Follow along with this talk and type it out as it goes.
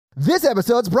This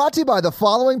episode's brought to you by the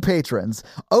following patrons: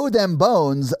 Oh Them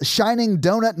Bones, Shining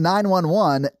Donut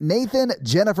 911, Nathan,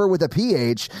 Jennifer with a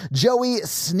PH, Joey,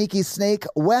 Sneaky Snake,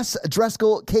 Wes,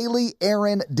 Dreskel, Kaylee,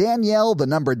 Aaron, Danielle, the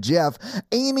number Jeff,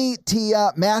 Amy,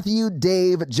 Tia, Matthew,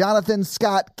 Dave, Jonathan,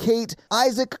 Scott, Kate,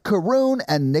 Isaac, Karoon,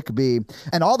 and Nick B.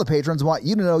 And all the patrons want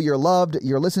you to know you're loved,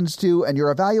 you're listened to, and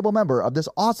you're a valuable member of this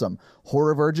awesome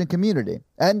Horror Virgin community.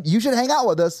 And you should hang out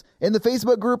with us in the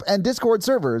Facebook group and Discord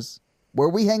servers, where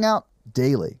we hang out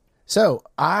daily. So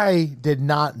I did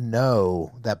not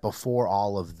know that before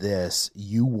all of this,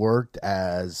 you worked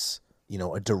as,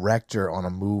 a director on a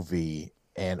movie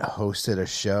and hosted a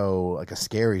show, like a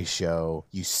scary show.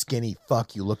 You skinny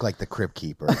fuck, you look like the Crypt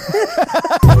Keeper.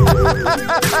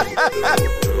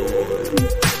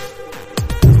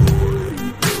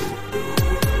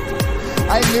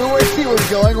 I knew where he was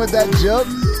going with that joke,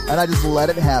 and I just let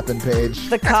it happen, Paige.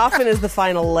 The coffin is the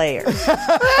final layer. Coffin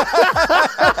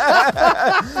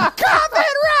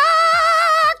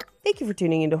rock! Thank you for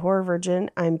tuning into Horror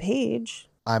Virgin. I'm Paige.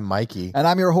 I'm Mikey. And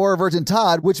I'm your Horror Virgin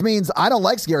Todd, which means I don't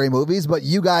like scary movies, but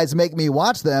you guys make me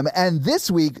watch them. And this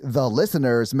week, the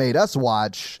listeners made us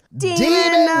watch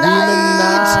Demon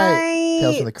Night.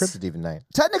 Tales from the Crypt of Demon Night.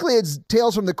 Technically, it's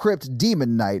Tales from the Crypt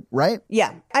Demon Night, right?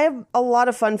 Yeah, I have a lot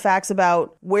of fun facts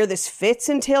about where this fits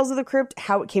in Tales of the Crypt,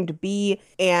 how it came to be,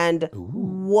 and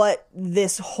what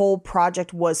this whole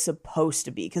project was supposed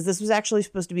to be. Because this was actually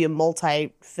supposed to be a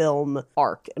multi-film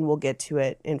arc, and we'll get to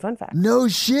it in fun facts. No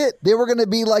shit. They were going to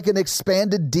be like an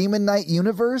expanded Demon Night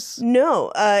universe?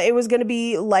 No, it was going to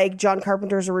be like John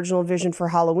Carpenter's original vision for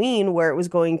Halloween, where it was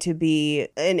going to be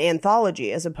an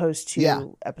anthology as opposed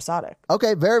to episodic.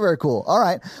 Okay, very, very cool. All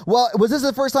right. Well, was this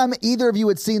the first time either of you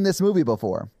had seen this movie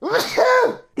before?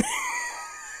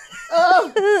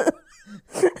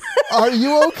 Are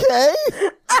you okay?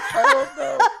 I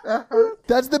don't know.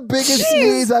 That's the biggest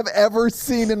sneeze I've ever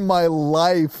seen in my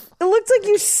life. It looks like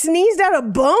you sneezed out a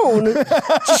bone.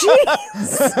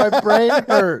 Jeez. My brain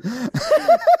hurt.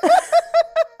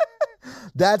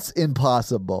 That's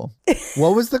impossible.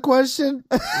 What was the question?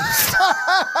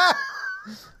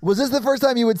 Was this the first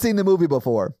time you had seen the movie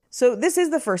before? So this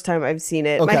is the first time I've seen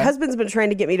it. Okay. My husband's been trying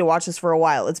to get me to watch this for a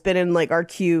while. It's been in like our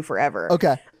queue forever.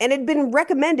 Okay. And it'd been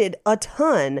recommended a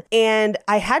ton, and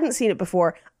I hadn't seen it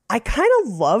before. I kind of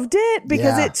loved it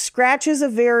because it scratches a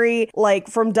very, like,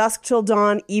 From Dusk Till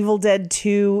Dawn, Evil Dead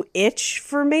 2 itch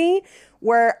for me,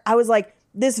 where I was like,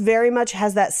 this very much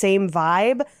has that same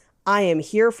vibe. I am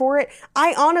here for it.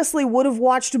 I honestly would have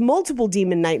watched multiple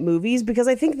Demon Night movies because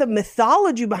I think the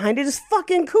mythology behind it is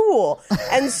fucking cool.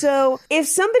 And so if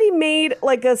somebody made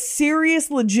like a serious,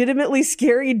 legitimately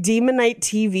scary Demon Night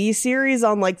TV series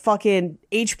on like fucking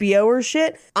HBO or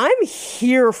shit, I'm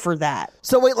here for that.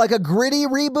 So wait, like a gritty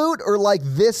reboot or like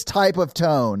this type of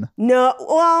tone? No,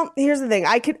 well, here's the thing.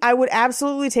 I would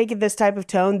absolutely take it this type of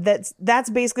tone. That's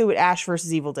basically what Ash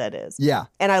versus Evil Dead is. Yeah.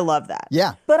 And I love that.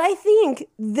 Yeah. But I think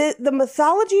the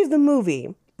mythology of the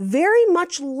movie very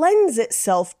much lends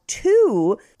itself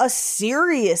to a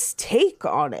serious take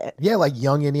on it. Yeah, like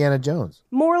young Indiana Jones.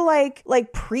 More like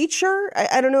Preacher.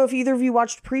 I don't know if either of you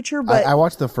watched Preacher, but I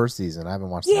watched the first season. I haven't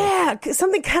watched the rest. yeah,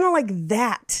 something kind of like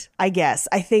that, I guess,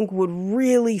 I think would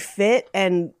really fit,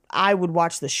 and I would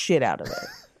watch the shit out of it.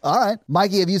 All right.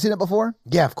 Mikey, have you seen it before?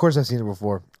 Yeah, of course I've seen it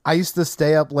before. I used to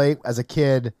stay up late as a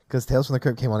kid because Tales from the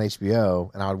Crypt came on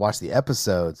HBO, and I would watch the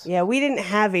episodes. Yeah, we didn't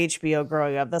have HBO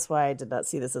growing up. That's why I did not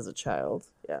see this as a child.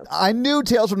 Yeah. I knew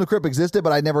Tales from the Crypt existed,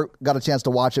 but I never got a chance to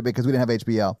watch it because we didn't have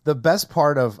HBO. The best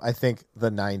part of, I think,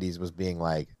 the 90s was being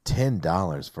like,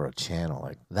 $10 for a channel.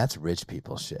 Like, that's rich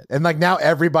people shit. And like now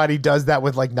everybody does that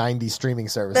with like 90 streaming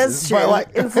services. That's true. But,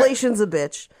 like, Inflation's a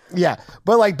bitch. yeah.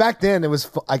 But like back then it was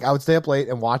like I would stay up late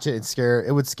and watch it and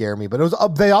it would scare me. But it was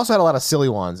they also had a lot of silly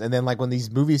ones. And then like when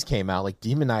these movies came out, like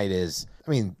Demon Night it's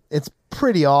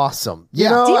pretty awesome. You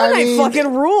know, Demon Night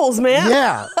fucking rules, man.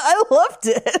 Yeah. I loved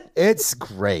it. It's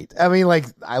great. I mean, like,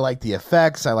 I like the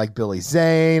effects. I like Billy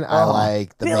Zane. I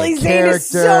like the Billy main Zane character. is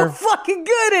so fucking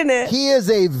good in it. He is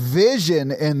a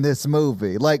vision in this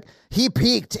movie. Like, he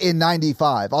peaked in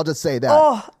 95. I'll just say that.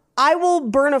 Oh, I will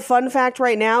burn a fun fact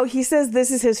right now. He says this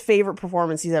is his favorite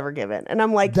performance he's ever given. And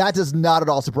I'm like, That does not at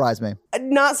all surprise me.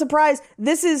 not surprised.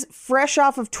 This is fresh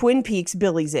off of Twin Peaks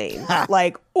Billy Zane.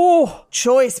 Like, oh,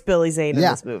 choice Billy Zane in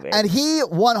this movie. And he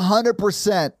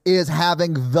 100% is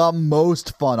having the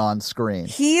most fun on screen.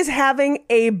 He's having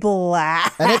a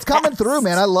blast. And it's coming through,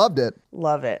 man. I loved it.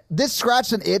 Love it. This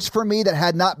scratched an itch for me that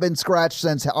had not been scratched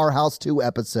since our House 2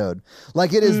 episode.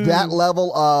 Like, it is that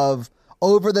level of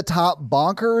over the top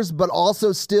bonkers, but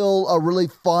also still a really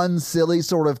fun, silly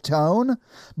sort of tone.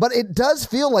 But it does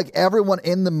feel like everyone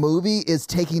in the movie is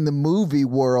taking the movie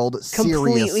world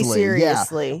Completely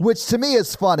seriously. Yeah, which to me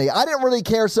is funny. I didn't really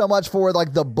care so much for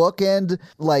like the bookend,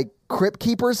 like Crypt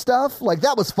Keeper stuff. Like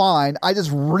that was fine. I just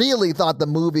really thought the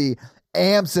movie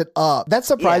amps it up. That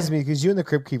surprises me because you and the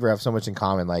Crypt Keeper have so much in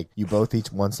common. Like, you both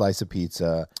eat one slice of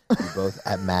pizza. You both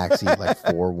at max eat like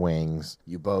 4 wings.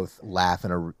 You both laugh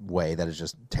in a way that is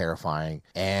just terrifying.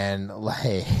 And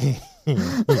like,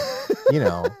 you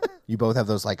know, you both have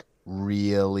those like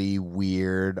really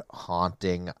weird,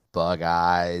 haunting bug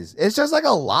eyes. It's just like a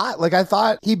lot. Like, I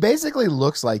thought he basically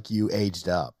looks like you aged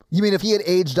up. You mean if he had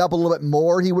aged up a little bit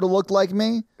more, he would have looked like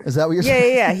me? Is that what you're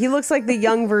saying? Yeah. He looks like the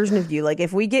young version of you. Like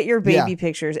if we get your baby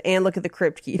pictures and look at the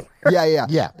Crypt Keeper. Yeah.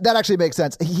 That actually makes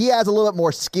sense. He has a little bit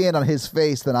more skin on his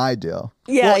face than I do.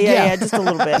 Yeah, just a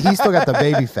little bit. He's still got the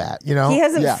baby fat, you know? He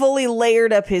hasn't fully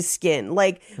layered up his skin.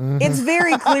 Like, it's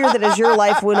very clear that as your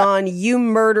life went on, you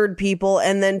murdered people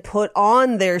and then put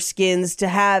on their skins to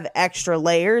have extra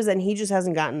layers, and he just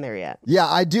hasn't gotten there yet. Yeah,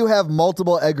 I do have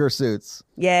multiple Edgar suits.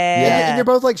 Yeah. And you're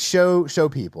both like show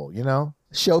people, you know?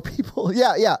 Show people?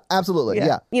 Yeah, absolutely.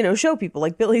 Yeah. You know, show people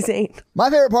like Billy Zane. My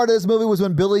favorite part of this movie was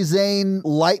when Billy Zane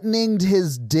lightninged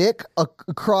his dick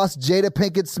across Jada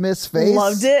Pinkett Smith's face.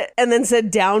 Loved it. And then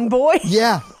said, "Down, boy."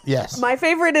 Yeah. Yes. My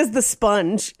favorite is the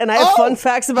sponge. And I have fun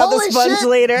facts about the sponge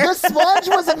later. The sponge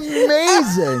was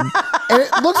amazing. And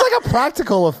it looks like a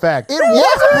practical effect. It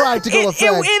was a practical effect.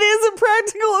 It is a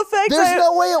practical effect. There's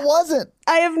no way it wasn't.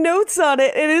 I have notes on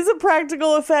it. It is a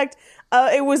practical effect.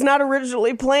 It was not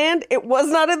originally planned. It was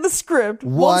not in the script.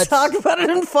 We'll What? talk about it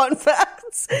in fun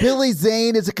facts. Billy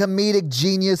Zane is a comedic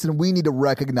genius, and we need to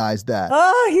recognize that.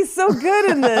 Oh, he's so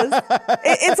good in this.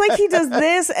 It's like he does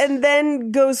this and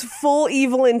then goes full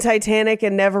evil in Titanic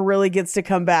and never really gets to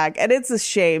come back. And it's a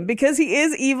shame because he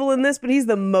is evil in this, but he's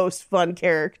the most fun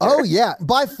character. Oh, yeah.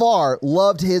 By far,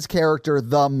 loved his character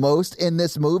the most in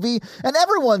this movie. And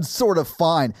everyone's sort of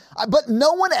fine. But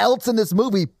no one else in this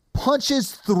movie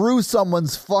punches through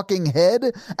someone's fucking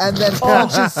head and then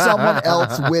punches someone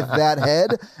else with that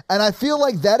head. And I feel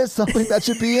like that is something that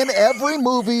should be in every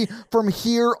movie from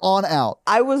here on out.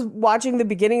 I was watching the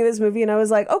beginning of this movie and I was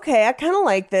like, okay, I kind of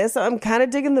like this. I'm kind of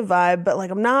digging the vibe, but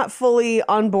like I'm not fully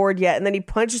on board yet. And then he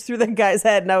punches through the guy's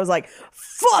head and I was like,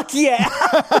 fuck yeah.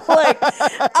 Like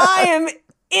I am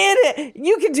in it.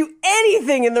 You can do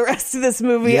anything in the rest of this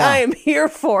movie. Yeah. I am here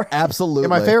for it. Absolutely. And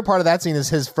my favorite part of that scene is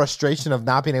his frustration of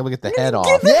not being able to get the head off.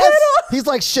 Yes. He's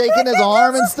like shaking his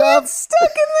arm and stuff. Stuck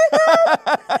in the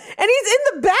head. And he's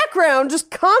in the background just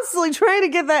constantly trying to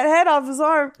get that head off his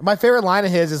arm. My favorite line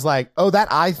of his is like, "Oh, that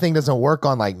eye thing doesn't work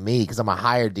on like me because I'm a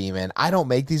higher demon. I don't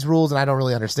make these rules and I don't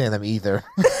really understand them either."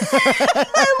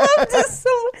 I loved it so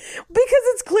much because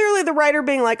it's clearly the writer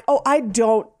being like, "Oh, I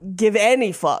don't give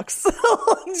any fucks.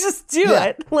 Just do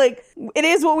it. Like it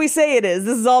is what we say it is.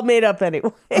 This is all made up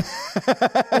anyway."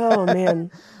 Oh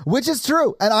man. Which is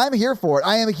true, and I'm here for it.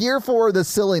 I am here for the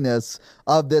silliness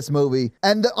of this movie.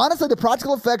 And honestly, the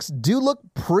practical effects do look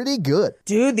pretty good.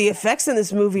 Dude, the effects in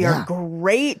this movie are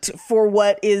great for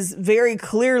what is very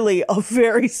clearly a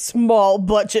very small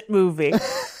budget movie.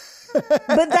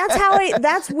 But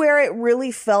that's where it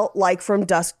really felt like From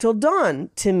Dusk Till Dawn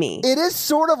to me. It is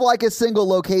sort of like a single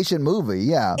location movie,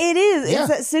 yeah. It is. Yeah. It's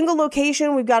that single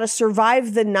location. We've got to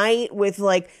survive the night with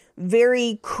like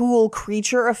very cool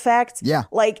creature effects. Yeah.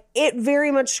 Like it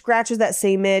very much scratches that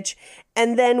same itch.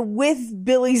 And then with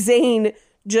Billy Zane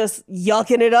just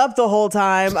yucking it up the whole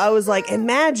time, I was like,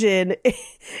 imagine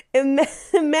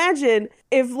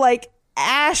if like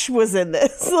Ash was in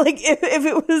this. Like if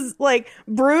it was like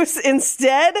Bruce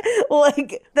instead,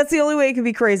 like that's the only way it could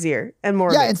be crazier and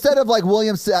more. Yeah, instead of like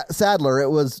William Sadler, it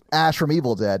was Ash from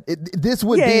Evil Dead. This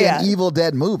would be an Evil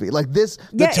Dead movie. Like this,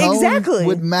 the tone exactly.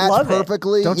 would match Love it.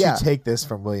 perfectly. Don't you take this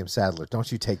from William Sadler.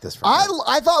 Don't you take this from him.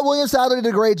 I thought William Sadler did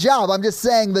a great job. I'm just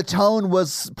saying the tone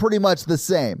was pretty much the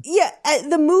same. Yeah,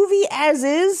 the movie as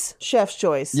is, chef's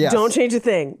choice. Yes. Don't change a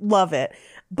thing. Love it.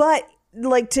 But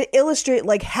like to illustrate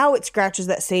like how it scratches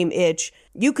that same itch,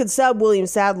 you could sub William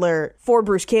Sadler for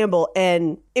Bruce Campbell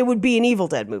and it would be an Evil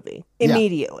Dead movie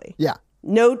immediately. Yeah.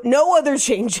 No other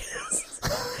changes.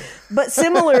 But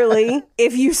similarly,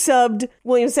 if you subbed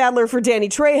William Sadler for Danny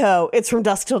Trejo, it's From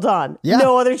Dusk Till Dawn. Yeah.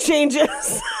 No other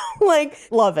changes. Like,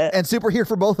 love it. And super here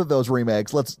for both of those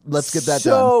remakes. Let's get that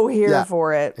done. So here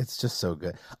for it. It's just so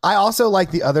good. I also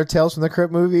like the other Tales from the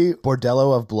Crypt movie,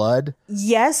 Bordello of Blood.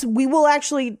 Yes, we will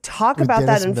actually talk about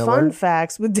Dennis that in Miller. Fun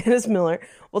Facts with Dennis Miller.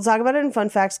 We'll talk about it in fun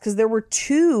facts because there were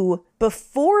 2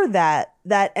 before that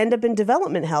end up in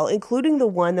development hell, including the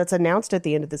one that's announced at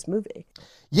the end of this movie.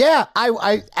 Yeah,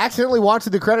 I accidentally watched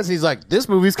the credits. And he's like, "This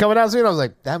movie's coming out soon." I was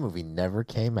like, "That movie never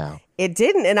came out." It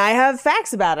didn't, and I have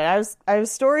facts about it. I have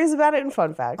stories about it in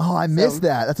fun facts. Oh, I missed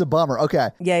that. That's a bummer. Okay.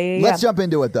 Yeah. Let's jump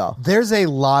into it, though. There's a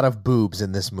lot of boobs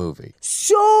in this movie.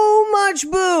 So much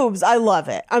boobs. I love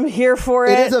it. I'm here for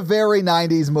it. It is a very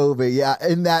 90s movie. Yeah,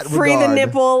 in that Free regard. the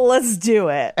nipple. Let's do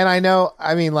it. And I know,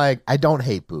 I mean, like, I don't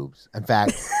hate boobs. In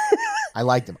fact, I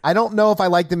like them. I don't know if I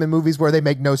like them in movies where they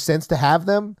make no sense to have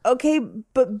them. Okay,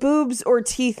 but boobs or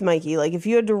teeth, Mikey? Like, if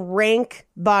you had to rank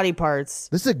body parts,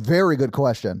 This is a very good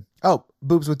question. Oh,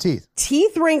 boobs with teeth.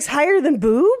 teeth ranks higher than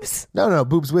boobs? No,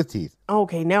 boobs with teeth.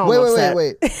 Okay, now I'm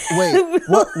Wait. Wait,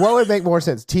 what would make more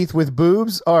sense? Teeth with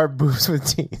boobs or boobs with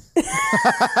teeth?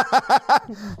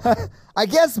 I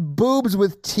guess boobs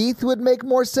with teeth would make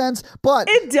more sense, but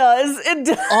It does.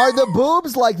 are the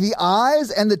boobs like the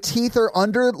eyes and the teeth are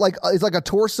under, like, it's like a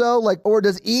torso? Like, or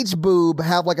does each boob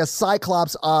have like a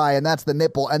cyclops eye and that's the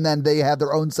nipple and then they have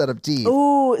their own set of teeth?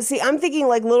 Ooh, see, I'm thinking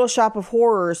like Little Shop of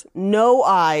Horrors, no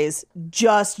eyes,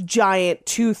 just giant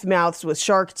tooth mouths with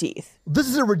shark teeth. This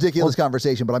is a ridiculous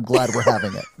conversation, but I'm glad we're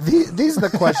having it. These are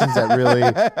the questions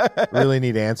that really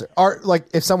need answer. Are like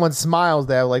if someone smiles,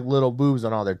 they have like little boobs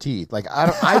on all their teeth. Like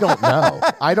I don't know.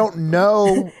 I don't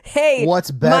know. Hey,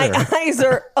 what's better? My eyes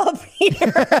are up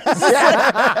here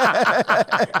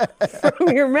from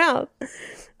your mouth.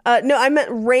 No, I meant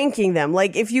ranking them.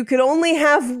 Like, if you could only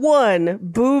have one,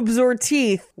 boobs or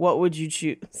teeth, what would you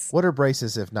choose? What are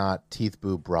braces if not teeth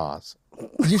boob bras?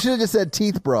 You should have just said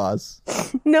teeth bras.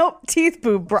 Nope, teeth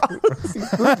boob bras.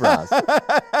 Boob bras.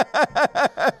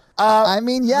 I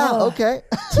mean, yeah, okay.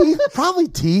 Teeth, probably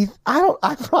teeth.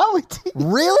 I probably teeth.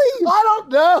 Really? I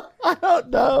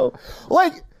don't know.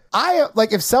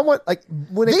 Like if someone like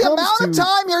when it The comes amount to of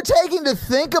time you're taking to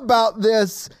think about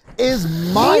this is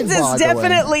Means mind-boggling. it's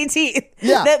definitely teeth.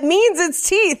 Yeah. That means it's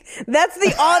teeth. That's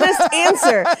the honest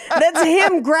answer. That's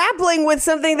him grappling with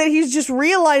something that he's just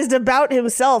realized about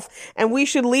himself, and we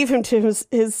should leave him to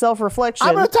his self-reflection.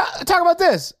 I'm going to talk about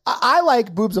this. I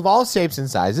like boobs of all shapes and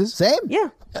sizes. Same? Yeah.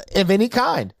 Of any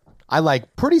kind. I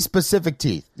like pretty specific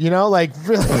teeth. You know, like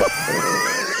really.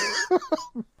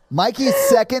 Mikey's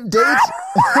second date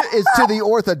is to the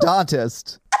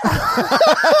orthodontist.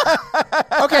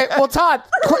 Okay, well, Todd,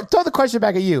 throw the question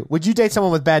back at you. Would you date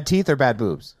someone with bad teeth or bad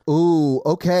boobs? Ooh,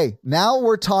 okay. Now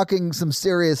we're talking some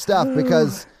serious stuff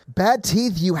because bad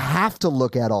teeth you have to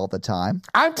look at all the time.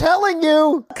 I'm telling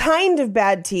you. Kind of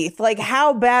bad teeth. Like,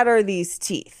 how bad are these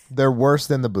teeth? They're worse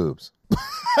than the boobs.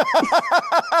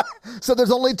 So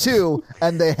there's only 2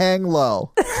 and they hang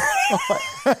low.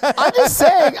 I'm just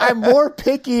saying I'm more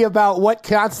picky about what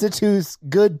constitutes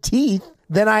good teeth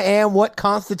than I am what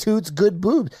constitutes good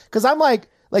boobs. Because I'm like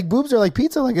boobs are like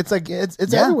pizza. Like it's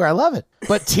Yeah. everywhere. I love it.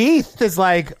 But teeth is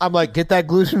like, I'm like, get that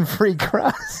gluten-free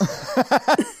crust.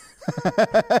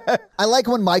 I like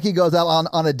when Mikey goes out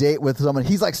on a date with someone.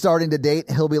 He's like starting to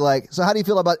date. He'll be like, so how do you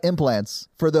feel about implants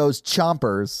for those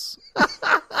chompers?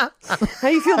 How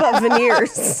do you feel about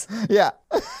veneers? Yeah.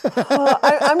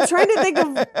 I'm trying to think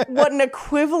of what an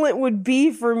equivalent would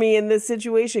be for me in this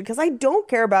situation because I don't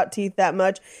care about teeth that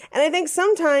much. And I think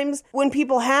sometimes when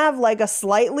people have like a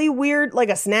slightly weird, like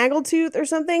a snaggle tooth or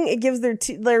something, it gives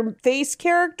their face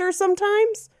character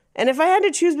sometimes. And if I had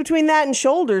to choose between that and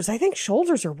shoulders, I think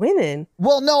shoulders are winning.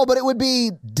 Well, no, but it would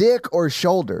be dick or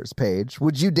shoulders, Paige.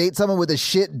 Would you date someone with a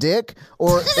shit dick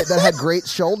or that had great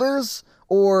shoulders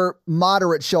or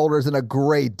moderate shoulders and a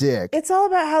great dick? It's all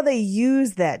about how they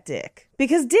use that dick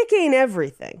because dick ain't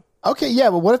everything. Okay, yeah,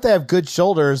 but what if they have good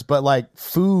shoulders, but like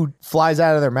food flies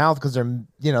out of their mouth because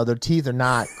their teeth are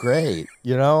not great,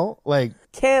 you know? Like,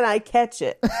 Can I catch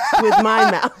it with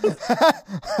my mouth?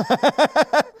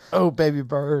 oh, baby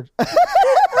bird.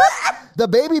 The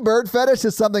baby bird fetish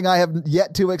is something I have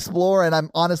yet to explore, and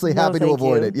I'm honestly happy to thank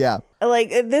avoid you. it. Yeah. Like,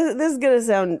 this is going to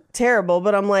sound terrible,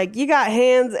 but I'm like, you got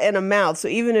hands and a mouth, so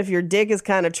even if your dick is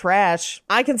kind of trash,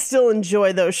 I can still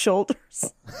enjoy those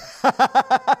shoulders.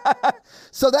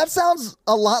 So that sounds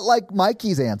a lot like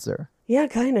Mikey's answer. Yeah,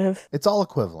 kind of. It's all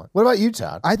equivalent. What about you,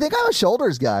 Todd? I think I'm a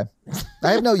shoulders guy.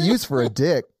 I have no use for a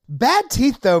dick. Bad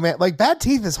teeth, though, man. Like, bad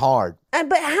teeth is hard.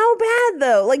 But how bad,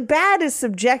 though? Like, bad is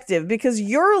subjective because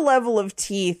your level of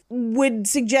teeth would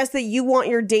suggest that you want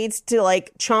your dates to,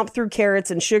 like, chomp through carrots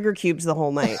and sugar cubes the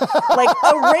whole night. Like,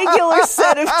 a regular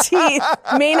set of teeth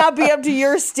may not be up to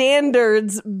your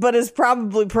standards, but is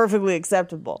probably perfectly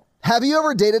acceptable. Have you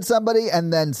ever dated somebody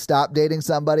and then stopped dating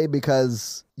somebody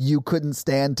because you couldn't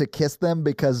stand to kiss them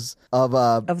because of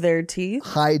a Of their teeth?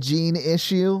 hygiene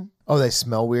issue? Oh, they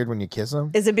smell weird when you kiss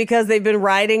them? Is it because they've been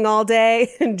riding all day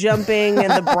and jumping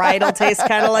and the bridle tastes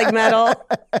kind of like metal?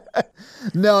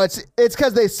 No, it's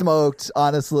because they smoked,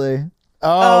 honestly.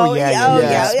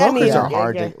 Yeah. Smokers are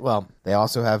hard to... Well, they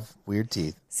also have weird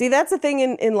teeth. See, that's the thing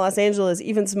in Los Angeles,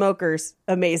 even smokers,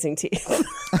 amazing teeth.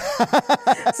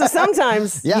 So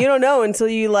sometimes you don't know until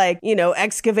you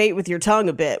excavate with your tongue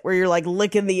a bit, where you're like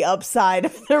licking the upside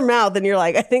of their mouth and you're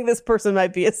like, I think this person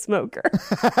might be a smoker.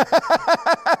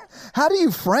 How do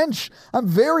you French? I'm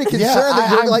very concerned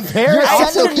that you're you're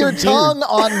sending your tongue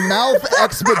on mouth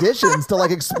expeditions to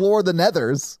explore the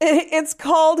nethers. It's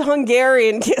called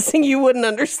Hungarian kissing. You wouldn't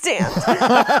understand.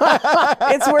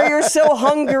 It's where you're so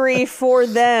hungry for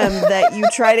them that you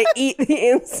try to eat the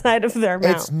inside of their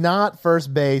mouth. It's not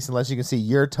first base unless you can see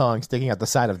your tongue sticking out the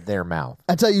side of their mouth.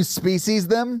 Until you species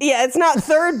them? Yeah, it's not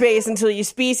third base until you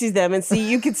species them and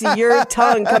you can see your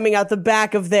tongue coming out the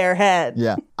back of their head.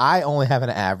 Yeah. I only have an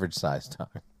average sized tongue.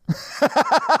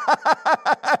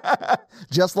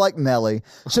 Just like Nelly.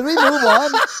 Should we move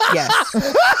on? Yes.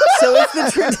 So it's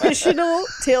the traditional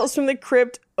Tales from the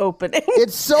Crypt opening.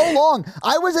 It's so long.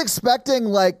 I was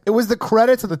expecting it was the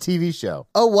credits of the TV show.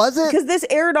 Oh, was it? Because this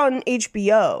aired on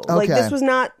HBO. Okay. This was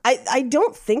not. I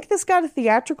don't think this got a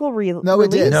theatrical release. No,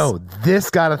 it did. No, this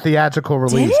got a theatrical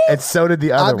release, Did it? and so did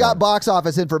the other I've got one. box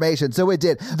office information, so it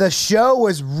did. The show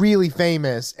was really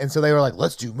famous, and so they were like,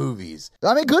 let's do movies.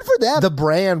 I mean, good for them. The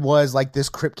brand was this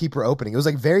Crypt Keeper opening. It was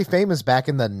very famous back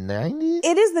in the 90s.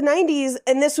 It is the 90s,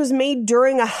 and this was made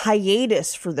during a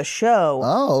hiatus for the show.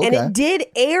 Oh, okay. And it did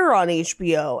air on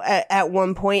HBO at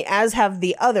one point, as have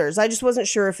the others. I just wasn't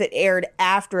sure if it aired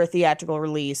after a theatrical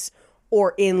release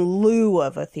or in lieu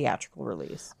of a theatrical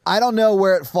release. I don't know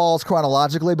where it falls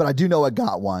chronologically, but I do know it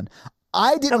got one.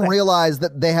 I didn't realize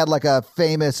that they had a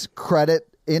famous credit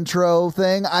intro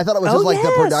thing. I thought it was just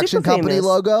the production company famous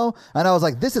logo, and I was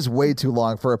like, this is way too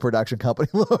long for a production company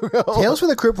logo. Tales from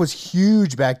the Crypt was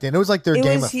huge back then. It was like their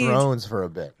Game of huge. Thrones for a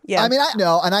bit. Yeah. I mean, I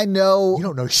know. You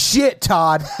don't know shit,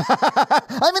 Todd.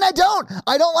 I mean, I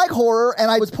don't like horror,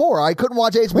 and I was poor. I couldn't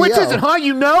watch HBO. Which is it, huh?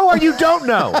 You know or you don't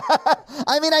know?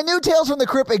 I mean, I knew Tales from the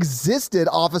Crypt existed,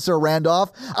 Officer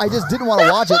Randolph. I just didn't want to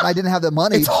watch it, and I didn't have the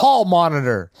money. It's Hall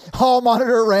Monitor. Hall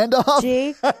Monitor Randolph.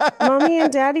 Jake, Mommy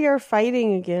and Daddy are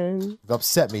fighting again. You've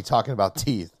upset me talking about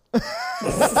teeth.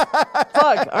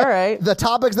 Fuck, all right. The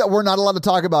topics that we're not allowed to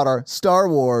talk about are Star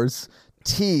Wars,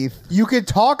 teeth. You could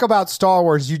talk about Star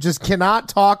Wars. You just cannot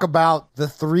talk about the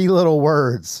three little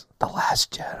words. The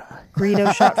Last Jedi.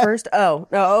 Greedo shot first? Oh,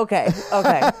 no, okay.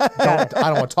 Got it. I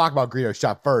don't want to talk about Greedo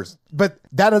shot first. But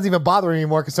that doesn't even bother me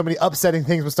anymore because so many upsetting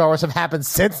things with Star Wars have happened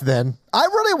since then. I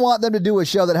really want them to do a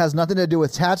show that has nothing to do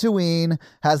with Tatooine,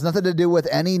 has nothing to do with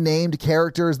any named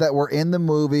characters that were in the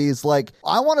movies.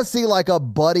 I want to see a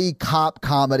buddy cop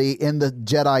comedy in the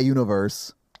Jedi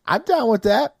universe. I'm down with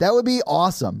that. That would be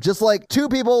awesome. Just two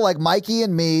people like Mikey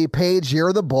and me, Paige,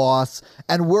 you're the boss,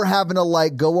 and we're having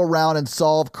to go around and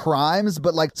solve crimes,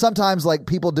 but sometimes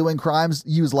people doing crimes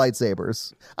use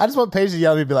lightsabers. I just want Paige to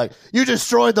yell at me and be like, you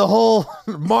destroyed the whole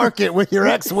market with your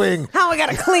X-Wing. How I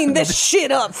gotta clean this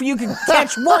shit up for you can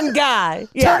catch one guy.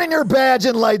 Yeah. Turn in your badge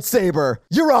and lightsaber.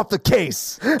 You're off the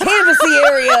case. Canvass the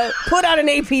area, put out an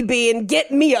APB, and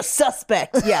get me a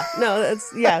suspect. Yeah, no,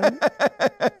 that's, yeah.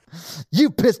 You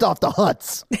pissed off the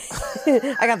Hutts.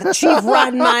 I got the chief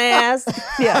riding my ass.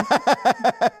 Yeah.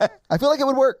 I feel like it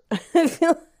would work. I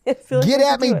feel like Get we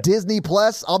at should me, do it. Disney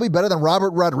Plus. I'll be better than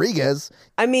Robert Rodriguez.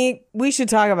 I mean, we should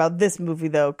talk about this movie,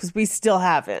 though, because we still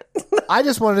haven't. I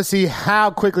just wanted to see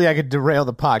how quickly I could derail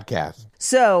the podcast.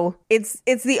 So it's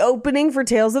the opening for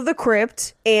Tales of the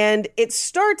Crypt, and it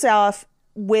starts off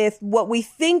with what we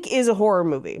think is a horror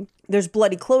movie. There's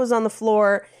bloody clothes on the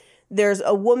floor. There's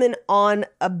a woman on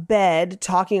a bed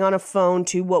talking on a phone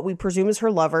to what we presume is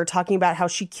her lover, talking about how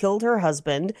she killed her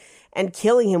husband and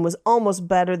killing him was almost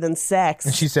better than sex.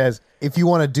 And she says, if you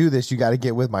want to do this, you got to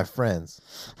get with my friends.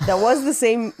 That was the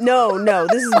same. No,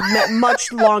 this is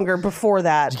much longer before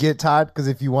that. Did you get it, Todd? Because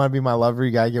if you want to be my lover,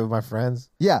 you got to get with my friends.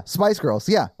 Yeah, Spice Girls.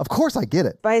 Yeah, of course I get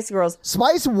it. Spice Girls.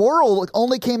 Spice World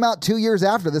only came out 2 years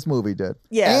after this movie did.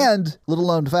 Yeah. And, little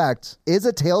known fact, is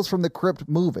a Tales from the Crypt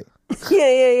movie.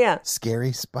 Yeah.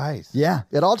 Scary Spice. Yeah,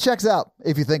 it all checks out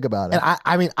if you think about it. And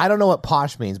I mean, I don't know what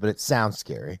posh means, but it sounds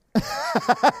scary.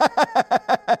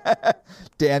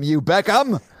 Damn you,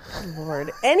 Beckham.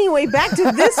 Lord. Anyway, back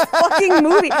to this fucking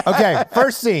movie. Okay,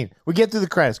 first scene. We get through the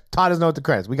credits. Todd doesn't know what the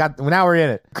credits. Now we're in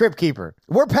it. Crypt Keeper.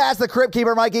 We're past the Crypt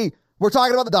Keeper, Mikey. We're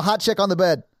talking about the hot chick on the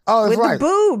bed. Oh, that's With right. the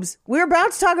boobs. We were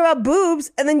about to talk about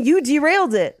boobs, and then you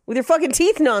derailed it with your fucking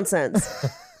teeth nonsense.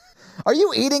 Are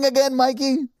you eating again,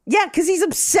 Mikey? Yeah, because he's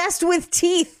obsessed with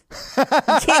teeth. He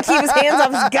can't keep his hands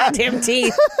off his goddamn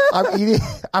teeth.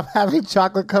 I'm having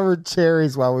chocolate covered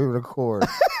cherries while we record.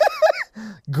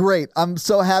 Great. I'm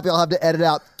so happy I'll have to edit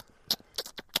out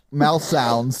mouth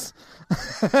sounds.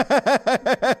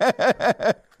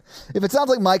 If it sounds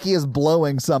like Mikey is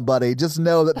blowing somebody, just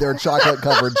know that they're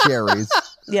chocolate-covered cherries.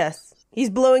 Yes. He's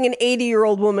blowing an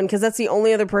 80-year-old woman because that's the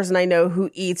only other person I know who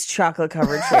eats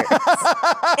chocolate-covered cherries.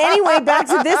 Anyway, back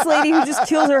to this lady who just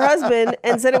killed her husband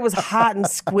and said it was hot and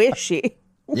squishy.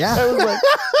 Yeah. I was like,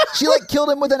 She killed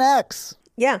him with an axe.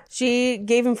 yeah, she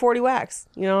gave him 40 whacks.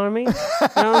 You know what I mean? You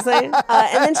know what I'm saying?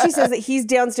 And then she says that he's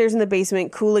downstairs in the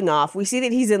basement cooling off. We see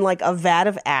that he's in a vat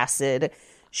of acid.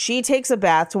 She takes a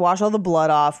bath to wash all the blood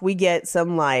off. We get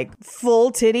some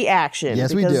full titty action.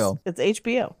 Yes, we do. It's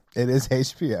HBO. It is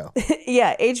HBO.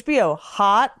 Yeah, HBO.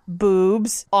 Hot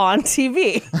boobs on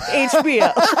TV.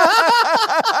 HBO.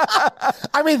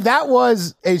 I mean, that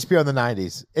was HBO in the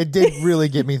 90s. It did really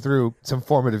get me through some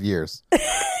formative years.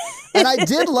 And I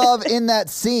did love in that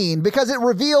scene because it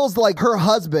reveals her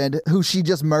husband, who she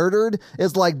just murdered,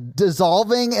 is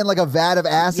dissolving in a vat of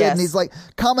acid. Yes. And he's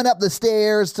coming up the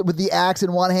stairs with the axe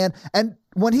in one hand. And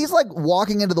when he's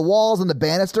walking into the walls and the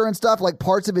banister and stuff,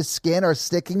 parts of his skin are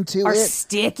sticking to Are it.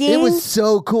 sticking? It was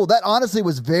so cool. That honestly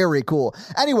was very cool.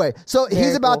 Anyway, so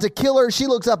he's about to kill her. She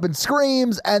looks up and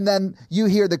screams, and then you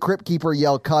hear the Crypt Keeper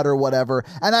yell, "Cut," or whatever.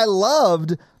 And I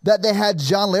loved that they had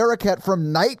John Larroquette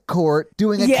from Night Court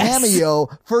doing a cameo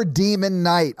for Demon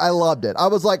Knight. I loved it. I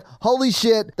was like, holy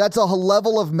shit, that's a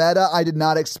level of meta I did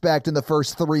not expect in the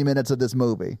first 3 minutes of this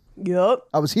movie. Yep.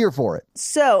 I was here for it.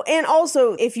 So, and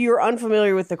also, if you're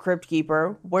unfamiliar with the Crypt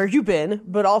Keeper, where you been?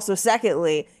 But also,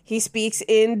 secondly, he speaks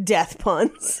in death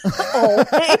puns. Always.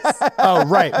 Oh,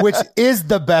 right. Which is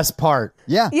the best part.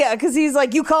 Yeah. Yeah, because he's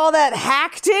like, you call that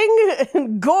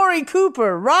hacking? Gory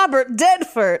Cooper, Robert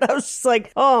Dedford. I was just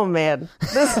like, oh man.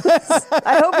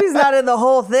 I hope he's not in the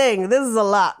whole thing. This is a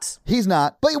lot. He's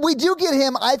not. But we do get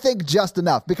him, I think, just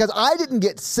enough because I didn't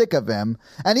get sick of him.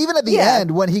 And even at the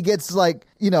end, when he gets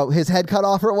his head cut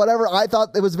off or whatever, I thought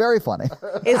it was very funny.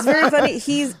 It's very funny.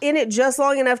 He's in it just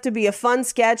long enough to be a fun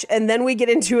sketch, and then we get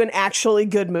into an actually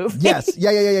good movie. Yes.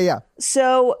 Yeah.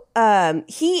 So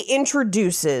he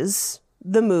introduces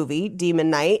the movie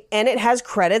Demon Knight, and it has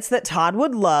credits that Todd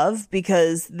would love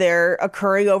because they're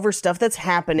occurring over stuff that's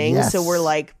happening. Yes. So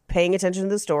we're paying attention to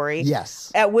the story.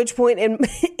 Yes. At which point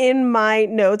in my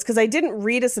notes, because I didn't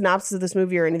read a synopsis of this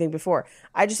movie or anything before,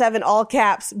 I just have in all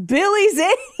caps, Billy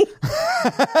Zane.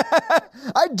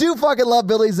 I do fucking love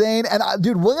Billy Zane. And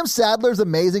dude, William Sadler's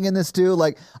amazing in this too.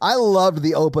 I loved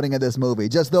the opening of this movie.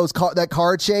 Just that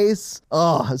car chase.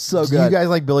 Oh, it's so Do good. you guys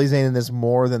like Billy Zane in this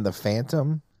more than the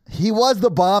Phantom? He was the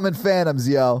bomb in Phantoms,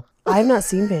 yo. I've not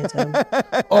seen Phantom.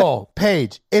 Oh,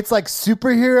 Paige. It's like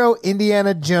superhero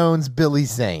Indiana Jones Billy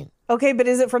Zane. Okay, but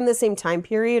is it from the same time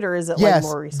period or is it Yes,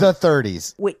 more recent? the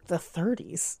 30s. Wait, the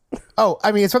 30s? Oh,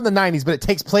 I mean, it's from the 90s, but it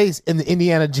takes place in the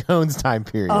Indiana Jones time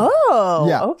period. Oh,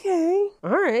 Yeah. okay. All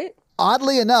right.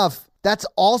 Oddly enough, that's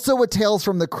also a Tales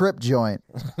from the Crypt joint.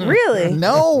 Really?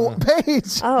 No,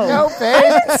 Paige. Oh. No, I Paige.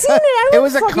 haven't seen it. I It don't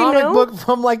was a fucking comic know. book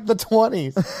from the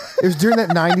 20s. It was during that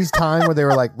 90s time where they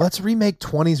were like, let's remake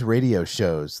 20s radio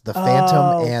shows. The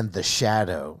Phantom and The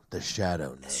Shadow. The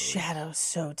Shadow. No. Shadow's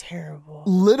so terrible.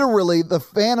 Literally, The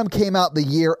Phantom came out the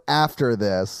year after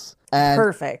this. And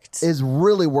Perfect. is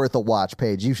really worth a watch,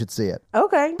 Paige. You should see it.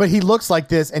 Okay. But he looks like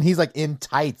this, and he's in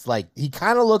tights. He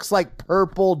kind of looks like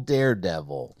Purple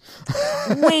Daredevil.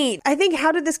 Wait, I think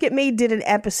How Did This Get Made did an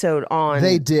episode on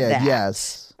They did, that.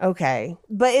 yes. Okay.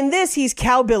 But in this, he's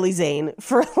Cow Billy Zane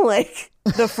for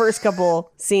the first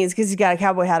couple scenes because he's got a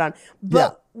cowboy hat on.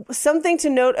 But something to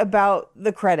note about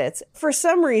the credits. For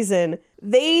some reason,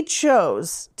 they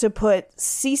chose to put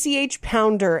CCH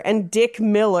Pounder and Dick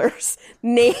Miller's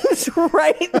names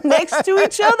right next to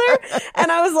each other.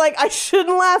 And I was like, I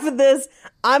shouldn't laugh at this.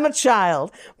 I'm a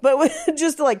child. But with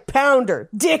just Pounder,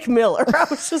 Dick Miller, I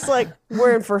was just like,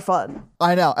 we're in for fun.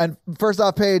 I know. And first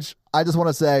off, Paige, I just want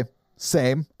to say,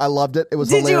 same. I loved it. It was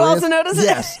Did hilarious. you also notice it?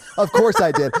 Yes, of course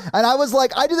I did. And I was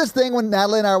like, I do this thing when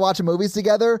Natalie and I are watching movies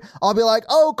together. I'll be like,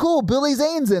 oh, cool, Billy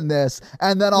Zane's in this.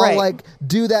 And then I'll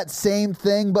do that same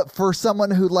thing, but for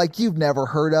someone who you've never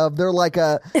heard of. They're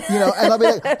and I'll be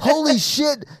like, holy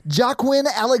shit, Joaquin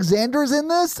Alexander's in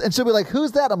this? And she'll be like,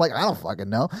 who's that? I'm like, I don't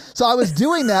fucking know. So I was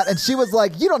doing that, and she was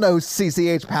like, you don't know who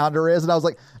CCH Pounder is? And I was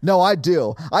like, no, I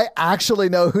do. I actually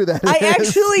know who that is. I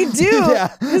actually do.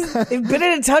 Yeah. They've been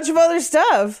in a touch of other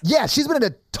stuff. Yeah, she's been in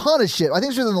a ton of shit. I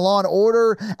think she was in Law and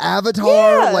Order, Avatar.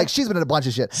 Yeah. She's been in a bunch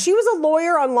of shit. She was a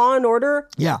lawyer on Law and Order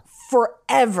Yeah. forever.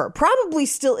 forever. Probably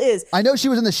still is. I know she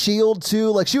was in The Shield too.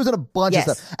 Like she was in a bunch of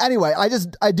stuff. Anyway, I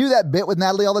do that bit with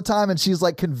Natalie all the time, and she's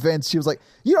like convinced. She was like,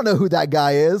 "You don't know who that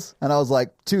guy is," and I was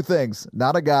like, two things: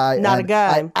 not a guy, not a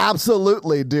guy. I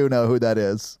absolutely do know who that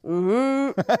is.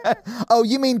 Oh,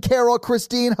 you mean Carol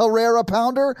Christine Herrera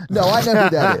Pounder? No, I know who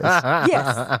that is.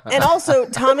 Yes, and also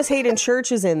Thomas Hayden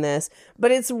Church is in this,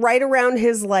 but it's right around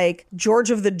his like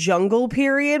George of the Jungle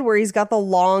period where he's got the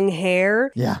long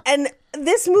hair. Yeah, and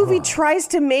this movie tries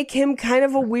to make him kind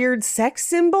of a weird sex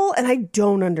symbol, and I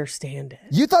don't understand it.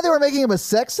 You thought they were making him a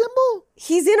sex symbol?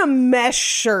 He's in a mesh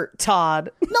shirt, Todd.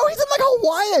 No, he's in like a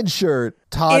Hawaiian shirt.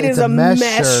 Todd, It it's is a mesh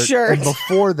mesh shirt. And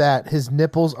before that, his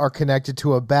nipples are connected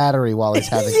to a battery while he's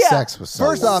having Yeah. sex with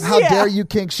someone. First off, how dare you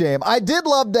kink shame? I did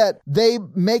love that they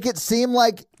make it seem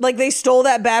like They stole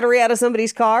that battery out of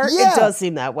somebody's car? Yeah. It does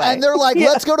seem that way. And they're like,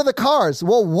 let's go to the cars.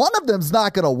 Well, one of them's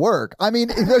not going to work. I mean,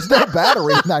 there's no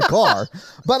battery in that car.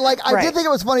 But like, I did think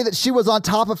it was funny that she was on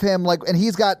top of him, like, and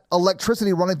he's got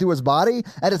electricity running through his body,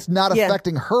 and it's not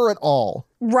affecting her at all.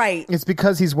 Right. It's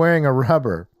because he's wearing a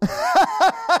rubber.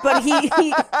 But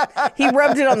he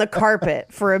rubbed it on the carpet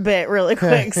for a bit really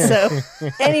quick. So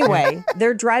anyway,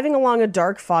 they're driving along a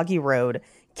dark, foggy road.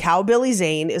 Cow Billy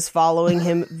Zane is following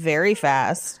him very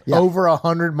fast. Yeah. Over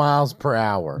 100 miles per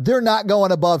hour. They're not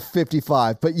going above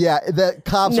 55, but yeah, the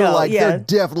cops are like, they're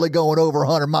definitely going over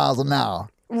 100 miles an hour.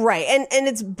 Right. And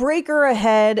it's Breaker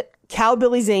ahead, Cow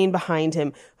Billy Zane behind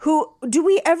him. Who, do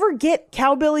we ever get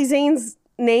Cow Billy Zane's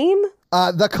name?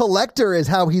 The Collector is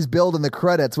how he's billed in the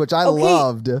credits, which I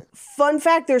loved. Fun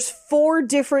fact, there's 4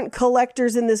 different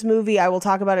collectors in this movie. I will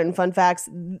talk about it in fun facts.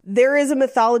 There is a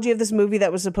mythology of this movie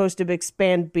that was supposed to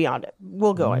expand beyond it.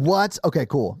 We'll go in. What? Okay,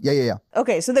 cool. Yeah.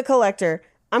 Okay, so the Collector,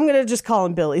 I'm going to just call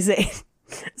him Billy Zane.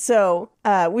 So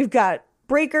we've got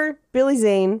Breaker, Billy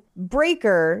Zane.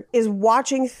 Breaker is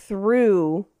watching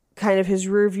through kind of his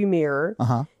rearview mirror.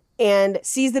 And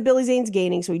sees that Billy Zane's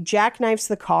gaining, so he jackknifes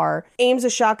the car, aims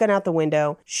a shotgun out the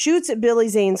window, shoots at Billy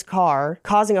Zane's car,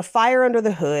 causing a fire under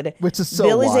the hood. Which is so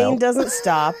Billy wild. Zane doesn't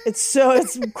stop. It's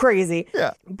crazy.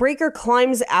 Yeah. Breaker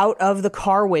climbs out of the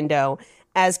car window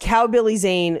as Cow Billy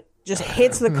Zane just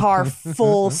hits the car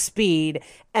full speed,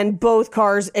 and both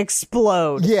cars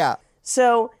explode. Yeah.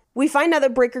 So we find out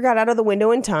that Breaker got out of the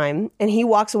window in time, and he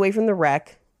walks away from the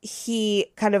wreck. He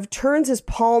kind of turns his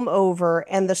palm over,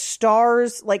 and the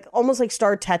stars, like almost like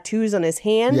star tattoos on his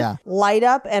hand, light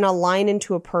up and align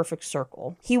into a perfect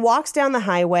circle. He walks down the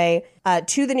highway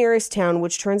to the nearest town,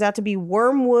 which turns out to be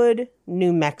Wormwood,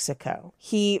 New Mexico.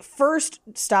 He first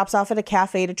stops off at a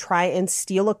cafe to try and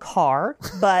steal a car,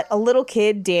 but a little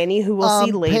kid, Danny, who we'll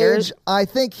see later. Paige, I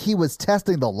think he was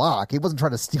testing the lock. He wasn't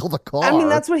trying to steal the car. I mean,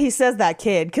 that's what he says, that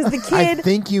kid, because the kid... I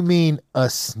think you mean a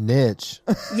snitch.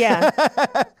 Yeah.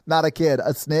 Not a kid,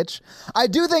 a snitch. I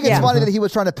do think it's funny that he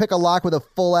was trying to pick a lock with a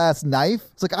full-ass knife.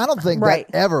 It's like, I don't think that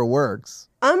ever works.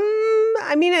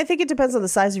 I mean, I think it depends on the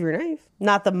size of your knife,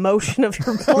 not the motion of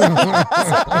your blade.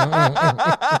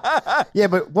 Yeah,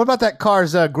 but what about that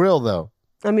car's grill, though?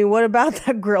 I mean, what about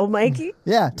that grill, Mikey?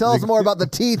 Yeah, tell us more about the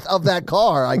teeth of that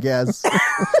car, I guess.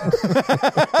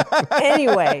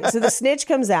 Anyway, so the snitch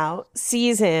comes out,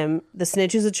 sees him. The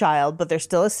snitch is a child, but there's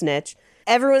still a snitch.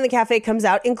 Everyone in the cafe comes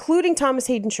out, including Thomas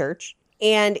Hayden Church,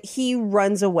 and he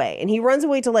runs away. And he runs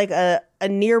away to like a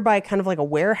nearby kind of like a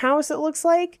warehouse, it looks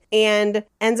like, and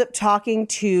ends up talking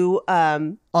to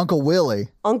Uncle Willie.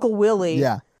 Uncle Willie.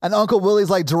 Yeah. And Uncle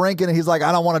Willie's like drinking, and he's like,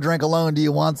 I don't want to drink alone. Do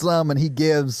you want some? And he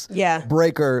gives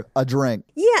Breaker a drink.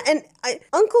 Yeah, and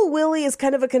Uncle Willie is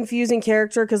kind of a confusing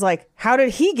character because, like, how did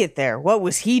he get there? What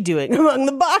was he doing among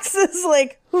the boxes?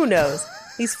 Like, who knows?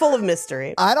 He's full of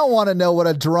mystery. I don't want to know what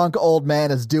a drunk old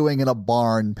man is doing in a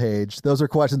barn, Paige. Those are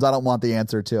questions I don't want the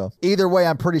answer to. Either way,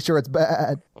 I'm pretty sure it's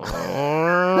bad.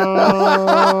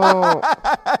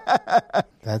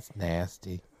 That's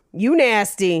nasty. You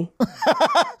nasty.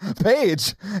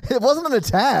 Paige, it wasn't an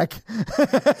attack.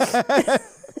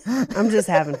 I'm just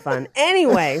having fun.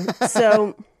 Anyway,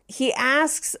 so he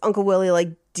asks Uncle Willie,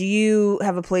 like, do you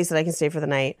have a place that I can stay for the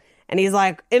night? And he's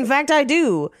like, in fact, I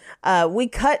do. We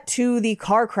cut to the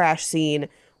car crash scene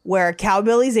where Cow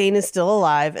Billy Zane is still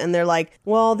alive. And they're like,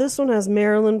 well, this one has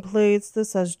Maryland plates.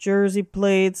 This has Jersey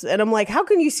plates. And I'm like, how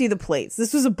can you see the plates?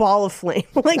 This was a ball of flame.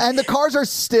 Like, and the cars are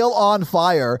still on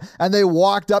fire. And they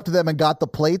walked up to them and got the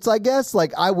plates, I guess.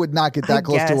 Like, I would not get that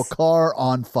close to a car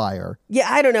on fire. Yeah,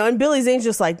 I don't know. And Billy Zane's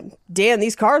just like, damn,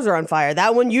 these cars are on fire.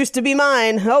 That one used to be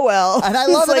mine. Oh, well. And I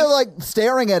love that they're like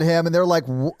staring at him and they're like,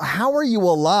 how are you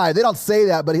alive? They don't say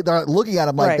that, but they're looking at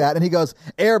him like that. And he goes,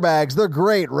 airbags, they're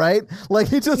great, right? Like,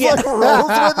 he just like rolls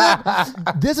with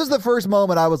it. This is the first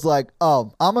moment I was like,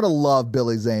 oh, I'm going to love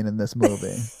Billy Zane in this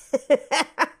movie.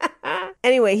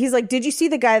 Anyway, he's like, did you see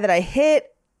the guy that I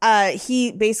hit?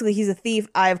 He's a thief.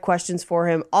 I have questions for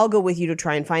him. I'll go with you to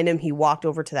try and find him. He walked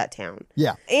over to that town.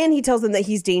 Yeah. And he tells them that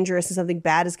he's dangerous and something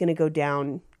bad is going to go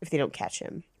down if they don't catch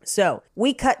him. So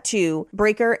we cut to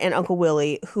Breaker and Uncle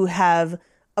Willie, who have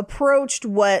approached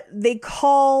what they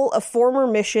call a former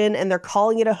mission, and they're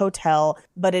calling it a hotel,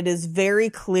 but it is very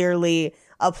clearly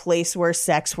a place where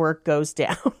sex work goes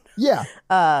down. Yeah.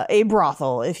 A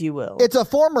brothel, if you will. It's a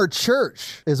former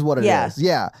church is what it is.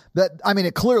 Yeah. But I mean,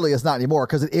 it clearly is not anymore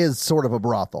because it is sort of a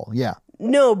brothel. Yeah.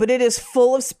 No, but it is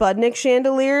full of Sputnik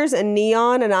chandeliers and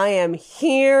neon, and I am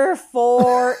here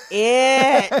for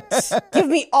it. Give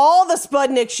me all the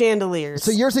Sputnik chandeliers.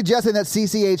 So you're suggesting that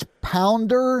CCH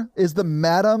Pounder is the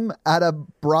madam at a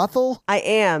brothel? I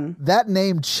am. That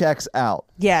name checks out.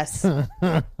 Yes.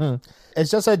 It's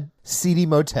just a seedy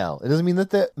motel. It doesn't mean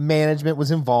that the management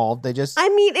was involved. They just... I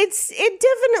mean, it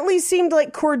definitely seemed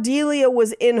like Cordelia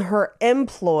was in her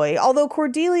employ, although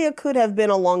Cordelia could have been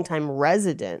a longtime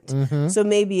resident. Mm-hmm. So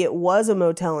maybe it was a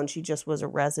motel and she just was a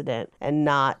resident and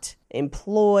not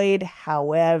employed.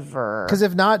 However... Because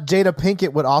if not, Jada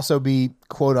Pinkett would also be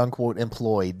quote-unquote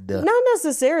employed. Not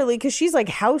necessarily, because she's like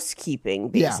housekeeping,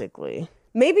 basically. Yeah.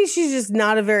 Maybe she's just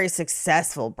not a very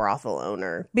successful brothel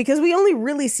owner because we only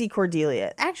really see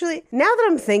Cordelia. Actually, now that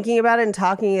I'm thinking about it and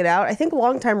talking it out, I think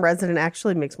longtime resident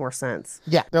actually makes more sense.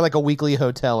 Yeah, they're like a weekly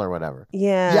hotel or whatever.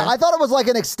 Yeah. Yeah, I thought it was like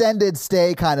an extended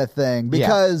stay kind of thing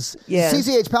because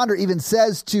CCH Pounder even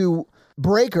says to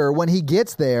Breaker when he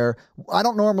gets there, I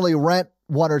don't normally rent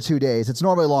 1 or 2 days. It's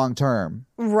normally long term.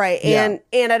 Right. And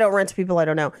I don't rent to people I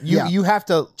don't know. You have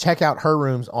to check out her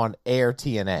rooms on Air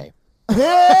TNA.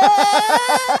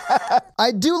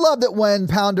 I do love that when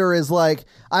Pounder is like,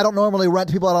 I don't normally rent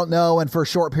to people I don't know, and for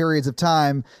short periods of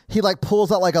time, he like pulls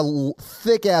out like a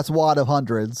thick ass wad of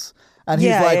hundreds, and he's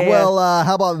well,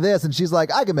 how about this? And she's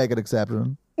like, I can make an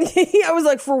exception. I was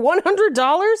like, for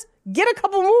 $100, get a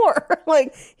couple more.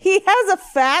 Like, he has a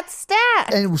fat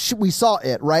stack. And we saw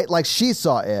it, right? Like, she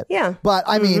saw it. Yeah. But,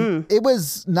 I mean, it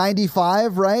was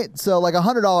 $95, right? So, like,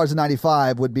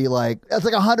 $100.95 would be like, that's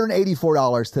like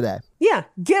 $184 today. Yeah,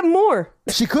 get more.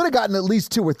 She could have gotten at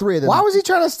least 2 or 3 of them. Why was he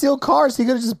trying to steal cars? He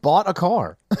could have just bought a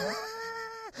car.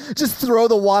 Just throw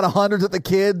the wad of hundreds at the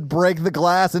kid, break the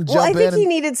glass, and jump in. Well, I think he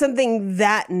needed something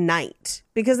that night.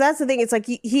 Because that's the thing. It's like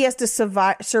he has to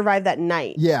survive that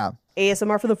night. Yeah.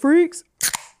 ASMR for the freaks.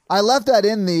 I left that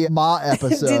in the Ma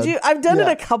episode. Did you? I've done it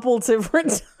a couple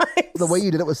different times. The way you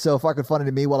did it was so fucking funny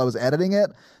to me while I was editing it.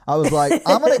 I was like,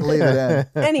 I'm going to leave it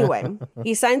in. Anyway,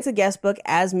 he signs the guest book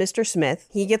as Mr. Smith.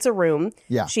 He gets a room.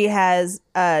 Yeah. She has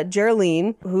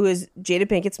Geraldine, who is Jada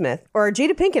Pinkett Smith. Or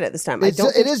Jada Pinkett at this time. It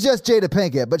is just Jada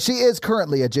Pinkett, but she is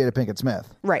currently a Jada Pinkett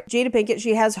Smith. Right. Jada Pinkett,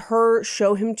 she has her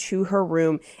show him to her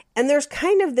room. And there's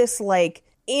kind of this like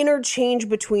interchange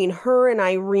between her and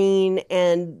Irene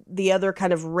and the other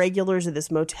kind of regulars of this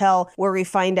motel, where we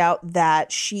find out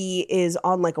that she is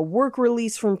on like a work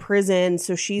release from prison,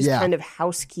 so she's kind of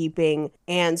housekeeping,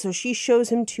 and so she shows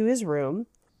him to his room,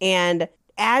 and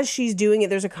as she's doing it,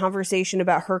 there's a conversation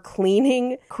about her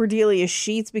cleaning Cordelia's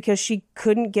sheets because she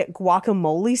couldn't get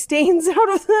guacamole stains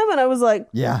out of them, and I was like,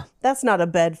 yeah, that's not a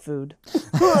bed food.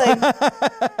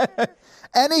 Like,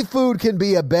 any food can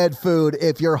be a bed food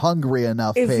if you're hungry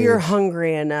enough. If Paige. you're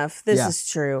hungry enough. This is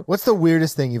true. What's the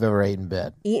weirdest thing you've ever ate in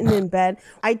bed? Eaten in bed.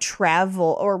 I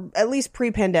travel, or at least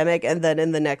pre-pandemic, and then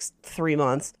in the next 3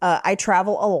 months, I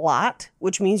travel a lot,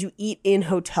 which means you eat in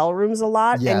hotel rooms a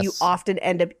lot, and you often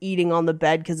end up eating on the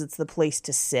bed because it's the place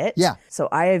to sit. Yeah. So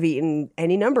I have eaten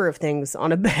any number of things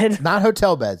on a bed. Not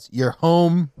hotel beds, your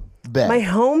home bed. My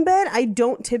home bed? I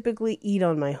don't typically eat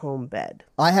on my home bed.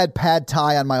 I had pad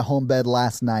thai on my home bed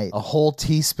last night. A whole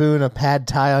teaspoon of pad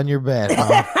thai on your bed.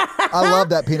 I love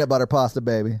that peanut butter pasta,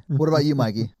 baby. What about you,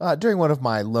 Mikey? During one of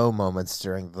my low moments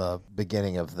during the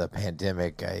beginning of the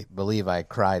pandemic, I believe I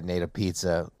cried and ate a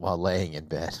pizza while laying in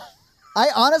bed. I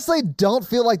honestly don't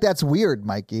feel like that's weird,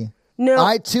 Mikey. No.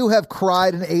 I, too, have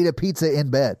cried and ate a pizza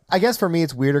in bed. I guess for me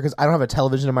it's weirder because I don't have a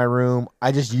television in my room.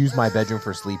 I just use my bedroom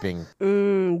for sleeping.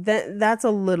 That's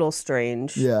a little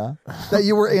strange. Yeah. That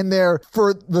you were in there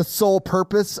for the sole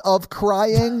purpose of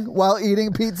crying while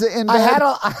eating pizza in bed.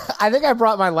 I think I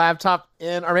brought my laptop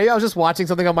in, or maybe I was just watching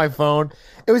something on my phone.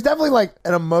 It was definitely like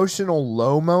an emotional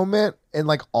low moment in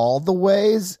like all the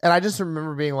ways. And I just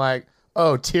remember being like,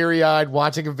 oh, teary-eyed,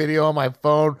 watching a video on my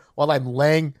phone while I'm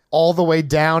laying all the way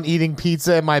down eating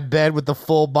pizza in my bed with the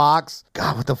full box.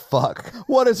 God, what the fuck?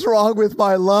 What is wrong with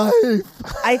my life?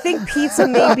 I think pizza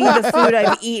may be the food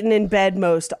I've eaten in bed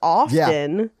most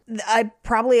often. I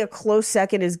probably a close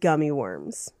second is gummy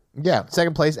worms. Yeah,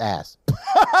 second place, ass.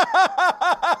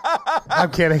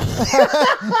 I'm kidding.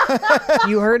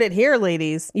 You heard it here,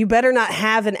 ladies. You better not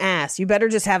have an ass. You better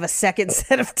just have a second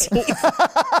set of teeth.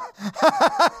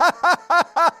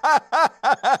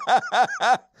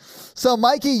 So,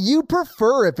 Mikey, you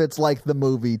prefer if it's like the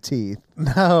movie Teeth.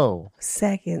 No.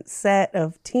 Second set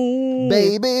of teeth.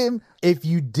 Baby. If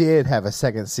you did have a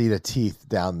second seat of teeth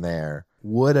down there,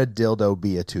 would a dildo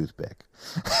be a toothpick?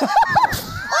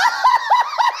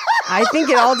 I think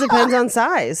it all depends on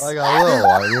size. Like a little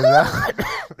one, you know?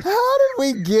 How did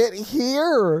we get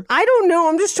here? I don't know.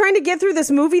 I'm just trying to get through this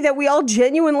movie that we all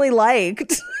genuinely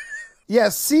liked. Yeah,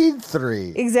 scene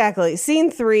 3. Exactly.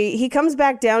 Scene 3, he comes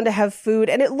back down to have food,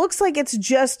 and it looks like it's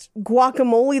just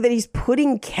guacamole that he's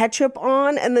putting ketchup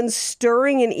on and then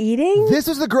stirring and eating. This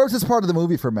was the grossest part of the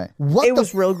movie for me. It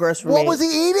was real gross for me. What was he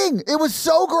eating? It was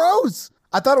so gross.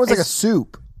 I thought it was like a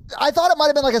soup. I thought it might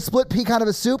have been like a split pea kind of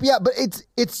a soup. Yeah, but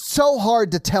it's so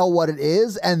hard to tell what it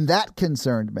is, and that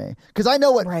concerned me. Because I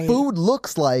know what food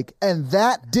looks like, and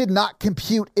that did not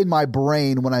compute in my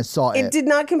brain when I saw it. It did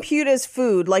not compute as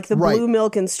food like the blue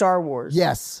milk in Star Wars.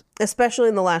 Yes. Especially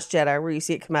in The Last Jedi, where you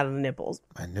see it come out of the nipples.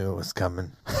 I knew it was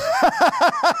coming.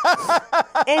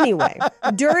 Anyway,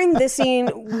 during this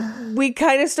scene, we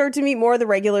kind of start to meet more of the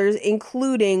regulars,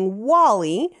 including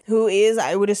Wally, who is,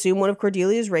 I would assume, one of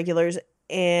Cordelia's regulars,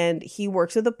 and he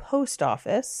works at the post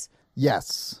office.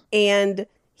 Yes. And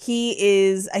he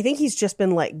is, I think he's just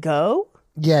been let go.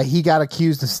 Yeah, he got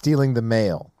accused of stealing the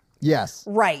mail. Yes.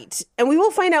 Right. And we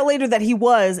will find out later that he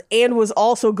was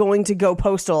also going to go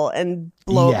postal and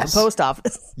blow up the post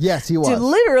office. Yes, he was. To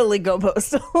literally go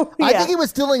postal. I think he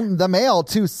was stealing the mail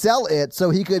to sell it so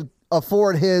he could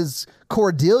afford his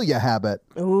Cordelia habit.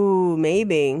 Ooh,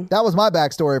 maybe. That was my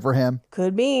backstory for him.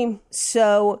 Could be.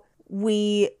 So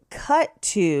we cut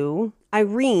to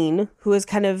Irene, who has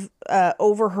kind of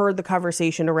overheard the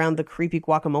conversation around the creepy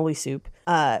guacamole soup,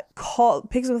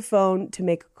 picks up the phone to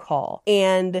make a call.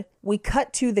 And we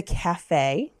cut to the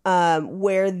cafe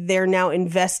where they're now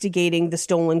investigating the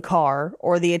stolen car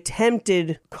or the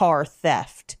attempted car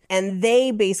theft. And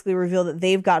they basically reveal that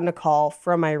they've gotten a call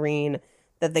from Irene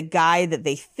that the guy that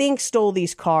they think stole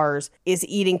these cars is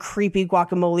eating creepy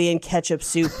guacamole and ketchup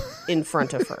soup in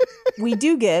front of her. We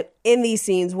do get, in these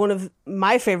scenes, one of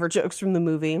my favorite jokes from the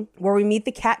movie, where we meet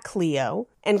the cat Cleo,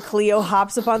 and Cleo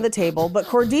hops up on the table, but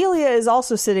Cordelia is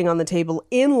also sitting on the table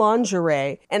in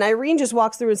lingerie, and Irene just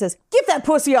walks through and says, "Get that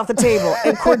pussy off the table,"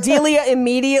 and Cordelia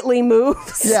immediately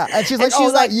moves. Yeah, and she's like,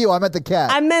 not you, I meant the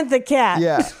cat. I meant the cat.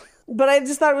 Yeah. But I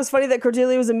just thought it was funny that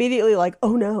Cordelia was immediately like,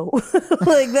 "Oh no,"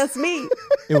 like that's me.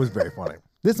 It was very funny.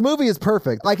 This movie is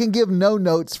perfect. I can give no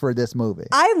notes for this movie.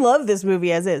 I love this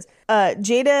movie as is.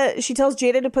 She tells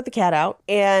Jada to put the cat out,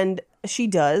 and she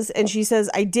does. And she says,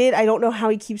 I don't know how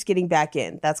he keeps getting back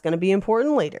in. That's going to be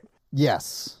important later.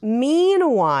 Yes.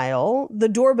 Meanwhile, the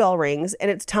doorbell rings,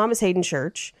 and it's Thomas Hayden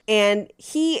Church, and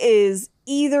he is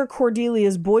either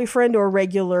Cordelia's boyfriend or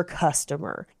regular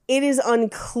customer. It is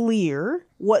unclear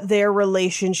what their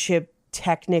relationship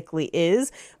technically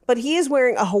is, but he is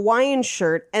wearing a Hawaiian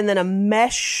shirt and then a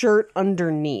mesh shirt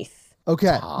underneath.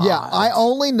 Okay. Yeah, I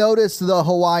only noticed the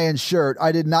Hawaiian shirt.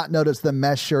 I did not notice the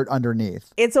mesh shirt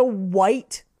underneath. It's a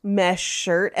white mesh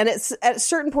shirt, and it's at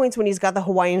certain points when he's got the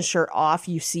Hawaiian shirt off,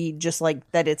 you see just like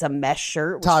that it's a mesh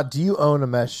shirt. Todd, do you own a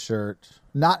mesh shirt?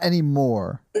 Not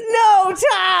anymore. No, Todd!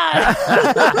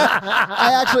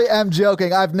 I actually am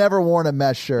joking. I've never worn a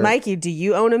mesh shirt. Mikey, do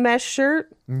you own a mesh shirt?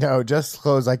 No, just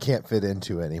clothes I can't fit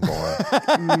into anymore.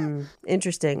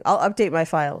 Interesting. I'll update my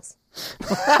files.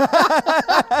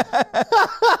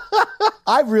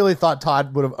 I really thought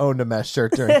Todd would have owned a mesh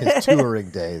shirt during his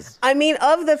touring days. I mean,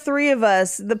 of the three of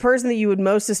us, the person that you would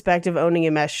most suspect of owning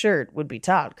a mesh shirt would be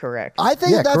Todd, correct? I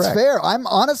think that's correct. fair.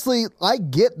 I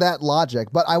get that logic,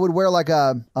 but I would wear like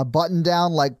a button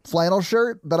down like flannel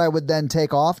shirt that I would then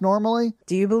take off normally.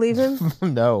 Do you believe him?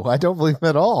 No, I don't believe him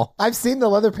at all. I've seen the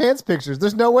leather pants pictures.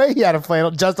 There's no way he had a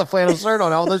flannel shirt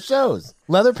on all the shows.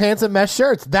 Leather pants and mesh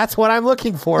shirts. That's what I'm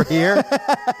looking for here.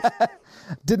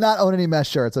 Did not own any mesh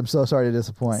shirts. I'm so sorry to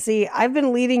disappoint. See, I've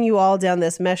been leading you all down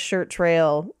this mesh shirt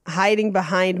trail, hiding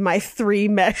behind my 3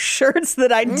 mesh shirts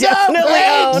that I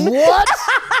definitely own. What?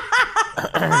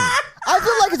 I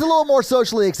feel like it's a little more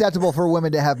socially acceptable for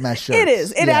women to have mesh shirts. It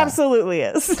is. It absolutely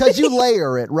is. Because you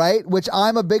layer it, right? Which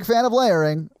I'm a big fan of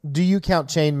layering. Do you count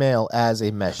chainmail as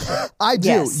a mesh shirt? I do.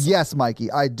 Yes. Yes,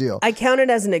 Mikey, I do. I count it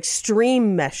as an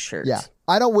extreme mesh shirt. Yeah.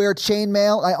 I don't wear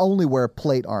chainmail. I only wear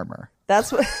plate armor.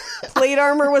 That's what plate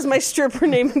armor was my stripper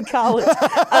name in college.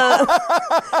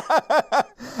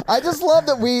 I just love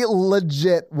that we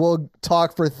legit will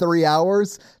talk for 3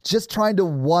 hours just trying to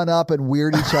one up and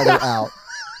weird each other out.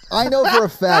 I know for a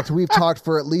fact we've talked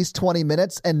for at least 20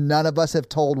 minutes and none of us have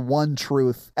told one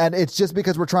truth. And it's just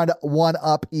because we're trying to one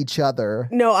up each other.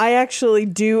 No, I actually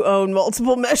do own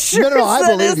multiple mesh shirts. No, I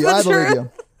believe you. I believe you.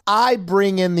 I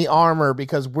bring in the armor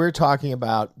because we're talking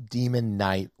about Demon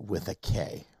Knight with a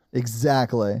K.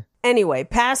 Exactly. Anyway,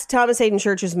 past Thomas Hayden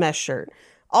Church's mesh shirt.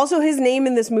 Also, his name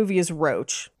in this movie is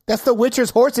Roach. That's the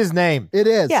Witcher's horse's name. It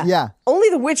is, yeah. Only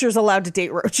the Witcher's allowed to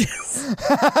date roaches.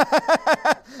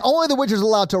 Only the Witcher's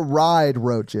allowed to ride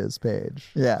roaches,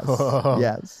 Paige. Yes.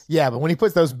 Yes. Yeah, but when he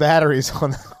puts those batteries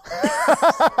on...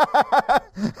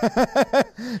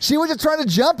 She was just trying to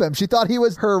jump him. She thought he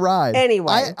was her ride.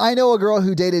 Anyway. I know a girl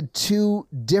who dated 2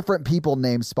 different people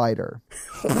named Spider.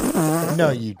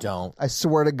 No, you don't. I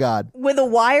swear to God. With a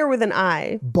Y or with an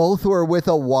I? Both were with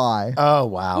a Y. Oh,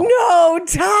 wow. No,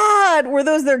 Todd! Were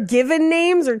those their given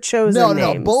names or chosen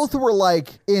names? No. Both were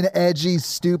like in edgy,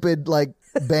 stupid, like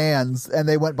bands, and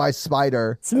they went by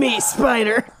Spider. It's me,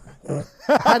 Spider.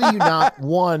 How do you not,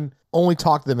 one, only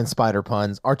talk to them in spider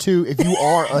puns, or two, if you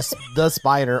are the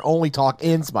spider, only talk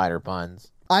in spider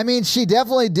puns? I mean, she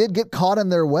definitely did get caught in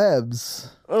their webs.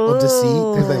 Of deceit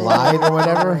because they lied or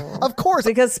whatever? Of course.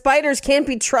 Because spiders can't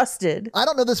be trusted. I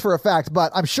don't know this for a fact, but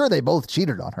I'm sure they both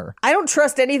cheated on her. I don't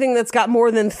trust anything that's got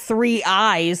more than 3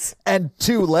 eyes. And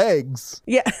 2 legs.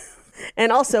 Yeah.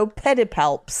 And also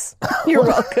pedipalps. You're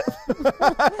welcome.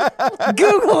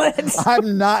 Google it.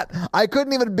 I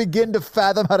couldn't even begin to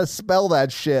fathom how to spell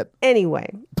that shit. Anyway,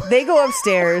 they go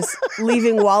upstairs,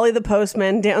 leaving Wally the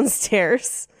postman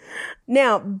downstairs.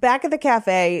 Now, back at the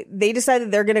cafe, they decide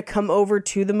that they're going to come over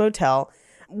to the motel.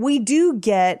 We do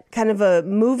get kind of a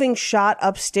moving shot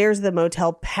upstairs of the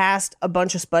motel past a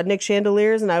bunch of Sputnik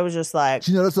chandeliers, and I was just like...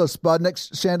 Did you notice those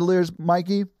Sputnik chandeliers,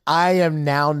 Mikey? I am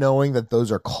now knowing that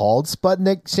those are called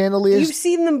Sputnik chandeliers. You've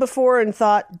seen them before and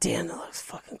thought, damn, that looks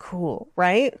fucking cool,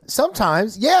 right?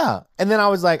 Sometimes, yeah. And then I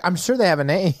was like, I'm sure they have a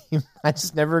name. I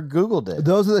just never Googled it.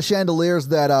 Those are the chandeliers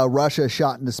that Russia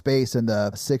shot into space in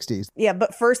the 60s. Yeah,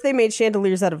 but first they made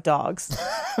chandeliers out of dogs.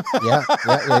 Yeah.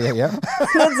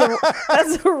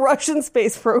 That's a Russian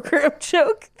space program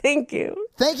joke. Thank you.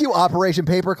 Thank you, Operation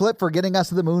Paperclip, for getting us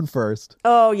to the moon first.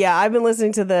 Oh, yeah. I've been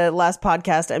listening to the last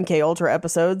podcast, MK Ultra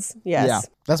episodes. Yes. Yeah.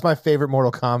 That's my favorite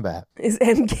Mortal Kombat. Is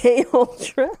MK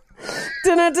Ultra.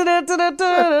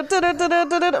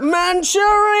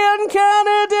 Manchurian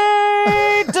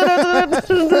Candidate.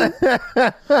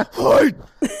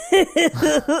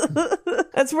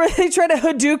 That's where they try to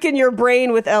Hadouken your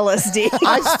brain with LSD.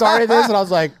 I started this and I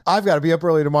was like, I've got to be up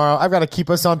early tomorrow. I've got to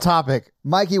keep us on topic.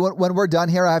 Mikey, when we're done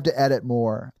here, I have to edit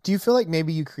more. Do you feel like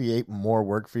maybe you create more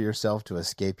work for yourself to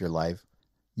escape your life?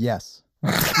 Yes.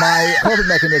 My coping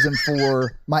mechanism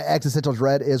for my existential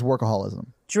dread is workaholism.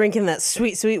 Drinking that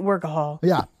sweet, sweet workahol.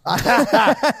 Yeah.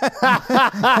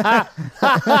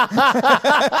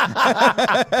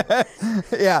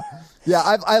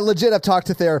 Yeah, I legit have talked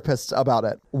to therapists about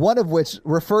it, one of which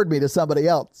referred me to somebody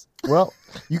else. Well,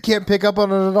 you can't pick up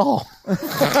on it at all. You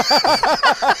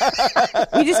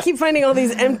just keep finding all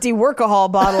these empty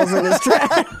workahol bottles in his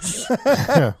trash.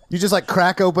 You just like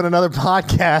crack open another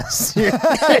podcast.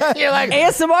 You're like,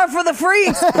 ASMR for the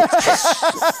freaks.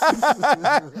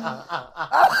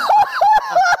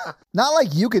 Not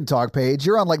like you can talk, Paige.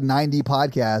 You're on like 90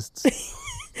 podcasts.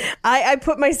 I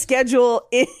put my schedule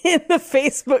in the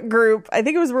Facebook group. I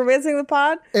think it was Romancing the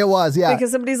Pod. It was, yeah.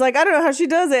 Because somebody's like, I don't know how she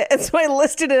does it. And so I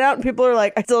listed it out and people are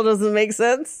like, it still doesn't make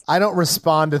sense. I don't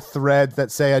respond to threads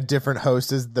that say a different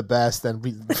host is the best. And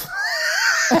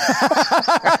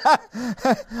I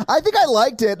think I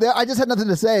liked it. I just had nothing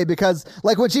to say because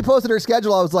like when she posted her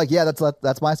schedule, I was like, yeah,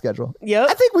 that's my schedule. Yep.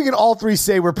 I think we can all three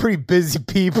say we're pretty busy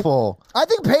people. I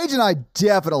think Paige and I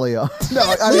definitely are.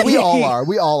 No, I mean, we all are.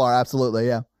 We all are. Absolutely.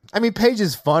 Yeah. I mean, Paige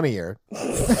is funnier. Do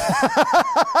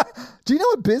you know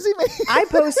what busy means? I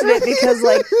posted it because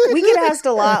like we get asked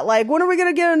a lot, like, when are we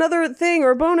going to get another thing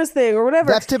or a bonus thing or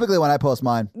whatever? That's typically when I post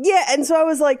mine. Yeah. And so I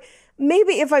was like,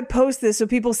 maybe if I post this so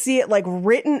people see it like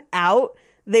written out,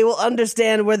 they will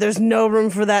understand where there's no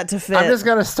room for that to fit. I'm just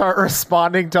going to start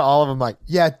responding to all of them like,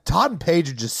 yeah, Todd and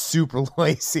Paige are just super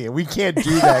lazy and we can't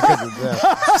do that because of them.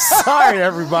 Sorry,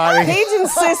 everybody. Paige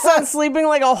insists on sleeping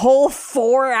like a whole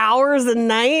 4 hours a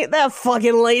night. That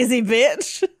fucking lazy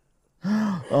bitch.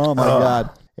 Oh my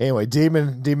God. Anyway,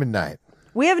 Demon Knight.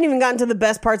 We haven't even gotten to the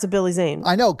best parts of Billy Zane.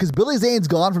 I know, because Billy Zane's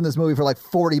gone from this movie for like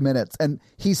 40 minutes, and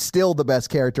he's still the best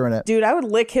character in it. Dude, I would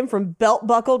lick him from belt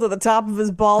buckle to the top of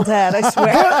his bald head, I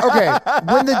swear. Okay,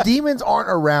 when the demons aren't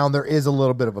around, there is a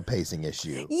little bit of a pacing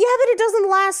issue. Yeah, but it doesn't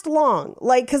last long.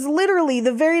 Like, because literally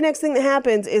the very next thing that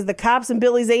happens is the cops and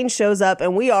Billy Zane shows up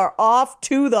and we are off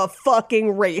to the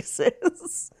fucking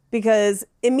races. Because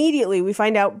immediately we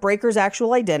find out Breaker's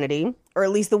actual identity, or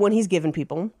at least the one he's given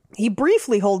people. He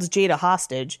briefly holds Jada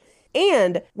hostage.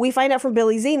 And we find out from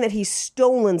Billy Zane that he's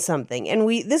stolen something. And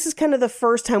this is kind of the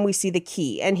first time we see the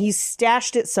key. And he's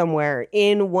stashed it somewhere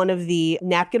in one of the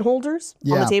napkin holders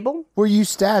on the table. Where you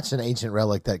stash an ancient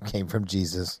relic that came from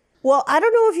Jesus. Well, I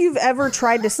don't know if you've ever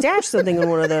tried to stash something in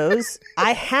one of those.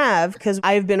 I have, because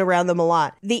I've been around them a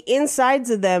lot. The insides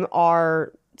of them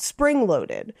are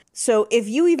spring-loaded. So if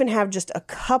you even have just a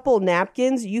couple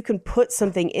napkins, you can put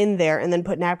something in there and then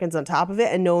put napkins on top of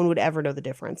it, and no one would ever know the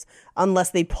difference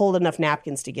unless they pulled enough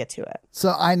napkins to get to it.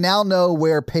 So I now know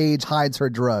where Paige hides her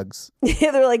drugs. Yeah,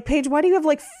 they're like, Paige, why do you have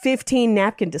like 15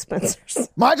 napkin dispensers?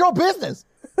 Mind your business.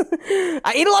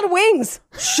 I eat a lot of wings.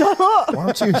 Shut up. Why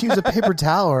don't you use a paper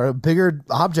towel or a bigger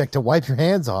object to wipe your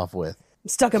hands off with? I'm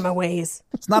stuck in my ways.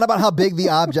 It's not about how big the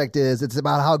object is. It's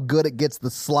about how good it gets the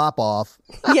slop off.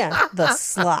 Yeah, the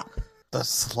slop. The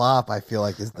slop, I feel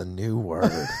like, is the new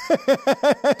word.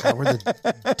 God, we're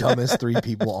the dumbest three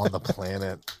people on the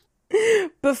planet.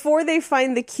 Before they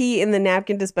find the key in the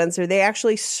napkin dispenser, they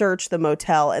actually search the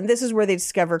motel. And this is where they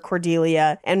discover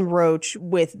Cordelia and Roach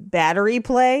with battery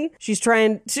play. She's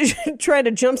trying to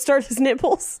jumpstart his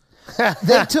nipples.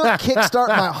 They took Kickstart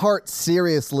My Heart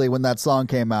seriously when that song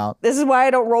came out. This is why I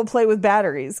don't role play with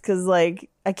batteries, because like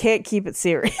I can't keep it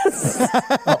serious.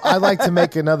 I'd like to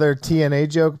make another TNA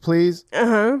joke, please.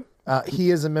 He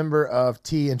is a member of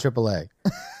T and AAA.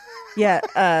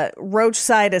 Yeah, Roach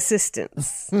side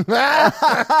assistance. I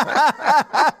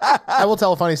will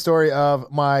tell a funny story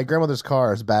of my grandmother's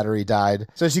car's battery died.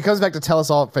 So she comes back to tell us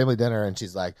all at family dinner, and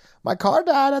she's like, my car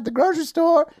died at the grocery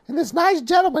store, and this nice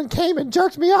gentleman came and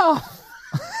jerked me off.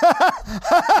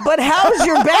 But how's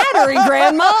your battery,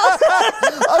 Grandma?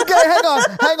 Okay, hang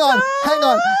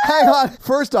on.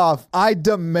 First off, I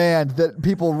demand that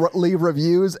people leave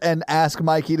reviews and ask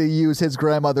Mikey to use his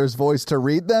grandmother's voice to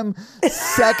read them.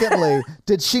 Secondly,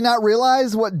 did she not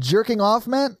realize what jerking off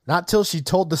meant? Not till she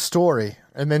told the story,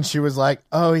 and then she was like,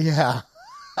 oh yeah,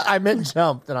 I meant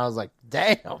jumped, and I was like,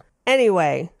 damn.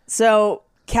 Anyway, so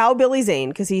Cow Billy Zane,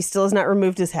 because he still has not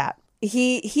removed his hat,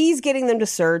 he's getting them to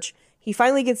search. He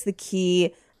finally gets the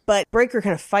key, but Breaker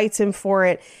kind of fights him for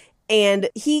it, and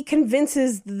he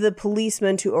convinces the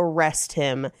policeman to arrest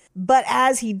him. But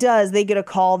as he does, they get a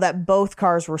call that both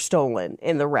cars were stolen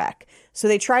in the wreck. So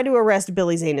they try to arrest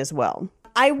Billy Zane as well.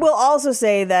 I will also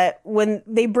say that when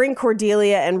they bring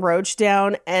Cordelia and Roach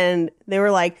down, and they were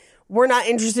like, we're not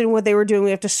interested in what they were doing.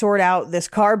 We have to sort out this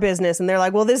car business. And they're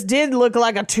like, well, this did look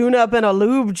like a tune-up and a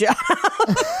lube job.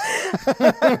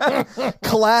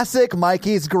 Classic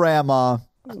Mikey's grandma.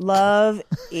 Love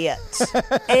it.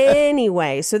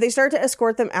 Anyway, so they start to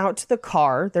escort them out to the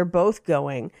car. They're both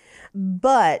going.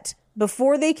 But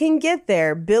before they can get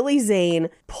there, Billy Zane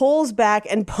pulls back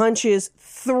and punches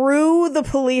through the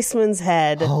policeman's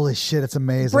head. Holy shit, it's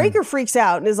amazing. Breaker freaks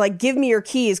out and is like, give me your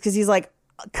keys, because he's like,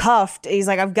 cuffed. He's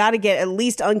like, I've got to get at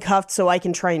least uncuffed so I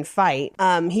can try and fight.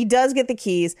 He does get the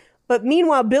keys, but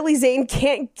meanwhile, Billy Zane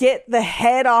can't get the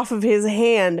head off of his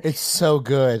hand. It's so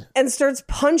good. And starts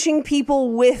punching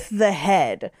people with the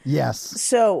head. Yes.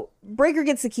 So Breaker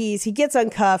gets the keys. He gets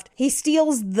uncuffed. He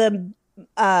steals the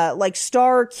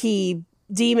star key,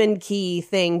 demon key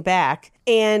thing back.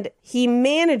 And he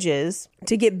manages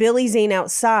to get Billy Zane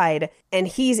outside, and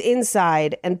he's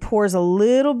inside and pours a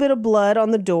little bit of blood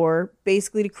on the door,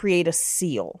 basically to create a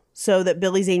seal so that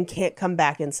Billy Zane can't come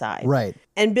back inside. Right.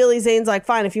 And Billy Zane's like,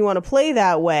 fine, if you want to play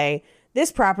that way,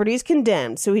 this property is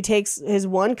condemned. So he takes his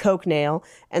one coke nail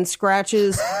and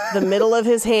scratches the middle of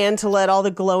his hand to let all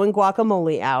the glowing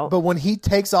guacamole out. But when he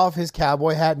takes off his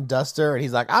cowboy hat and duster, and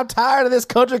he's like, I'm tired of this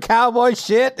country cowboy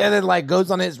shit, and then like goes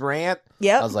on his rant.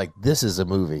 Yep. I was like, this is a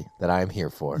movie that I'm here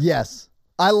for. Yes.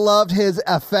 I loved his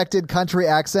affected country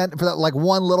accent for that like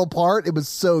one little part. It was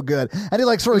so good. And he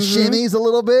like sort of shimmies a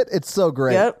little bit. It's so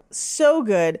great. Yep. So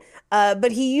good.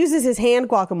 But he uses his hand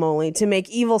guacamole to make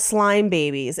evil slime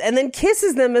babies and then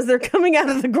kisses them as they're coming out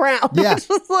of the ground. Yeah. Which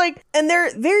was like, and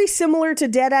they're very similar to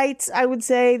Deadites, I would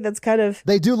say. That's kind of...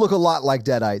 They do look a lot like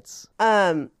Deadites.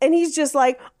 And he's just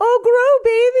like, oh, grow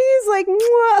babies. Like,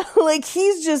 mwah. Like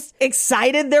he's just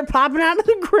excited they're popping out of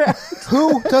the ground.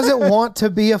 Who doesn't want to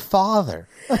be a father?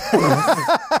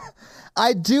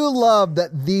 I do love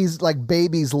that these like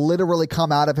babies literally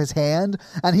come out of his hand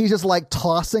and he's just like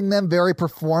tossing them very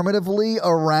performatively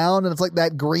around and it's like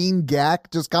that green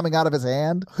gack just coming out of his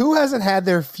hand. Who hasn't had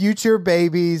their future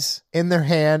babies in their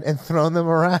hand and thrown them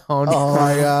around? Oh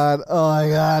my God. Oh my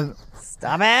God.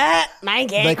 Stop it,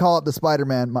 Mikey. They call it the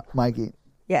Spider-Man, Mikey.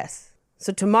 Yes.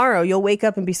 So tomorrow you'll wake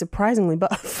up and be surprisingly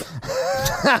buff.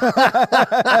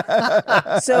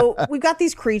 So we've got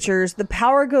these creatures. The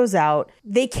power goes out.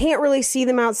 They can't really see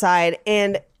them outside.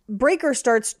 And Breaker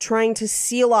starts trying to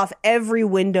seal off every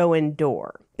window and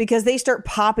door because they start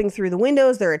popping through the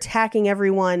windows. They're attacking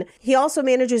everyone. He also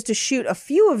manages to shoot a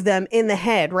few of them in the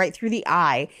head, right through the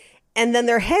eye. And then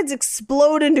their heads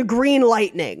explode into green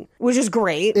lightning, which is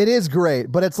great. It is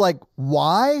great, but it's like,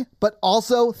 why? But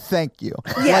also, thank you.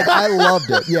 Yeah. Like, I loved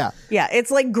it. Yeah. Yeah,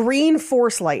 it's like green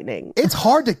force lightning. It's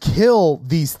hard to kill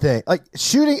these things. Like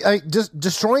shooting, like just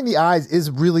destroying the eyes is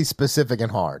really specific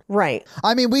and hard. Right.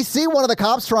 I mean, we see one of the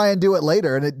cops try and do it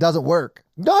later, and it doesn't work.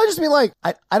 No, I just mean like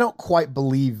I don't quite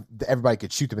believe that everybody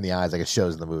could shoot them in the eyes like it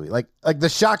shows in the movie. Like the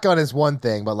shotgun is one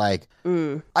thing, but like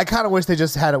I kind of wish they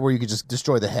just had it where you could just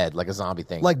destroy the head like a zombie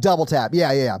thing. Like double tap.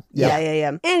 Yeah.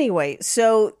 Anyway,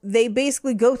 so they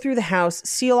basically go through the house,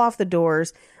 seal off the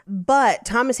doors, but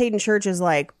Thomas Hayden Church is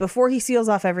like, before he seals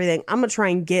off everything, I'm gonna try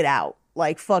and get out.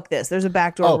 Like, fuck this. There's a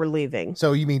back door. We're leaving.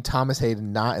 So you mean Thomas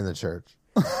Hayden not in the church?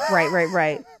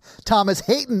 Right. Thomas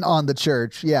Hayden on the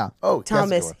church. Yeah. Oh,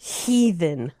 Thomas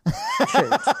Heathen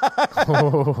Church.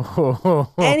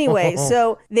 Anyway,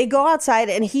 so they go outside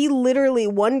and he literally,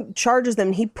 one charges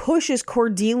them. He pushes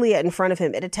Cordelia in front of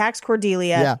him. It attacks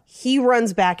Cordelia. Yeah. He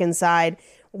runs back inside.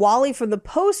 Wally from the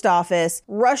post office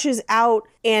rushes out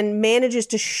and manages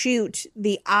to shoot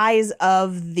the eyes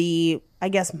of the, I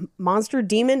guess, monster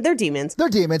demon. They're demons. They're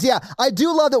demons, yeah. I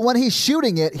do love that when he's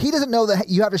shooting it, he doesn't know that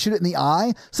you have to shoot it in the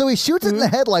eye. So he shoots it in the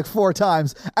head like 4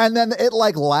 times, and then it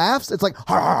like laughs. It's like,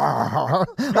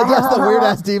 like that's the weird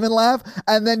ass demon laugh.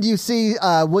 And then you see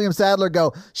William Sadler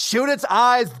go, shoot its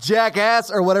eyes, jackass,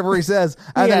 or whatever he says.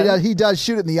 And then he does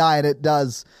shoot it in the eye, and it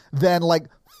does then like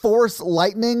force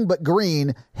lightning, but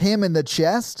green, him in the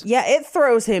chest. Yeah, it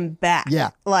throws him back.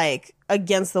 Yeah. Like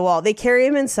against the wall. They carry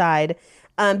him inside.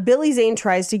 Billy Zane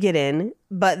tries to get in,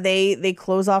 but they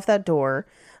close off that door.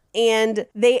 And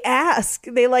they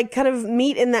like kind of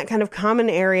meet in that kind of common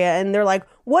area. And they're like,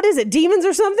 what is it, demons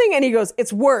or something? And he goes,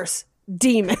 it's worse.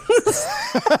 Demons. Just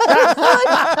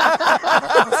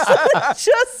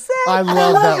said. I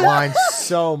love that line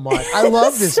so much. I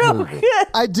love this movie. Good.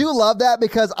 I do love that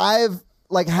because I've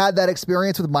like had that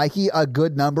experience with Mikey a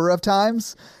good number of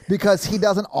times because he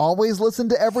doesn't always listen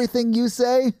to everything you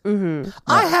say. Mm-hmm.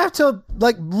 I have to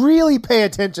like really pay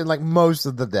attention like most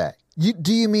of the day.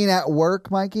 Do you mean at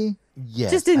work, Mikey?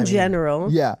 Yes. Just in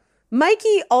general. Yeah.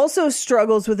 Mikey also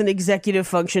struggles with an executive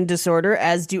function disorder,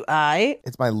 as do I.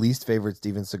 It's my least favorite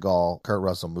Steven Seagal, Kurt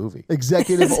Russell movie.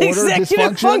 Executive order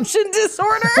executive dysfunction? function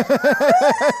disorder.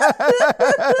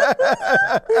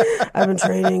 I've been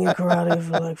training in karate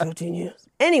for like 15 years.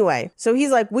 Anyway, so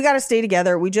he's like, we got to stay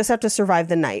together. We just have to survive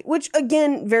the night, which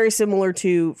again, very similar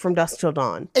to From Dusk Till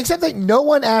Dawn. Except that no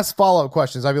one asks follow-up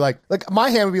questions. I'd be like my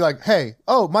hand would be like, hey,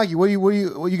 oh, Mikey, what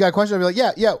you got a question? I'd be like,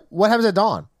 yeah. What happens at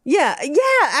dawn? Yeah.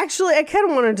 Actually, I kind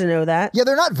of wanted to know that. Yeah,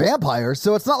 they're not vampires,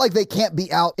 so it's not like they can't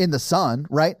be out in the sun,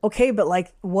 right? Okay, but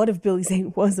like, what if Billy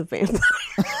Zane was a vampire?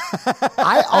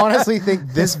 I honestly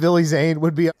think this Billy Zane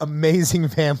would be an amazing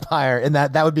vampire, and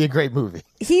that would be a great movie.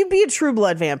 He'd be a true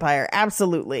blood vampire,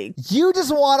 absolutely. You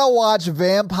just want to watch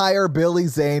Vampire Billy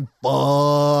Zane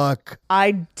fuck.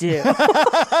 I do.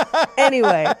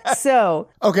 Anyway, so.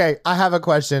 Okay, I have a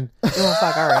question. Oh,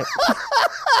 fuck, all right.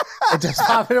 It just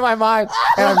popped into my mind,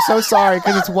 and I'm so sorry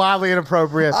because it's wildly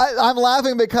inappropriate. I'm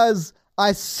laughing because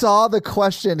I saw the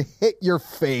question hit your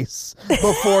face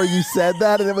before you said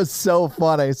that, and it was so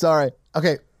funny. Sorry.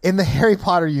 Okay, in the Harry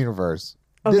Potter universe.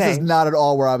 Okay. This is not at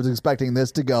all where I was expecting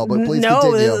this to go, but please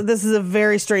continue. No, this is a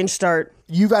very strange start.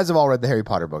 You guys have all read the Harry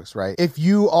Potter books, right? If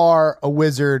you are a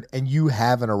wizard and you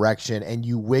have an erection and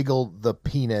you wiggle the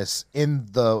penis in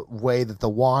the way that the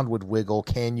wand would wiggle,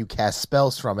 can you cast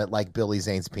spells from it like Billy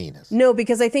Zane's penis? No,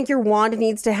 because I think your wand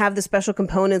needs to have the special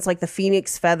components like the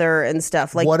phoenix feather and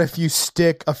stuff. Like, what if you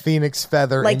stick a phoenix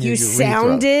feather like in your you urethra?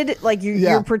 sounded, like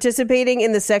you're participating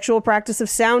in the sexual practice of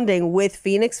sounding with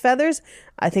phoenix feathers?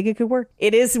 I think it could work.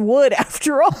 It is wood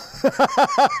after all.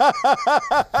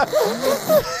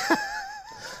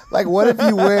 Like, what if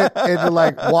you went into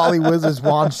like Wally Wizard's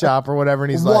wand shop or whatever,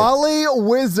 and he's like, Wally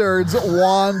Wizard's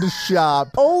wand shop.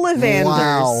 Ollivanders.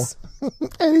 Wow.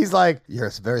 And he's like, "You're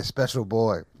a very special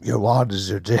boy. Your wand is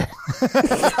your dick."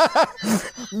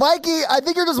 Mikey, I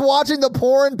think you're just watching the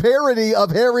porn parody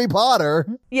of Harry Potter.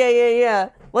 Yeah.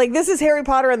 Like, this is Harry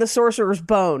Potter and the Sorcerer's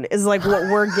Bone is like what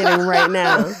we're getting right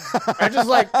now. I just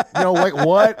like, wait,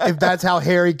 what? If that's how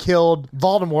Harry killed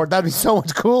Voldemort, that'd be so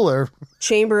much cooler.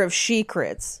 Chamber of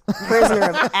Secrets, Prisoner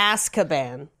of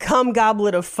Azkaban, Cum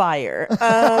Goblet of Fire,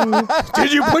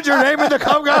 Did you put your name in the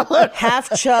cum goblet?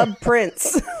 Half Chub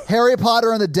Prince. Harry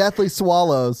Potter and the Deathly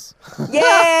Swallows.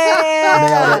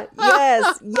 Yeah!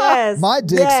 Yes. My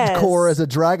dick's core is a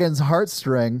dragon's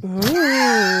heartstring.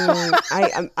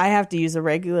 I have to use a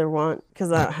regular one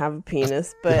because I don't have a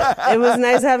penis, but it was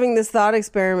nice having this thought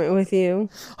experiment with you.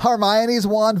 Hermione's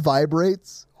wand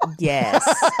vibrates. Yes.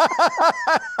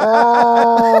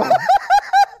 What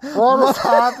is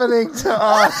happening to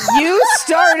us? You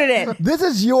started it. This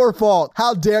is your fault.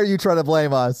 How dare you try to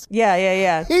blame us?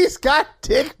 Yeah. He's got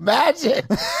dick magic.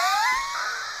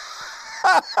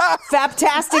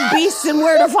 Faptastic beasts and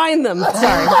where to find them.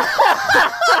 Sorry.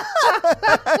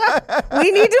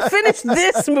 We need to finish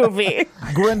this movie.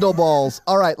 Grindelballs.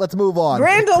 All right, let's move on.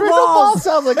 Grindelball Grindelballs.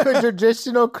 sounds like a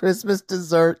traditional Christmas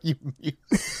dessert.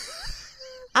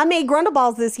 I made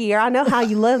Grindelballs this year. I know how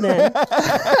you love them. Don't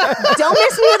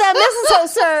miss me with that mistletoe,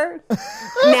 sir.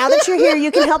 Now that you're here,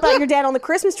 you can help out your dad on the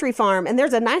Christmas tree farm. And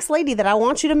there's a nice lady that I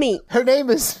want you to meet. Her name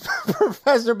is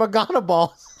Professor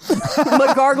McGonagall.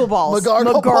 McGargleballs.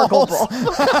 McGargleballs.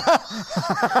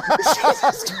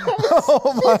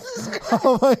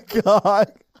 Oh my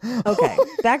God. Okay,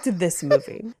 back to this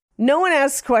movie. No one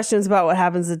asks questions about what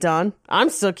happens at dawn. I'm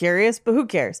still curious, but who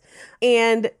cares?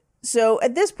 And so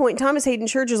at this point, Thomas Hayden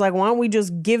Church is like, why don't we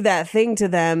just give that thing to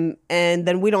them and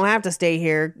then we don't have to stay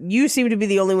here? You seem to be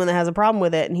the only one that has a problem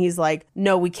with it. And he's like,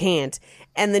 no, we can't.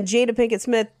 And then Jada Pinkett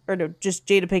Smith, or no, just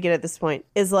Jada Pinkett at this point,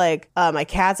 is like, my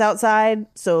cat's outside.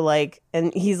 So like,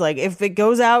 and he's like, if it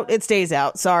goes out, it stays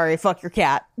out. Sorry, fuck your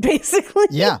cat, basically.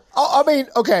 Yeah. I mean,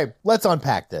 okay, let's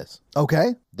unpack this.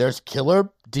 Okay. There's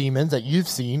killer demons that you've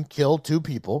seen kill 2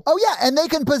 people. Oh, yeah, and they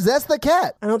can possess the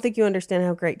cat. I don't think you understand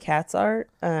how great cats are,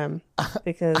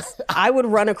 because I would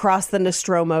run across the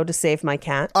Nostromo to save my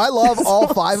cat. I love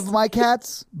all 5 of my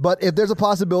cats, but if there's a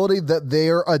possibility that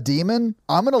they're a demon,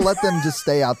 I'm going to let them just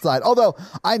stay outside. Although,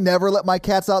 I never let my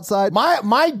cats outside.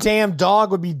 My damn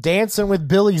dog would be dancing with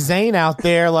Billy Zane out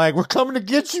there like, we're coming to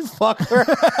get you, fucker.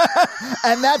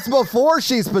 And that's before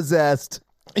she's possessed.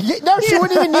 No, she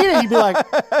wouldn't even need it. He'd be like,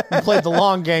 you played the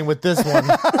long game with this one.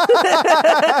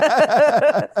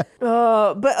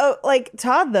 But like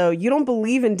Todd, though, you don't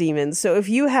believe in demons. So if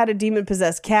you had a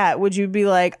demon-possessed cat, would you be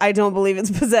like, I don't believe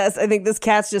it's possessed. I think this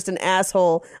cat's just an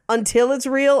asshole until it's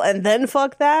real and then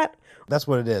fuck that? That's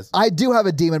what it is. I do have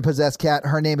a demon-possessed cat.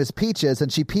 Her name is Peaches,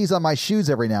 and she pees on my shoes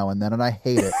every now and then, and I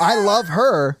hate it. I love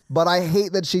her, but I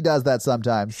hate that she does that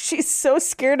sometimes. She's so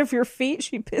scared of your feet,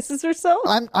 she pisses herself?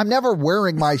 I'm never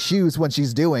wearing my shoes when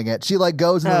she's doing it. She like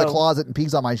goes into the closet and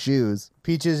pees on my shoes.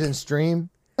 Peaches and Stream.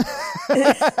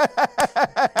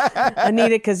 I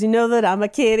need it because you know that I'm a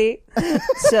kitty.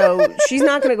 So she's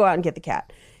not going to go out and get the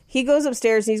cat. He goes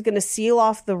upstairs and he's going to seal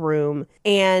off the room,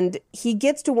 and he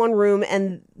gets to one room,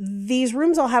 and these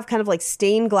rooms all have kind of like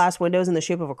stained glass windows in the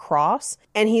shape of a cross,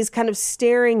 and he's kind of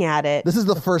staring at it. This is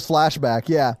the first flashback,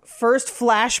 yeah. First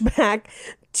flashback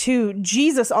to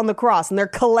Jesus on the cross, and they're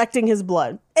collecting his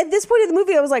blood. At this point in the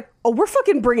movie, I was like, oh, we're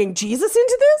fucking bringing Jesus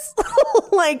into this?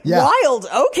 Like, yeah. Wild.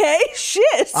 Okay,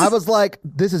 shit. I was like,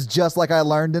 this is just like I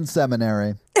learned in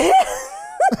seminary.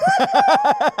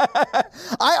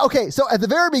 So at the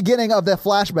very beginning of the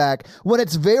flashback, when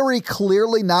it's very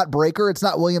clearly not Breaker, it's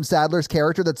not William Sadler's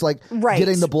character that's like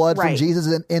getting the blood from Jesus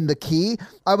in the key.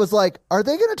 I was like, are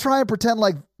they going to try and pretend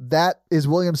like that is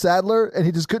William Sadler and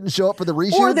he just couldn't show up for the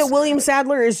reshoots? Or that William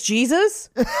Sadler is Jesus?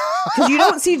 Because you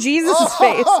don't see Jesus'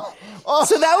 face.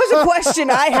 So that was a question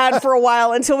I had for a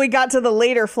while until we got to the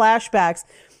later flashbacks.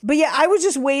 But yeah, I was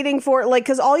just waiting for it, like,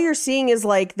 because all you're seeing is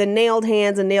like the nailed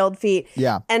hands and nailed feet.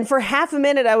 Yeah. And for half a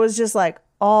minute, I was just like,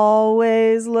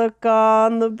 always look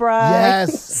on the bright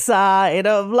side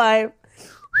of life.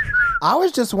 I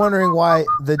was just wondering why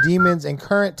the demons in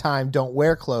current time don't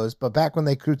wear clothes, but back when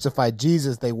they crucified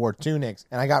Jesus, they wore tunics.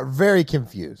 And I got very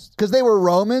confused. Because they were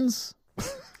Romans?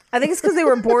 I think it's because they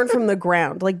were born from the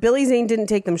ground. Like, Billy Zane didn't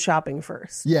take them shopping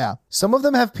first. Yeah. Some of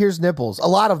them have pierced nipples. A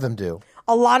lot of them do.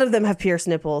 A lot of them have pierced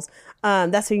nipples.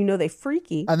 That's how you know they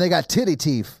freaky. And they got titty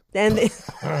teeth. And Is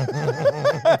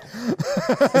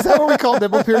that what we call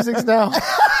nipple piercings now?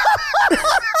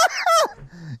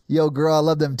 Yo, girl, I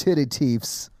love them titty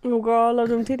teeths. Oh, girl, I love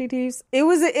them titty teeths. It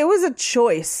was a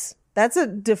choice. That's a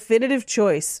definitive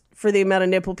choice for the amount of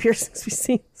nipple piercings we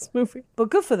see in this movie. But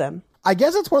good for them. I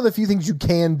guess it's one of the few things you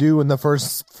can do in the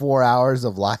first 4 hours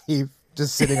of life.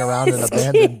 Just sitting around an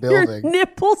abandoned building. Your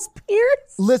nipples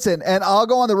pierced? Listen, and I'll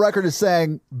go on the record as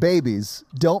saying, babies,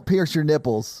 don't pierce your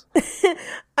nipples.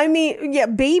 I mean, yeah,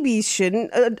 babies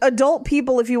shouldn't. Adult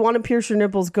people, if you want to pierce your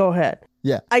nipples, go ahead.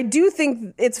 Yeah. I do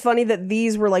think it's funny that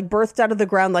these were like birthed out of the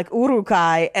ground like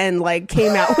Uruk-hai and like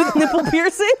came out with nipple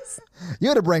piercings. You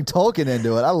had to bring Tolkien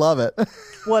into it. I love it.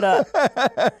 What up?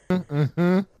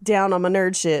 Down on my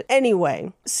nerd shit.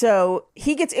 Anyway, so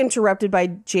he gets interrupted by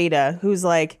Jada, who's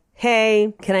like,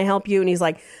 hey, can I help you? And he's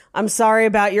like, I'm sorry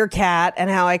about your cat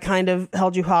and how I kind of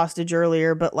held you hostage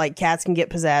earlier, but like cats can get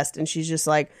possessed. And she's just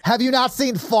like, Have you not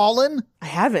seen Fallen? I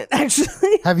haven't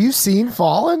actually. Have you seen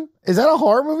Fallen? Is that a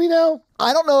horror movie now?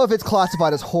 I don't know if it's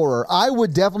classified as horror. I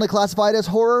would definitely classify it as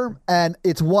horror, and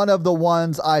it's one of the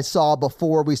ones I saw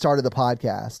before we started the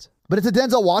podcast. But it's a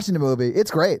Denzel Washington movie. It's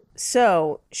great.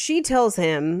 So she tells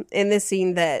him in this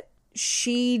scene that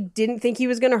she didn't think he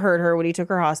was going to hurt her when he took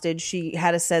her hostage. She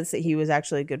had a sense that he was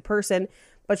actually a good person,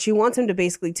 but she wants him to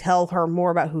basically tell her more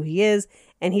about who he is.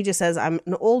 And he just says, I'm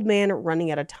an old man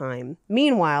running out of time.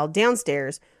 Meanwhile,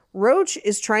 downstairs, Roach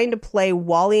is trying to play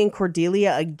Wally and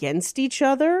Cordelia against each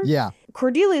other. Yeah.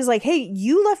 Cordelia is like, hey,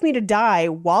 you left me to die.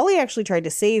 Wally actually tried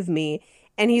to save me.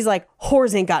 And he's like,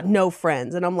 whores ain't got no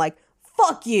friends. And I'm like,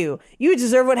 fuck you. You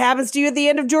deserve what happens to you at the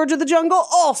end of George of the Jungle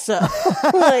also.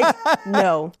 Like,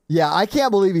 no. Yeah, I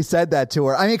can't believe he said that to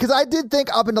her. I mean, because I did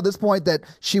think up until this point that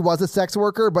she was a sex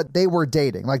worker, but they were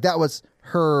dating. Like, that was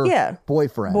her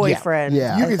boyfriend.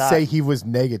 Yeah. You could say he was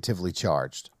negatively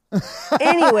charged.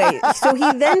 Anyway, so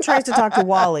he then tries to talk to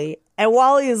Wally, and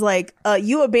Wally is like,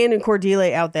 you abandoned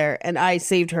Cordelia out there, and I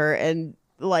saved her, and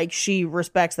like, she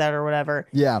respects that or whatever.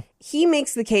 Yeah. He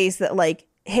makes the case that like,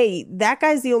 hey, that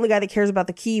guy's the only guy that cares about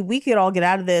the key. We could all get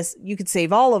out of this. You could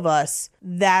save all of us.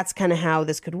 That's kind of how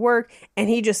this could work. And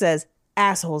he just says,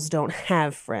 assholes don't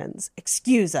have friends.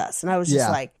 Excuse us. And I was just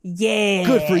like, yeah.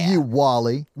 Good for you,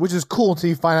 Wally. Which is cool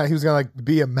until you find out he was going to like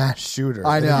be a mass shooter.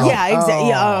 I know. Yeah, exactly.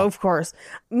 Yeah, of course.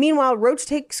 Meanwhile, Roach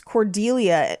takes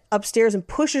Cordelia upstairs and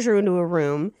pushes her into a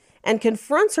room and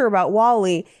confronts her about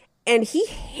Wally. And he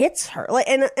hits her, like,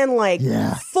 and like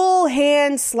full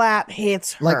hand slap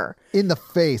hits her. Like in the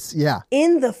face,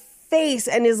 in the face,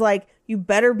 and is like, you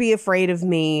better be afraid of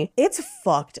me. It's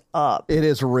fucked up. It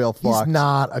is real fucked. He's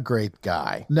not a great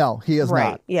guy. No, he is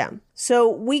not. Yeah. So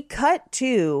we cut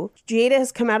to Jada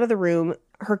has come out of the room.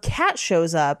 Her cat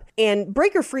shows up and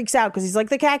Breaker freaks out because he's like,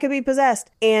 the cat could be possessed.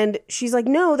 And she's like,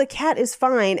 no, the cat is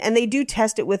fine. And they do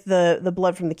test it with the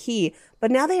blood from the key. But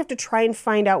now they have to try and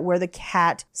find out where the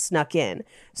cat snuck in.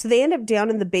 So they end up down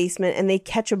in the basement and they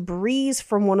catch a breeze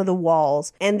from one of the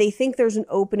walls and they think there's an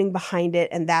opening behind it.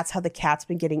 And that's how the cat's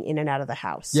been getting in and out of the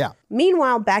house. Yeah.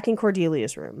 Meanwhile, back in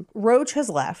Cordelia's room, Roach has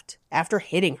left after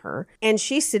hitting her and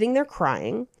she's sitting there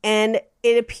crying. And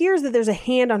it appears that there's a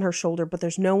hand on her shoulder, but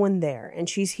there's no one there. And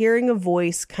she's hearing a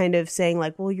voice kind of saying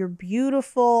like, well, you're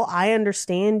beautiful. I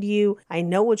understand you. I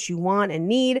know what you want and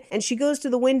need. And she goes to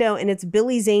the window and it's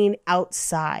Billy Zane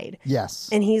outside. Yes.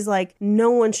 And he's like, no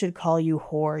one should call you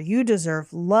whore. You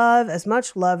deserve love, as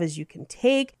much love as you can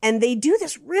take. And they do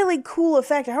this really cool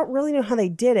effect. I don't really know how they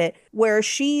did it, where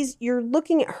you're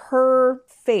looking at her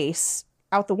face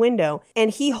out the window and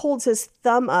he holds his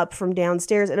thumb up from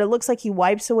downstairs and it looks like he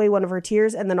wipes away one of her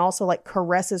tears and then also like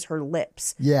caresses her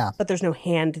lips. Yeah. But there's no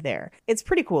hand there. It's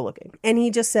pretty cool looking. And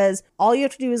he just says, all you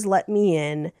have to do is let me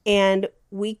in. And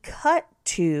we cut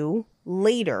to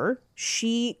later.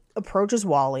 She approaches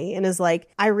Wally and is like,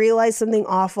 I realized something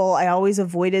awful. I always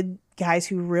avoided guys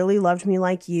who really loved me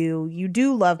like you. You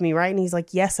do love me, right? And he's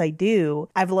like, yes, I do.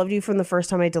 I've loved you from the first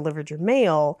time I delivered your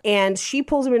mail. And she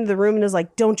pulls him into the room and is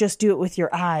like, don't just do it with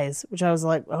your eyes, which I was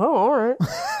like, oh, all right.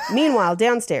 Meanwhile,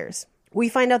 downstairs, we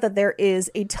find out that there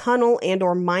is a tunnel and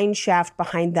or mine shaft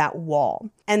behind that wall.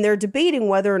 And they're debating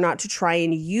whether or not to try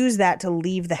and use that to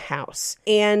leave the house.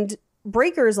 And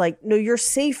Breaker is like, no, you're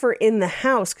safer in the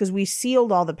house because we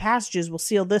sealed all the passages. We'll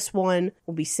seal this one.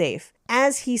 We'll be safe.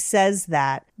 As he says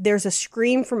that, there's a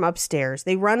scream from upstairs.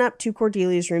 They run up to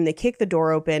Cordelia's room. They kick the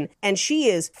door open and she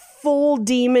is full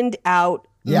demoned out.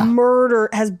 Yeah. Murder,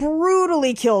 has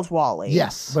brutally killed Wally.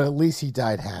 Yes. But at least he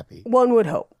died happy. One would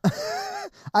hope.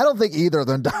 I don't think either of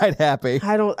them died happy.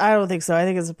 I don't think so. I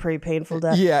think it's a pretty painful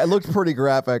death. Yeah, it looked pretty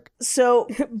graphic. So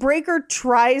Breaker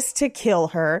tries to kill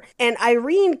her, and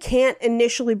Irene can't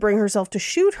initially bring herself to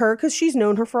shoot her because she's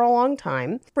known her for a long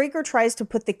time. Breaker tries to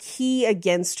put the key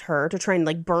against her to try and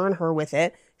like burn her with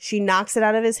it. She knocks it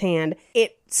out of his hand.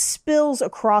 It spills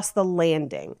across the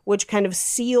landing, which kind of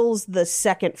seals the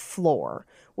second floor,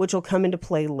 which will come into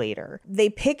play later. They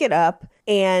pick it up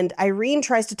and Irene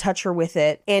tries to touch her with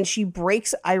it, and she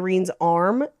breaks Irene's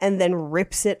arm and then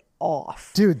rips it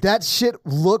off. Dude, that shit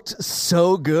looked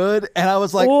so good. And I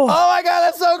was like, oh my God,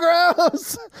 that's so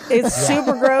gross. It's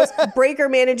super gross. Breaker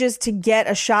manages to get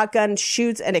a shotgun,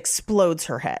 shoots, and explodes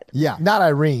her head. Yeah. Not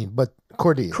Irene, but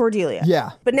Cordelia.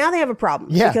 Yeah. But now they have a problem.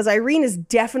 Yeah. Because Irene is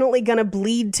definitely going to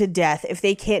bleed to death if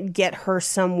they can't get her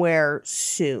somewhere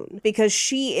soon. Because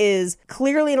she is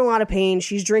clearly in a lot of pain.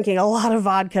 She's drinking a lot of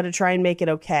vodka to try and make it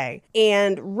okay.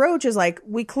 And Roach is like,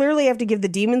 we clearly have to give the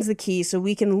demons the key so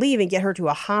we can leave and get her to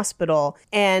a hospital.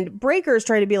 And Breaker is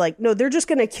trying to be like, no, they're just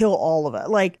going to kill all of it.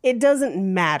 Like, it doesn't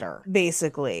matter,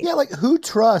 basically. Yeah, like who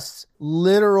trusts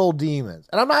literal demons?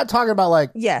 And I'm not talking about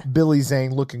like Billy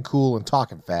Zane looking cool and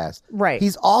talking fast. Right.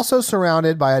 He's also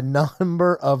surrounded by a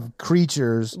number of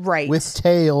creatures with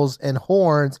tails and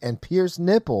horns and pierced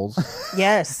nipples.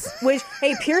 Yes. Which,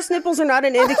 hey, pierced nipples are not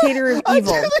an indicator of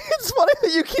evil. I think it's funny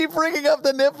that you keep bringing up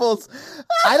the nipples.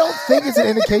 I don't think it's an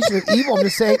indication of evil. I'm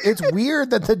just saying it's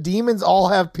weird that the demons all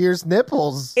have pierced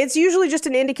nipples. It's usually just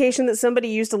an indication that somebody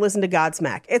used to listen to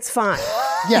Godsmack. It's fine.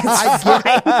 Yeah, I get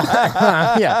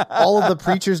it. Yeah, all of the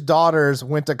preacher's daughters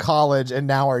went to college and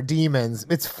now are demons.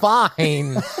 It's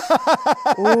fine.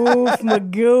 Oof,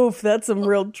 magoof. That's some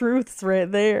real truths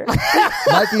right there.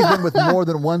 Mikey's been with more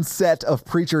than one set of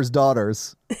preacher's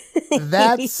daughters.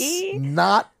 That's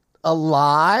not a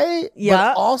lie.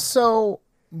 Yeah. But also,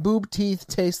 boob teeth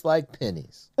taste like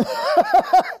pennies.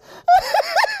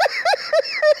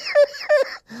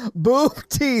 Boob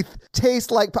teeth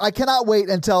taste like... I cannot wait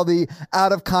until the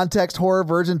Out of Context Horror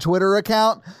Virgin Twitter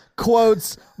account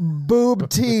quotes boob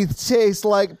teeth taste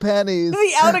like pennies.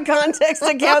 The Out of Context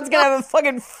account's gonna have a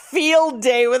fucking field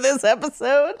day with this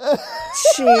episode.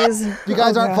 Jeez. If you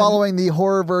guys aren't following the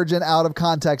Horror Virgin Out of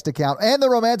Context account and the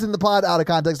Romancing the Pod Out of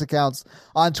Context accounts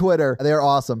on Twitter, they're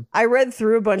awesome. I read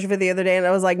through a bunch of it the other day and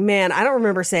I was like, man, I don't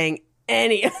remember saying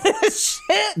any of this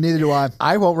shit. Neither do I.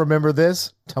 I won't remember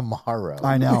this tomorrow.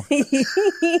 I know.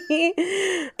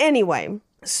 Anyway,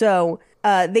 so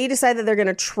they decide that they're going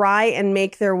to try and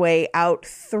make their way out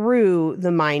through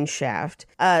the mine shaft.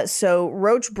 So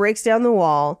Roach breaks down the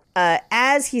wall.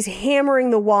 As he's hammering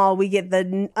the wall, we get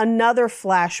another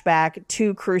flashback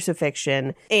to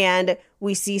crucifixion, and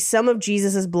we see some of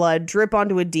Jesus's blood drip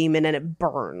onto a demon and it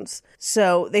burns.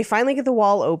 So they finally get the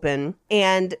wall open,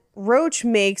 and Roach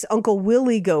makes Uncle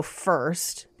Willie go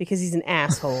first because he's an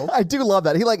asshole. I do love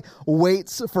that. He like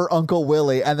waits for Uncle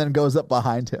Willie and then goes up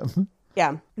behind him.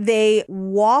 Yeah. They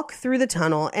walk through the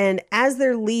tunnel, and as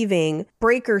they're leaving,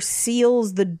 Breaker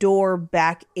seals the door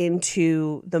back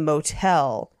into the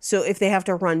motel. So if they have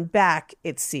to run back,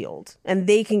 it's sealed. And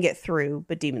they can get through,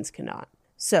 but demons cannot.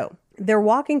 So they're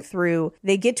walking through,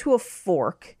 they get to a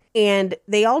fork, and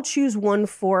they all choose one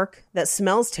fork that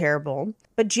smells terrible.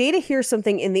 But Jada hears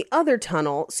something in the other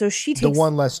tunnel, so she takes... The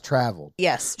one less traveled.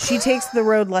 Yes. She takes the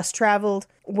road less traveled,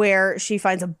 where she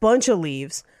finds a bunch of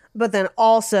leaves, but then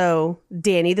also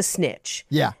Danny the Snitch.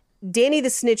 Yeah. Danny the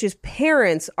Snitch's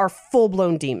parents are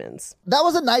full-blown demons. That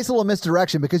was a nice little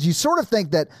misdirection because you sort of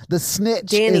think that the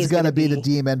snitch is going to be the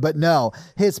demon, but no,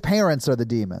 his parents are the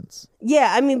demons.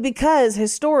 Yeah, I mean, because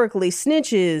historically,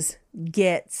 snitches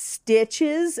get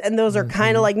stitches, and those are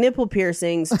kind of like nipple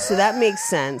piercings, so that makes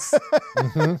sense.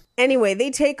 Anyway,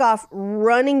 they take off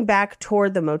running back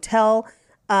toward the motel.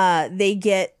 They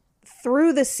get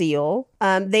through the seal.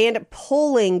 They end up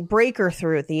pulling Breaker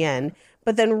through at the end.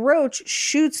 But then Roach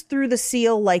shoots through the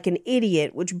seal like an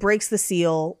idiot, which breaks the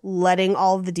seal, letting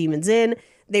all of the demons in.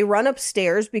 They run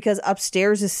upstairs because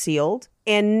upstairs is sealed.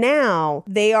 And now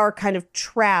they are kind of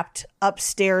trapped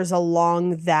upstairs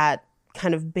along that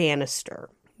kind of banister.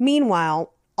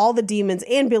 Meanwhile, all the demons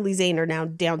and Billy Zane are now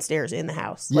downstairs in the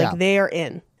house. Like, they are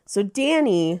in. So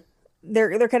Danny,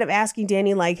 they're kind of asking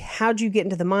Danny, like, how'd you get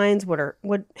into the mines?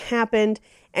 What happened?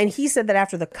 And he said that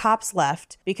after the cops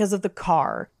left because of the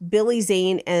car, Billy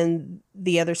Zane and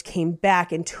the others came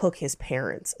back and took his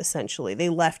parents, essentially. They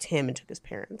left him and took his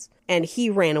parents. And he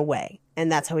ran away.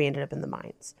 And that's how he ended up in the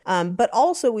mines. But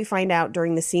also we find out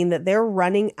during the scene that they're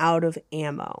running out of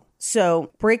ammo.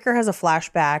 So Breaker has a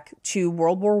flashback to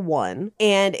World War I,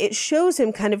 and it shows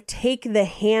him kind of take the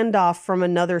handoff from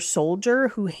another soldier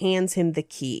who hands him the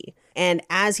key. And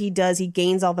as he does, he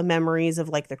gains all the memories of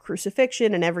like the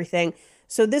crucifixion and everything.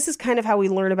 So this is kind of how we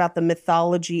learn about the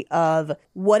mythology of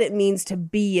what it means to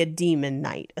be a demon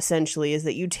knight, essentially, is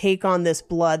that you take on this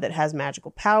blood that has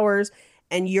magical powers,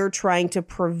 and you're trying to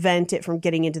prevent it from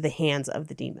getting into the hands of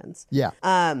the demons. Yeah.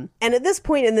 And at this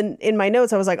point in my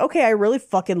notes, I was like, okay, I really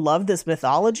fucking love this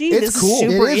mythology. It's this cool. is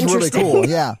super It is really interesting. cool.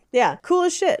 Yeah. Yeah, cool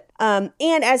as shit. And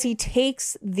as he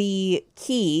takes the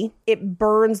key, it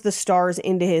burns the stars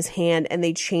into his hand and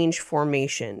they change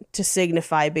formation to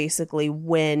signify basically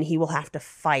when he will have to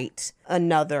fight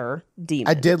another demon.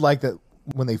 I did like that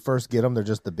when they first get them, they're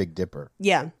just the Big Dipper.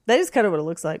 Yeah, that is kind of what it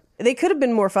looks like. They could have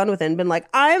been more fun with it and been like,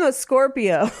 I'm a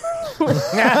Scorpio.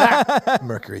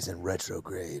 Mercury's in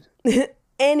retrograde.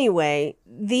 Anyway,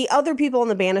 the other people on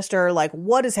the banister are like,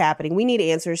 what is happening? We need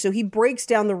answers. So he breaks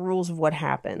down the rules of what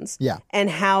happens. Yeah. And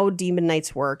how demon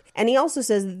knights work. And he also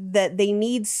says that they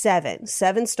need 7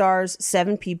 stars,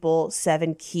 7 people,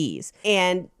 7 keys.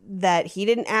 And that he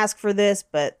didn't ask for this,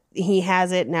 but he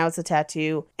has it. Now it's a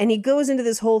tattoo. And he goes into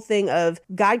this whole thing of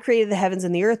God created the heavens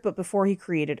and the earth, but before he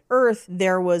created earth,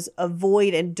 there was a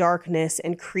void and darkness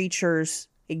and creatures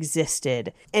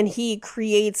existed. And he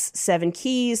creates 7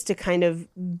 keys to kind of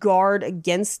guard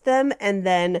against them and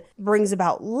then brings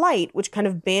about light, which kind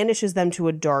of banishes them to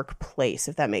a dark place,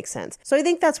 if that makes sense. So I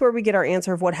think that's where we get our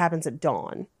answer of what happens at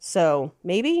dawn. So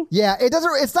maybe? Yeah,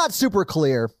 it's not super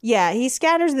clear. Yeah, he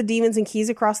scatters the demons and keys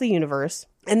across the universe,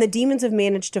 and the demons have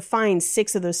managed to find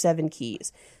 6 of those 7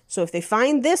 keys. So if they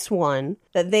find this one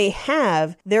that they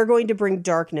have, they're going to bring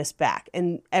darkness back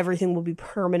and everything will be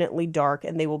permanently dark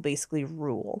and they will basically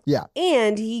rule. Yeah.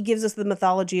 And he gives us the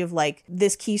mythology of like,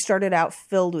 this key started out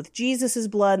filled with Jesus's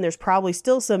blood and there's probably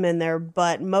still some in there,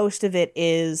 but most of it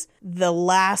is the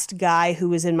last guy who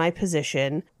was in my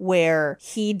position where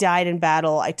he died in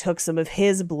battle. I took some of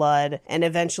his blood and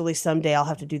eventually someday I'll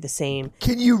have to do the same.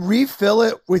 Can you refill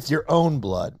it with your own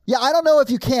blood? Yeah, I don't know if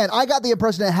you can. I got the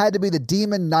impression it had to be the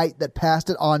demon knight that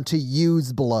passed it on to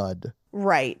use blood.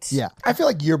 Right. Yeah. I feel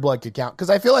like your blood could count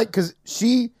because I feel like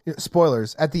she,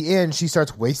 spoilers, at the end, she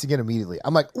starts wasting it immediately.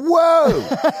 I'm like, whoa.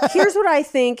 Here's what I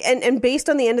think, and based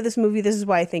on the end of this movie, this is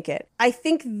why I think it. I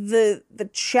think the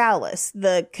chalice,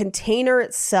 the container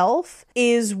itself,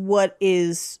 is what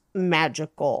is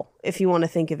magical, if you want to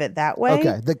think of it that way.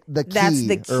 Okay, the key, that's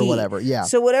the key or whatever. Yeah.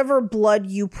 So whatever blood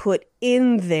you put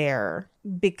in there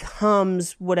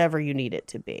becomes whatever you need it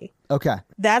to be. Okay.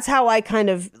 That's how I kind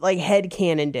of like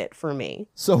headcanoned it for me.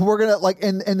 So we're going to like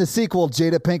in the sequel,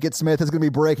 Jada Pinkett Smith is going to be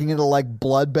breaking into like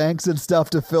blood banks and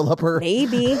stuff to fill up her.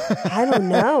 Maybe. I don't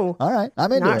know. All right.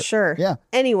 I'm into it. Not sure. Yeah.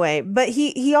 Anyway, but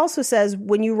he also says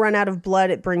when you run out of blood,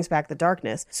 it brings back the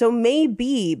darkness. So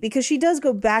maybe because she does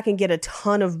go back and get a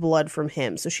ton of blood from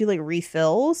him. So she like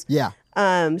refills. Yeah.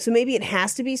 So maybe it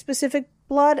has to be specific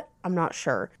blood. I'm not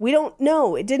sure. We don't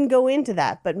know. It didn't go into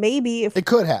that, but maybe if It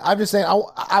could have. I'm just saying,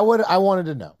 I wanted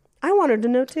to know. I wanted to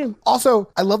know too.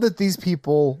 Also, I love that these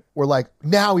people were like,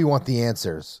 now we want the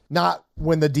answers. Not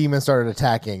when the demons started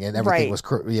attacking and everything was,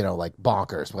 like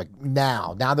bonkers. Like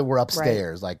now that we're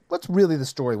upstairs, like what's really the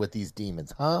story with these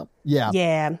demons, huh? Yeah.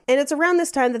 Yeah. And it's around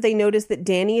this time that they notice that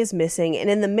Danny is missing. And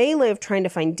in the melee of trying to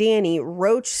find Danny,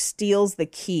 Roach steals the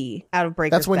key out of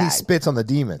Breaker's That's when bag. he spits on the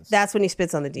demons. That's when he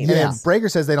spits on the demons. And Breaker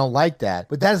says they don't like that,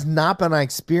 but that has not been my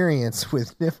experience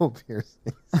with nipple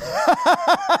piercing.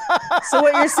 So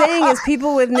what you're saying is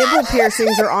people with nipple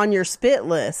piercings are on your spit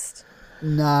list.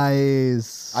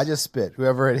 Nice. I just spit.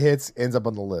 Whoever it hits ends up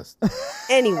on the list.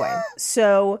 Anyway,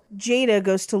 so Jada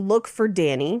goes to look for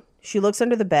Danny. She looks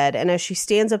under the bed, and as she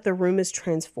stands up, the room is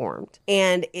transformed.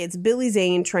 And it's Billy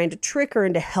Zane trying to trick her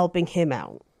into helping him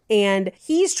out. And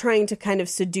he's trying to kind of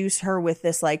seduce her with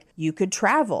this, like, you could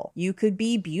travel. You could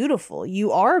be beautiful.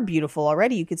 You are beautiful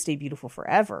already. You could stay beautiful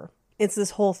forever. It's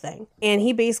this whole thing. And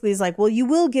he basically is like, well, you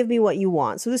will give me what you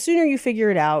want. So the sooner you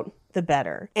figure it out, the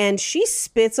better. And she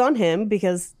spits on him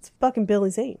because it's fucking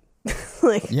Billy Zane.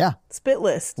 Like, Yeah. spit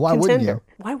list. Why wouldn't contender.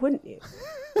 you? Why wouldn't you?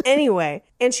 Anyway,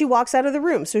 and she walks out of the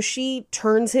room. So she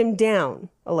turns him down,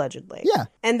 allegedly. Yeah.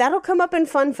 And that'll come up in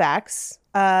fun facts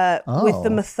with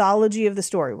the mythology of the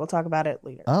story. We'll talk about it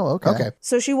later. Oh, okay. Okay.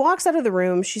 So she walks out of the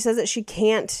room. She says that she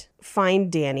can't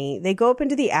find Danny. They go up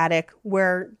into the attic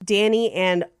where Danny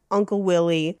and Uncle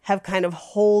Willie have kind of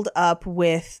holed up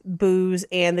with Booze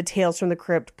and the Tales from the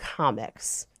Crypt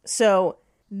comics. So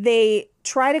they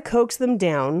try to coax them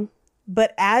down,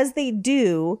 but as they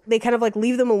do, they kind of like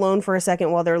leave them alone for a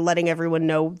second while they're letting everyone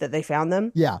know that they found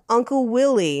them. Yeah. Uncle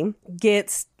Willie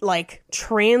gets like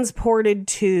transported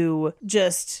to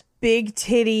just big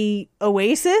titty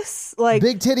oasis, like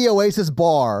Big Titty Oasis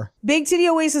bar. big titty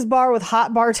oasis bar with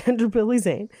hot bartender Billy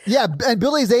Zane. Yeah, and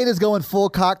Billy Zane is going full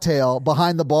cocktail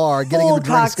behind the bar, getting him Full to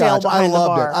drink cocktail scotch. I behind the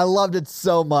loved bar. it. I loved it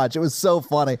so much. It was so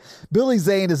funny. Billy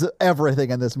Zane is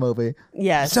everything in this movie.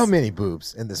 Yes, So many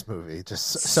boobs in this movie. Just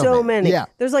so, so many. many. Yeah.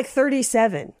 There's like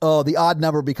 37. Oh, the odd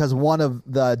number because one of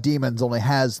the demons only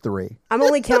has 3. I'm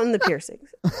only counting the piercings.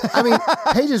 I mean,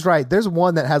 Paige is right. There's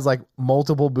one that has like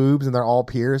multiple boobs and they're all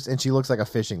pierced, and she looks like a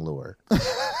fishing lure.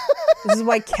 This is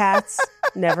why cats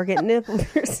never get nipple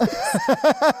piercings.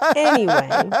 Anyway,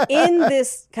 in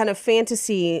this kind of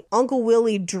fantasy, Uncle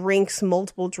Willie drinks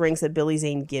multiple drinks that Billy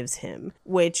Zane gives him,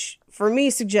 which for me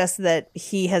suggests that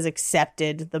he has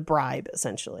accepted the bribe,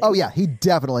 essentially. Oh, yeah, he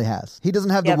definitely has. He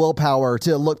doesn't have Yep. the willpower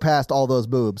to look past all those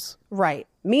boobs. Right.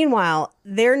 Meanwhile,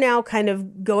 they're now kind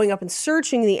of going up and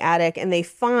searching the attic, and they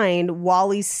find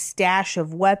Wally's stash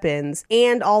of weapons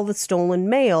and all the stolen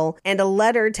mail and a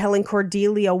letter telling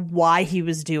Cordelia why he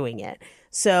was doing it.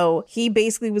 So he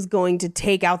basically was going to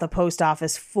take out the post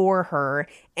office for her,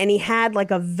 and he had like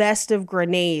a vest of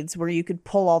grenades where you could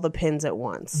pull all the pins at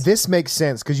once. This makes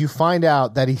sense because you find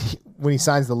out that when he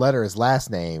signs the letter, his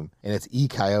last name, and it's E.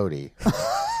 Coyote.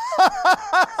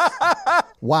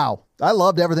 Wow. I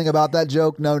loved everything about that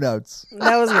joke. No notes.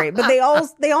 That was great. But they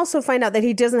also find out that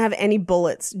he doesn't have any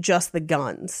bullets, just the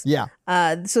guns. Yeah.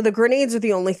 So the grenades are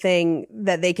the only thing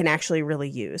that they can actually really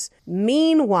use.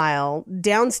 Meanwhile,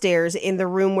 downstairs in the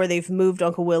room where they've moved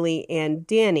Uncle Willie and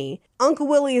Danny, Uncle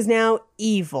Willie is now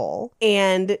evil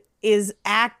and is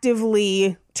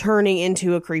actively turning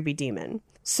into a creepy demon.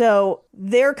 So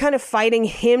they're kind of fighting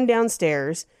him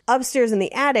downstairs. Upstairs in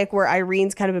the attic, where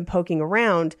Irene's kind of been poking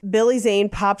around, Billy Zane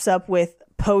pops up with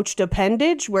poached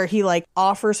appendage, where he like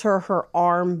offers her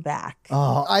arm back.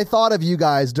 Oh, I thought of you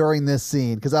guys during this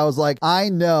scene because I was like, I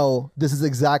know this is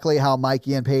exactly how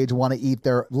Mikey and Paige want to eat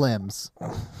their limbs.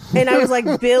 And I was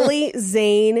like, Billy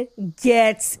Zane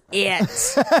gets it.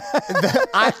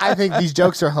 I think these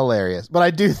jokes are hilarious, but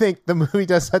I do think the movie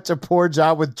does such a poor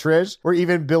job with Trish, where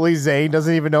even Billy Zane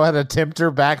doesn't even know how to tempt her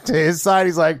back to his side.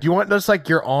 He's like, "Do you want just like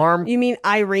your arm?" You mean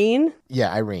Irene?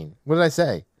 Yeah, Irene. What did I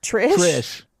say?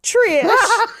 Trish.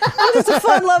 I'm just a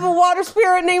fun loving water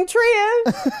spirit named Trish.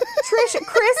 Trish at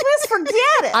Christmas? Forget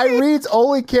it. Irene's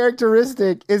only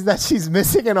characteristic is that she's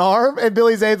missing an arm, and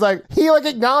Billy Zane's like, he like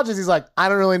acknowledges, he's like, I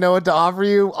don't really know what to offer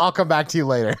you. I'll come back to you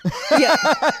later. Yeah.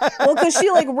 Well, because she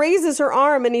like raises her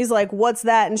arm and he's like, what's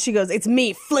that? And she goes, it's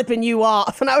me flipping you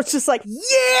off. And I was just like,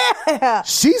 yeah.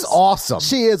 She's awesome.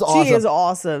 She is awesome. She is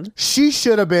awesome. She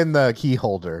should have been the key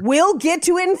holder. We'll get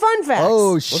to it in fun facts.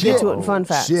 Oh, We'll shit. get to it in fun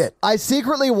facts. Shit. I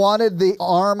secretly wanted the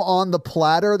arm on the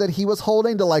platter that he was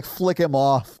holding to like flick him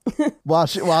off while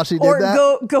she did Or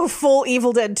that. go full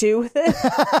Evil Dead 2 with it.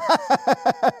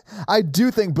 I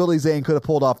do think Billy Zane could have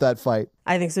pulled off that fight.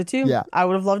 I think so too. Yeah. I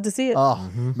would have loved to see it. Oh,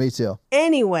 me too.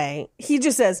 Anyway, he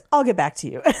just says, I'll get back to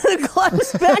you. And then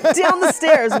climbs back down the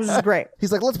stairs, which is great.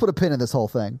 He's like, let's put a pin in this whole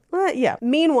thing. Yeah.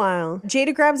 Meanwhile,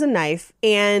 Jada grabs a knife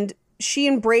and she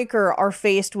and Breaker are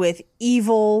faced with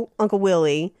evil Uncle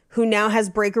Willie, who now has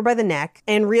Breaker by the neck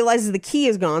and realizes the key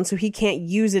is gone, so he can't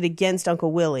use it against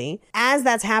Uncle Willie. As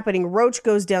that's happening, Roach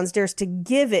goes downstairs to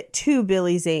give it to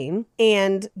Billy Zane,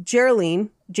 and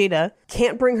Geraldine, Jada,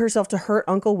 can't bring herself to hurt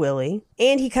Uncle Willie,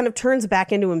 and he kind of turns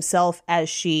back into himself as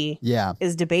she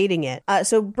is debating it.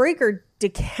 So Breaker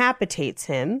decapitates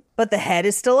him, but the head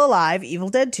is still alive, Evil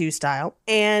Dead 2 style,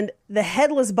 and the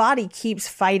headless body keeps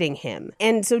fighting him.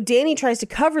 And so Danny tries to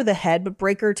cover the head, but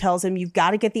Breaker tells him, you've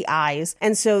got to get the eyes.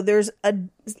 And so there's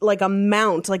a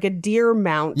mount, like a deer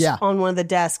mount on one of the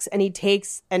desks, and he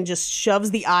takes and just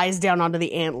shoves the eyes down onto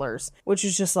the antlers, which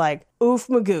is just like, oof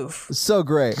magoof. So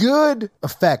great. Good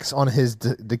effects on his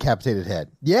decapitated head.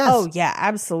 Yes. Oh, yeah,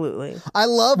 absolutely. I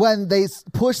love when they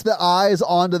push the eyes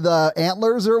onto the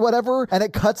antlers or whatever, and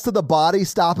it cuts to the body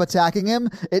stop attacking him.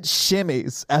 It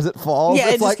shimmies as it falls. Yeah,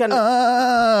 it's it just like, kinda-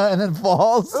 and then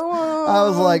falls. I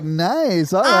was like,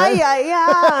 nice. All right.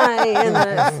 And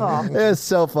then it falls. It's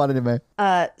so funny to me.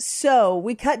 So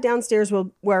we cut downstairs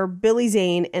where Billy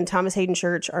Zane and Thomas Hayden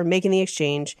Church are making the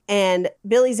exchange. And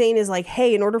Billy Zane is like,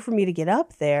 hey, in order for me to get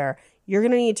up there, you're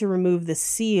going to need to remove the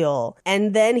seal.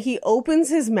 And then he opens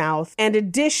his mouth and a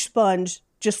dish sponge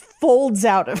just folds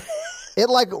out of it. It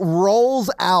like rolls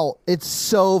out. It's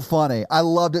so funny. I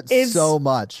loved it so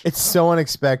much. It's so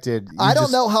unexpected. I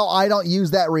don't know how I don't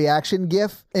use that reaction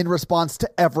GIF in response to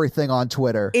everything on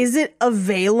Twitter. Is it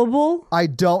available? I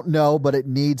don't know, but it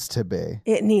needs to be.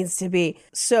 It needs to be.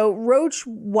 So Roach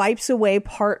wipes away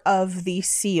part of the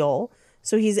seal,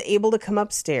 so he's able to come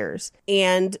upstairs,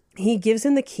 and he gives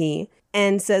him the key.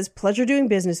 and says, pleasure doing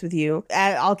business with you.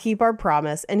 I'll keep our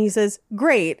promise. And he says,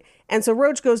 great. And so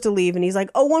Roach goes to leave and he's like,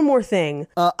 oh, one more thing.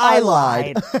 I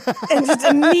lied. And just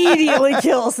immediately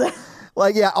kills him.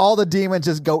 Like, yeah, all the demons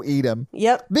just go eat him.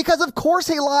 Yep. Because of course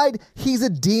he lied. He's a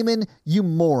demon, you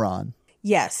moron.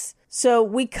 Yes. So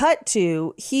we cut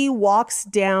to, he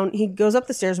goes up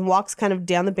the stairs and walks kind of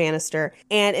down the banister,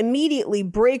 and immediately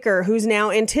Breaker, who's now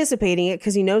anticipating it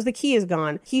because he knows the key is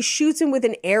gone, he shoots him with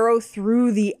an arrow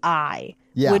through the eye,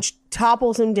 which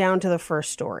topples him down to the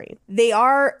first story. They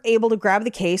are able to grab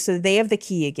the case, so they have the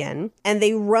key again, and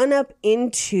they run up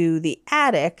into the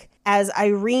attic as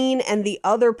Irene and the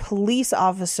other police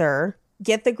officer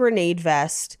get the grenade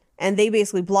vest, and they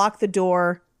basically block the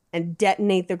door and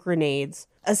detonate the grenades,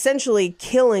 essentially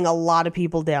killing a lot of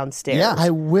people downstairs. Yeah,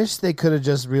 I wish they could have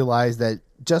just realized that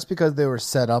just because they were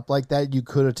set up like that, you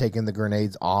could have taken the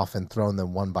grenades off and thrown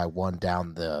them one by one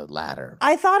down the ladder.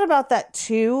 I thought about that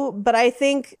too, but I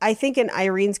think in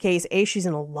Irene's case, A, she's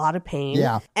in a lot of pain.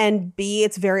 Yeah. And B,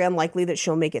 it's very unlikely that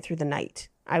she'll make it through the night,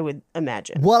 I would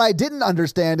imagine. What I didn't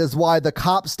understand is why the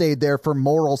cop stayed there for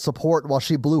moral support while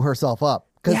she blew herself up.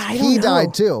 Because he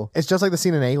died too. It's just like the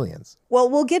scene in Aliens. Well,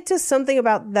 we'll get to something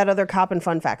about that other cop and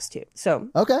fun facts too. So,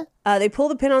 okay. They pull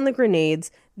the pin on the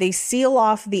grenades, they seal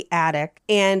off the attic,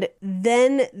 and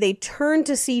then they turn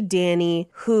to see Danny,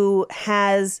 who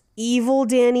has evil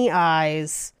Danny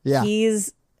eyes. Yeah.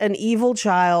 He's an evil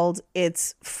child.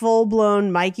 It's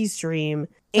full-blown Mikey's dream.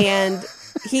 And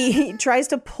he tries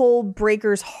to pull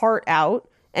Breaker's heart out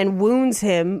and wounds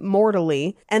him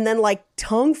mortally, and then like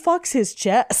tongue fucks his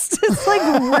chest. It's like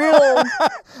real.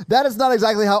 That is not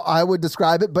exactly how I would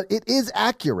describe it, but it is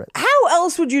accurate. How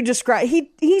else would you describe?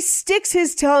 He sticks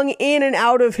his tongue in and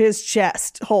out of his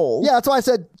chest hole. Yeah, that's why I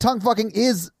said tongue fucking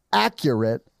is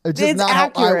accurate. It's just not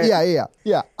accurate.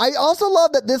 Yeah. I also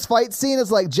love that this fight scene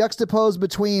is like juxtaposed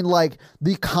between like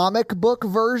the comic book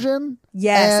version.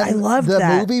 Yes, and I love the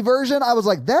that. movie version. I was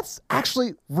like, that's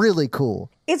actually really cool.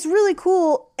 It's really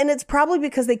cool, and it's probably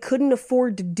because they couldn't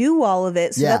afford to do all of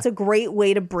it, so that's a great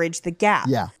way to bridge the gap.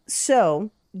 Yeah.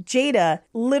 So Jada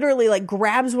literally like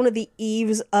grabs one of the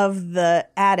eaves of the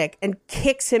attic and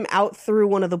kicks him out through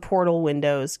one of the portal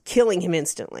windows, killing him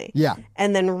instantly. Yeah.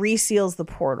 And then reseals the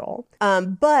portal.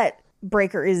 But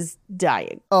Breaker is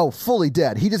dying. Oh, fully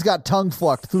dead. He just got tongue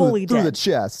fucked through the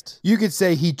chest. You could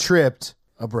say he tripped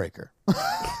a Breaker.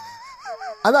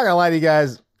 I'm not gonna lie to you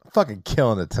guys. I'm fucking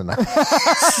killing it tonight.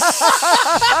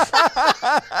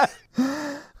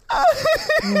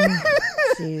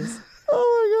 Jeez.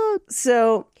 Oh my God.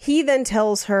 So he then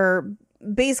tells her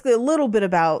basically a little bit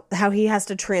about how he has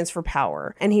to transfer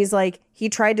power. And he's like, he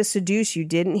tried to seduce you,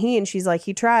 didn't he? And she's like,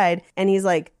 he tried. And he's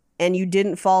like, and you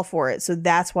didn't fall for it. So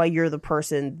that's why you're the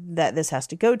person that this has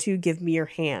to go to. Give me your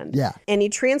hand. Yeah. And he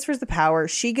transfers the power.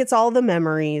 She gets all the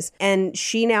memories, and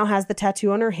she now has the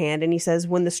tattoo on her hand. And he says,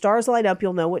 when the stars light up,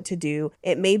 you'll know what to do.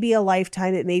 It may be a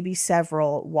lifetime. It may be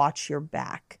several. Watch your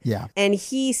back. Yeah. And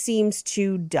he seems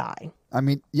to die. I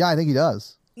mean, yeah, I think he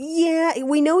does. Yeah,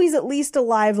 we know he's at least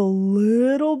alive a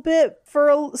little bit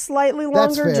for slightly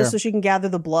longer, fair. just so she can gather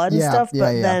the blood and stuff.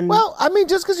 But then, Well, I mean,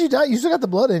 just because you died, you still got the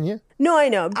blood in you. no, I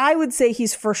know. I would say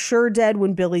he's for sure dead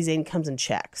when Billy Zane comes and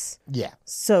checks. Yeah.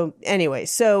 So anyway,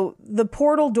 so the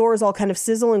portal doors all kind of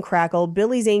sizzle and crackle.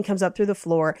 Billy Zane comes up through the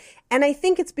floor, and I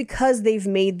think it's because they've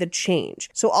made the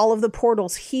change. So all of the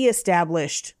portals he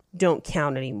established don't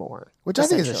count anymore. Which I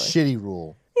think is a shitty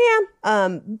rule.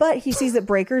 Yeah. But he sees that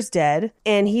Breaker's dead,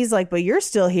 and he's like, but you're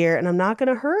still here, and I'm not going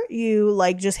to hurt you.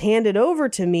 Like, just hand it over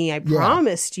to me. I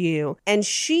promised you. And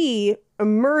she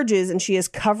emerges, and she has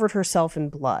covered herself in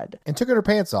blood. And took her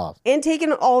pants off. And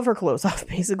taken all of her clothes off,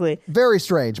 basically. Very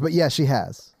strange, but yes, she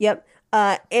has. Yep.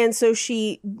 And so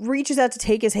she reaches out to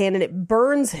take his hand, and it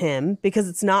burns him because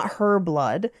it's not her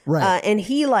blood. Right. And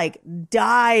he like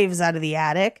dives out of the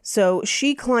attic. So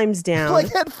she climbs down.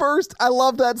 Like at first, I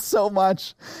love that so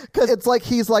much because it's like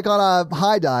he's like on a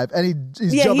high dive and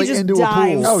he's jumping just into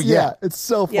dives. a pool. Oh, yeah. It's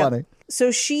so funny. So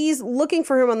she's looking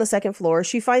for him on the second floor.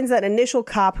 She finds that initial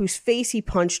cop whose face he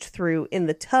punched through in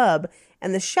the tub,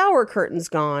 and the shower curtain's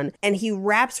gone, and he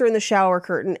wraps her in the shower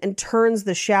curtain and turns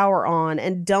the shower on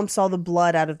and dumps all the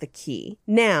blood out of the key.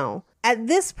 Now, at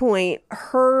this point,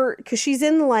 because she's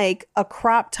in like a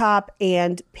crop top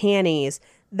and panties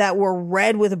that were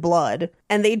red with blood,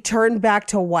 and they turned back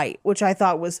to white, which I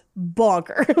thought was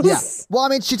bonkers. Yeah. Well, I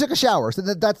mean, she took a shower, so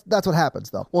that's what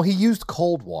happens, though. Well, he used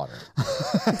cold water.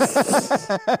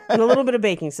 And a little bit of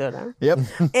baking soda. Yep.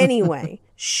 Anyway,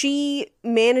 She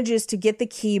manages to get the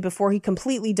key before he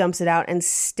completely dumps it out and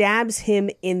stabs him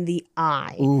in the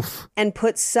eye. Oof. And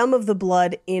puts some of the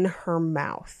blood in her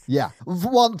mouth. Yeah.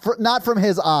 Well, not from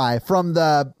his eye, from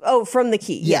the... Oh, from the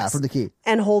key. Yeah, Yes. from the key.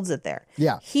 And holds it there.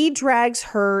 Yeah. He drags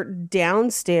her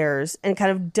downstairs and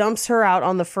kind of dumps her out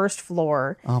on the first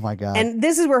floor. Oh, my God. And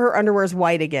this is where her underwear is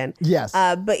white again. Yes.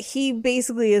 But he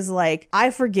basically is like, I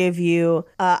forgive you.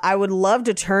 I would love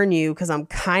to turn you because I'm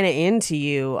kind of into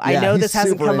you. I know he's this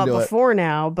hasn't super come up into it. before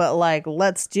now, but like,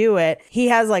 let's do it. He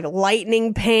has like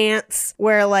lightning pants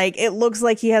where like it looks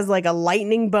like he has like a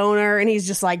lightning boner and he's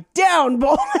just like, down,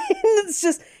 boy. It's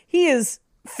just, he is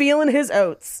feeling his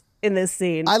oats in this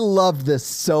scene. I loved this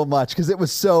so much because it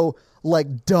was so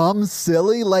like dumb,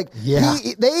 silly. Like Yeah.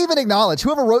 they even acknowledge,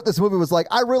 whoever wrote this movie was like,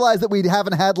 I realize that we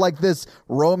haven't had like this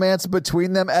romance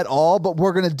between them at all, but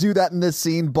we're going to do that in this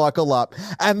scene. Buckle up.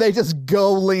 And they just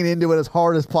go lean into it as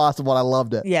hard as possible. And I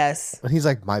loved it. Yes. But he's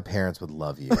like, my parents would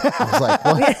love you. I was like,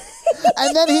 what?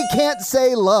 And then he can't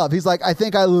say love. He's like, I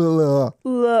think I love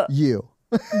Look. you.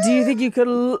 Do you think you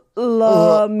could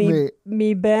love me.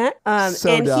 me back? So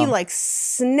and he dumb. like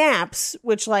snaps,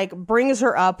 which like brings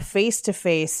her up face to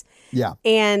face. Yeah.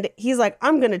 And he's like,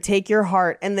 I'm going to take your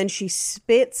heart. And then she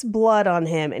spits blood on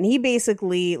him. And he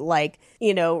basically like,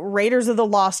 you know, Raiders of the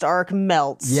Lost Ark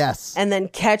melts. Yes. And then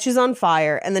catches on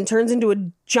fire and then turns into a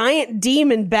giant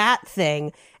demon bat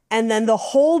thing. And then the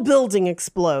whole building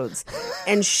explodes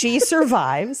and she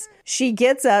survives. She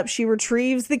gets up, she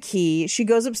retrieves the key, she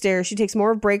goes upstairs, she takes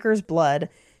more of Breaker's blood,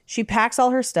 she packs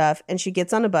all her stuff, and she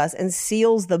gets on a bus and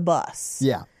seals the bus.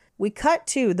 Yeah. We cut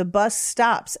to the bus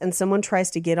stops and someone tries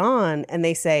to get on and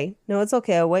they say, no, it's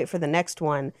okay, I'll wait for the next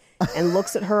one, and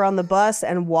looks at her on the bus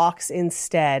and walks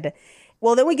instead.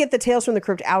 Well, then we get the Tales from the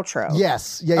Crypt outro.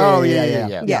 Yes. Yeah. Oh,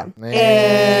 Yeah. Yeah.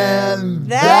 And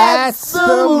that's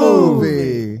the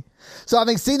movie. So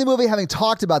having seen the movie, having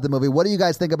talked about the movie, what do you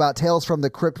guys think about Tales from the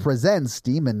Crypt Presents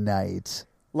Demon Knight?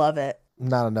 Love it.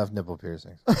 Not enough nipple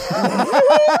piercings.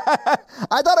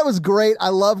 I thought it was great. I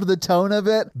loved the tone of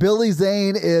it. Billy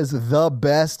Zane is the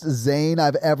best Zane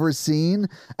I've ever seen.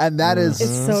 And that is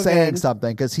It's so saying good.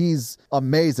 something because he's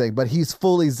amazing, but he's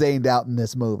fully Zaned out in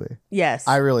this movie. Yes.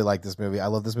 I really like this movie. I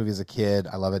love this movie as a kid.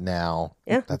 I love it now.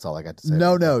 Yeah. That's all I got to say.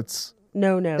 No notes.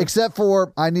 no. Except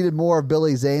for I needed more of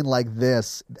Billy Zane like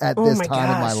this at Oh this my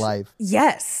time in my gosh. life.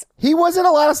 Yes. He was in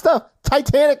a lot of stuff.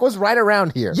 Titanic was right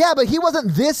around here. Yeah, but he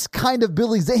wasn't this kind of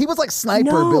Billy Zane. He was like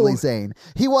Sniper No. Billy Zane.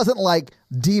 He wasn't like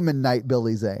Demon Knight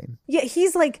Billy Zane. Yeah,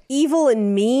 he's like evil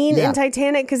and mean Yeah. in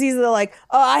Titanic because he's like,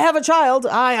 oh, I have a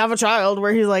child,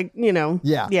 where he's like, you know.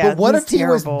 Yeah. But what he's if he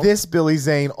terrible. was this Billy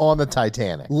Zane on the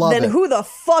Titanic? Love Then it. who the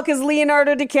fuck is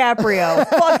Leonardo DiCaprio?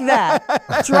 Fuck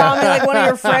that. Draw me like one of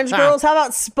your French girls. How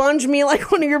about sponge me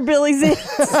like one of your Billy Zanes?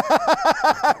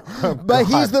 But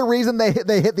he's the reason they hit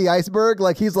the iceberg.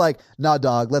 Like he's like, nah,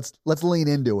 dog, let's lean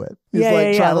into it. He's Yeah, like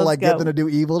yeah, trying to let's like get go. them to do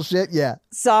evil shit. Yeah.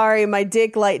 Sorry, my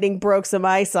dick lightning broke some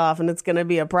ice off and it's going to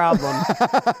be a problem.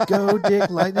 Go, Dick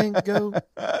Lightning, go.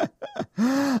 Paige,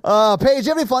 you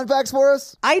have any fun facts for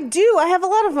us? I do. I have a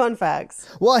lot of fun facts.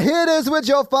 Well, here it is with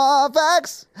your fun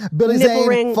facts. Billy Nipple Zane,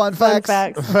 ring, fun facts.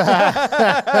 All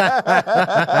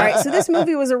right, so this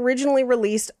movie was originally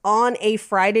released on a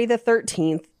Friday the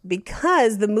 13th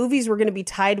because the movies were going to be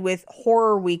tied with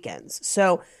horror weekends.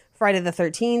 So Friday the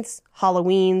 13th,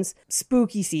 Halloween's,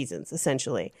 spooky seasons,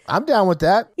 essentially. I'm down with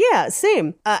that. Yeah,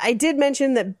 same. I did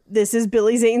mention that this is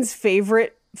Billy Zane's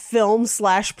favorite film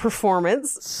 /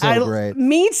 performance. So great.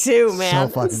 Me too, man.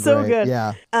 So fucking so great. good.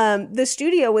 Yeah. The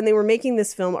studio, when they were making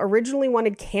this film, originally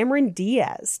wanted Cameron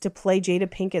Diaz to play Jada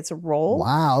Pinkett's role.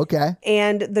 Wow. Okay.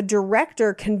 And the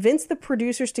director convinced the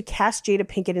producers to cast Jada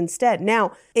Pinkett instead.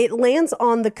 Now, it lands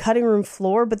on the cutting room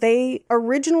floor, but they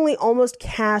originally almost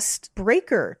cast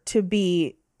Breaker to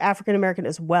be African American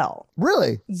as well.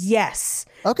 Really? Yes.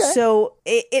 Okay. So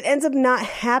it ends up not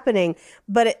happening,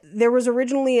 but there was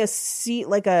originally a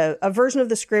version of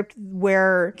the script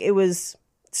where it was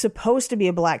supposed to be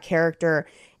a black character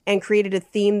and created a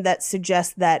theme that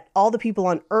suggests that all the people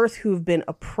on Earth who've been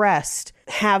oppressed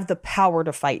have the power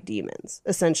to fight demons,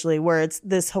 essentially, where it's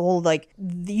this whole like,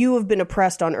 you have been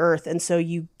oppressed on Earth and so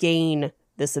you gain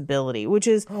this ability, which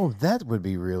is, Oh, that would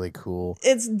be really cool.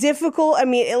 it's difficult. I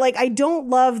mean, I don't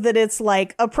love that it's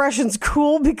like oppression's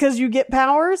cool because you get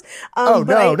powers. Oh,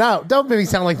 but no. Don't make me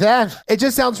sound like that. It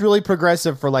just sounds really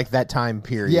progressive for like that time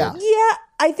period. Yeah. Yeah,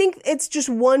 I think it's just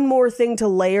one more thing to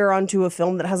layer onto a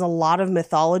film that has a lot of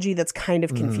mythology that's kind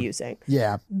of confusing.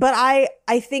 Yeah. But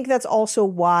I think that's also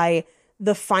why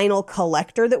the final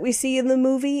collector that we see in the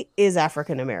movie is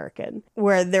African American,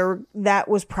 where that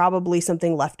was probably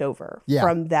something left over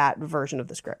from that version of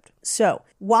the script. So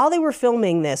while they were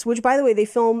filming this, which by the way, they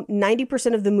filmed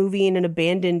 90% of the movie in an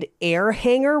abandoned air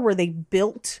hangar where they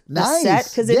built the set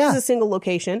because it is a single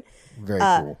location. Very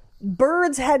cool.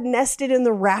 Birds had nested in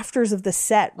the rafters of the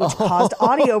set, which caused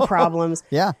audio problems.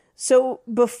 Yeah. So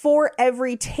before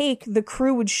every take, the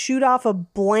crew would shoot off a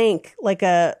blank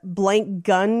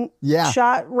gun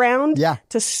shot round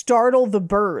to startle the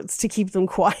birds to keep them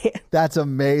quiet. That's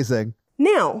amazing.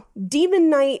 Now, Demon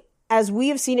Knight, as we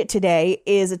have seen it today,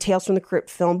 is a Tales from the Crypt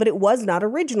film, but it was not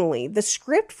originally. The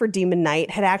script for Demon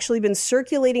Knight had actually been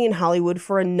circulating in Hollywood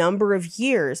for a number of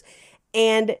years.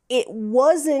 And it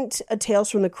wasn't a Tales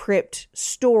from the Crypt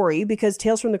story because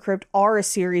Tales from the Crypt are a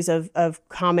series of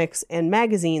comics and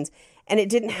magazines, and it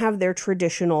didn't have their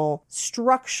traditional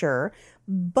structure.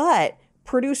 But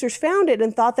producers found it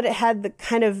and thought that it had the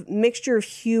kind of mixture of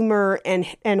humor and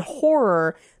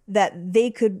horror that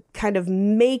they could kind of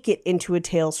make it into a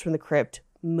Tales from the Crypt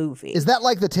movie. Is that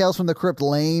like the Tales from the Crypt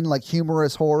Lane, like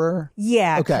humorous horror?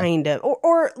 Yeah, kind of.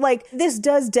 Or like this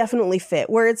does definitely fit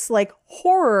where it's like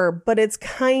horror, but it's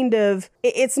kind of,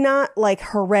 it's not like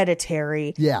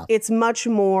Hereditary. Yeah. It's much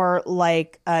more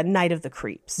like Night of the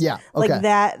Creeps. Yeah. Okay. Like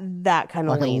that kind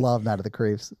of lane. I love Night of the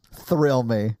Creeps. Thrill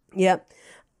me. Yep.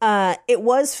 It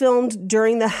was filmed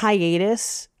during the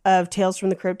hiatus of Tales from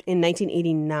the Crypt in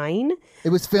 1989. It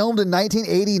was filmed in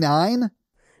 1989?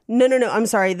 No. I'm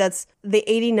sorry. That's the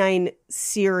 89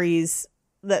 series.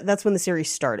 That's when the series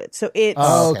started. So it's...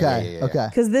 Oh, okay. Okay.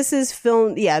 Because this is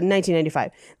filmed... Yeah,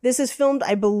 1995. This is filmed,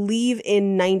 I believe,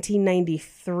 in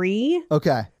 1993.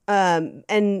 Okay.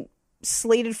 And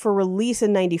slated for release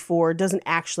in 94. Doesn't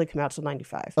actually come out till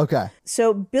 95. Okay.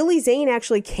 So Billy Zane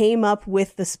actually came up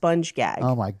with the sponge gag.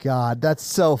 Oh, my God. That's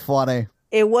so funny.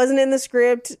 It wasn't in the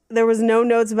script. There was no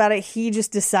notes about it. He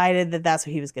just decided that that's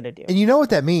what he was going to do. And you know what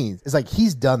that means? It's like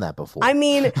he's done that before. I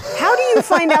mean, how do you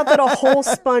find out that a whole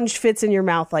sponge fits in your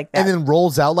mouth like that? And then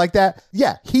rolls out like that?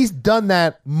 Yeah, he's done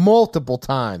that multiple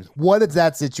times. What is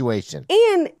that situation?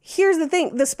 And here's the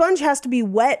thing. The sponge has to be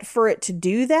wet for it to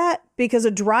do that because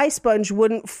a dry sponge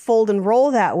wouldn't fold and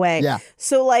roll that way. Yeah.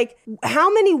 So, like,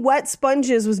 how many wet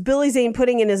sponges was Billy Zane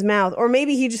putting in his mouth? Or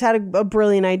maybe he just had a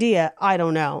brilliant idea. I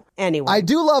don't know. Anyway. I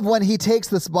do love when he takes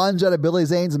the sponge out of Billy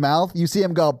Zane's mouth. You see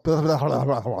him go,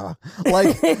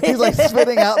 like he's like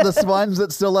spitting out the sponge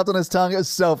that's still left on his tongue. It was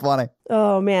so funny.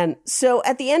 Oh, man. So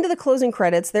at the end of the closing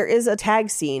credits, there is a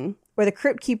tag scene where the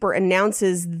Crypt Keeper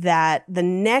announces that the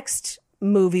next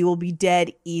movie will be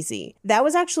Dead Easy. That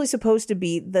was actually supposed to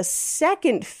be the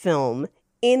second film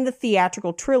in the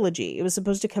theatrical trilogy. It was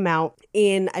supposed to come out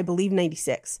in, I believe,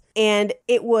 96. And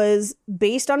it was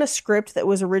based on a script that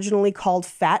was originally called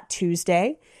Fat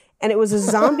Tuesday. And it was a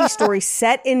zombie story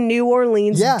set in New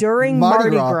Orleans during Mardi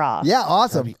Gras. Yeah,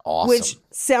 awesome. That'd be awesome. Which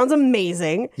sounds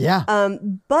amazing. Yeah.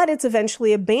 But it's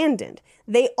eventually abandoned.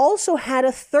 They also had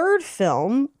a third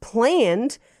film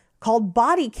planned called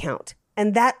Body Count.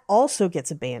 And that also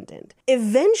gets abandoned.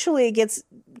 Eventually it gets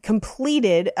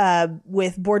completed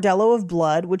with Bordello of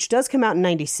Blood, which does come out in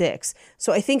 96.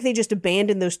 So I think they just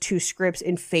abandoned those two scripts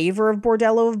in favor of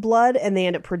Bordello of Blood, and they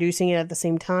end up producing it at the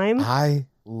same time. I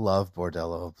love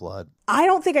Bordello of Blood. I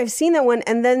don't think I've seen that one.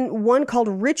 And then one called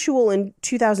Ritual in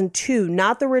 2002.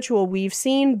 Not the Ritual we've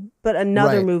seen, but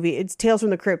another movie. It's Tales from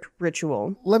the Crypt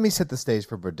Ritual. Let me set the stage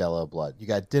for Bordello of Blood. You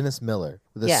got Dennis Miller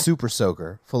with a super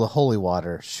soaker full of holy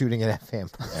water shooting at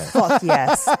vampires. Fuck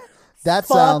yes. That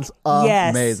sounds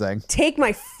amazing. Take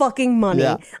my fucking money.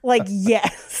 Yeah. Like,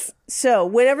 yes. So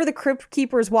whenever the Crypt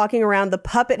Keeper is walking around, the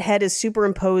puppet head is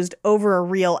superimposed over a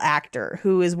real actor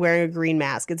who is wearing a green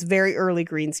mask. It's very early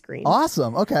green screen.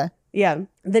 Awesome. Okay. Yeah.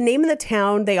 The name of the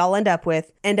town they all end up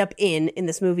in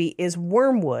this movie is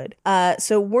Wormwood.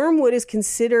 So Wormwood is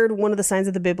considered one of the signs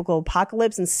of the biblical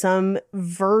apocalypse. In some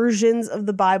versions of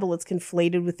the Bible, it's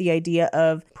conflated with the idea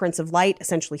of Prince of Light,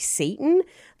 essentially Satan.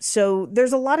 So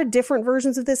there's a lot of different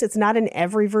versions of this. It's not in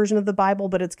every version of the Bible,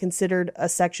 but it's considered a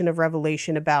section of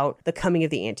Revelation about the coming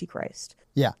of the Antichrist.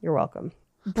 Yeah. You're welcome.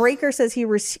 Breaker says he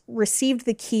received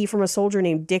the key from a soldier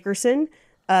named Dickerson.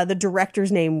 The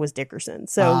director's name was Dickerson,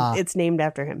 so it's named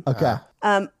after him. Okay.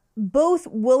 Both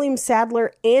William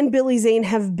Sadler and Billy Zane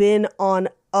have been on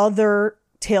other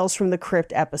Tales from the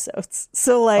Crypt episodes.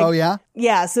 So like, oh yeah?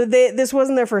 Yeah. So this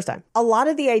wasn't their first time. A lot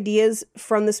of the ideas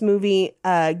from this movie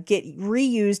get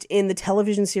reused in the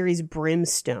television series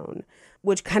Brimstone,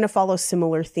 which kind of follows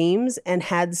similar themes and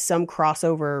had some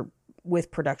crossover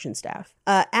with production staff.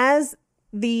 As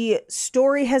the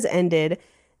story has ended,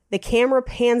 the camera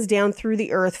pans down through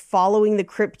the earth following the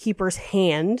Crypt Keeper's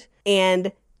hand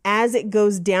And as it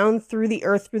goes down through the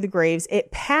earth, through the graves,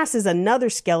 it passes another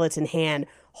skeleton hand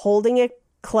holding a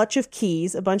clutch of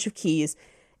keys, a bunch of keys,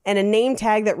 and a name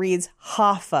tag that reads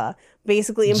Hoffa,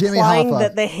 basically Jimmy implying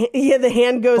Hoffa. that the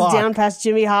hand goes down past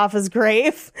Jimmy Hoffa's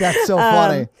grave. That's so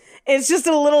funny. It's just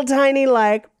a little tiny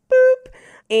like boop.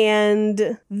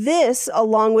 And this,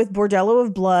 along with Bordello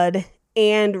of Blood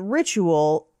and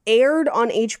Ritual, aired on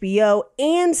HBO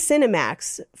and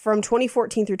Cinemax from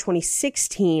 2014 through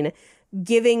 2016,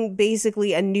 giving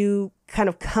basically a new kind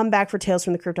of comeback for Tales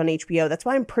from the Crypt on HBO. That's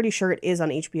why I'm pretty sure it is on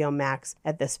HBO Max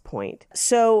at this point.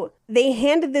 So they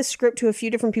handed this script to a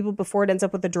few different people before it ends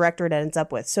up with the director it ends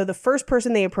up with. So the first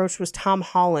person they approached was Tom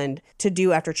Holland to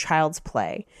do after Child's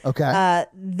Play. Okay.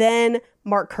 Then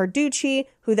Mark Carducci,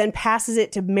 who then passes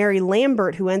it to Mary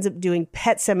Lambert, who ends up doing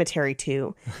Pet Sematary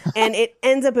 2. And it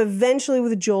ends up eventually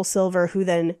with Joel Silver, who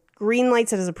then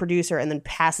greenlights it as a producer and then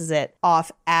passes it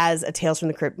off as a Tales from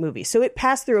the Crypt movie. So it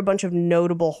passed through a bunch of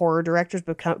notable horror directors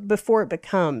before it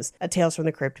becomes a Tales from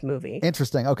the Crypt movie.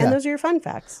 Interesting. Okay. And those are your fun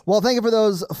facts. Well, thank you for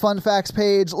those fun facts,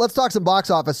 Paige. Let's talk some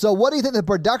box office. So what do you think the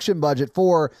production budget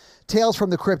for Tales from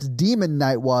the Crypt Demon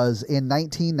Night was in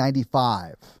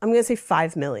 1995? I'm going to say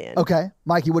 $5 million. Okay.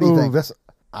 Mikey, what do you think?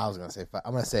 I was going to say,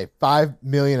 I'm going to say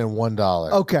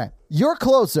 $5,001,000. Okay. You're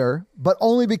closer, but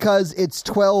only because it's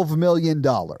 $12 million.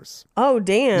 Oh,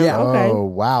 damn. Yeah. Okay. Oh,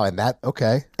 wow. And that,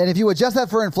 okay. And if you adjust that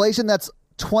for inflation, that's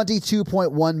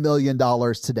 $22.1 million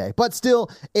today. But still,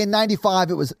 in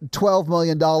 95, it was $12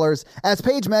 million. As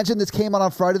Paige mentioned, this came out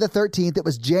on Friday the 13th. It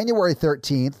was January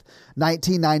 13th,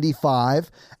 1995,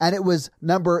 and it was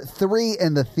number 3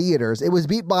 in the theaters. It was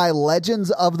beat by Legends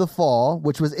of the Fall,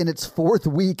 which was in its 4th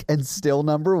week and still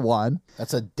number 1.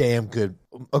 That's a damn good,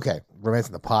 okay, Romance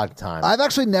in the Pod time. I've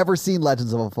actually never seen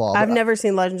Legends of the Fall. I've never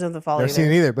seen Legends of the Fall Never either.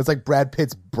 seen it either, but it's like Brad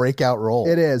Pitt's breakout role.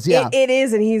 It is, yeah. It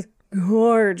is, and he's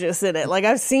gorgeous in it. Like,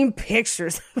 I've seen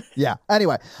pictures of it. Yeah.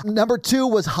 Anyway, number 2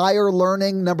 was Higher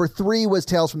Learning. Number 3 was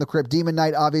Tales from the Crypt Demon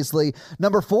Night, obviously.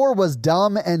 Number 4 was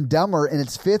Dumb and Dumber in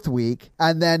its 5th week.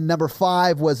 And then number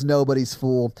 5 was Nobody's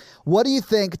Fool. What do you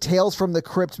think Tales from the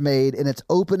Crypt made in its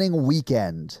opening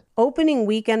weekend? Opening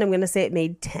weekend, I'm going to say it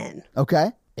made 10.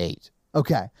 Okay. 8.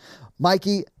 Okay.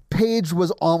 Mikey, Paige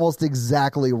was almost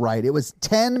exactly right. It was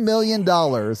 $10 million.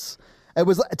 It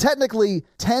was technically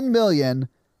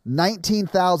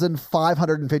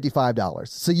 $10,019,555.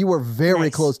 So you were very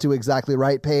Nice. close to exactly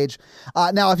right, Paige.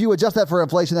 Now, if you adjust that for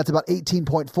inflation, that's about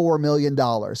 $18.4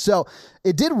 million. So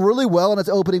it did really well in its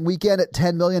opening weekend at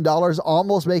 $10 million,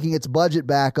 almost making its budget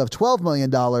back of $12 million.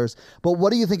 But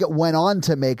what do you think it went on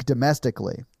to make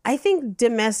domestically? I think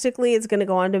domestically it's going to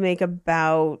go on to make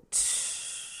about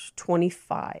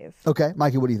 25. Okay,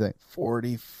 Mikey, what do you think?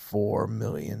 $44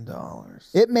 million.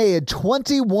 It made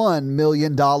 $21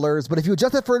 million, but if you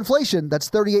adjust that for inflation, that's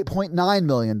 $38.9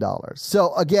 million.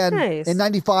 So again, Nice. in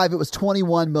 95, it was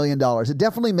 $21 million. It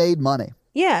definitely made money.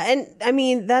 Yeah, and I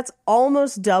mean, that's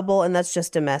almost double, and that's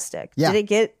just domestic. Yeah. Did it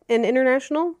get an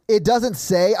international? It doesn't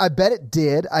say. I bet it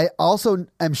did. I also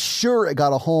am sure it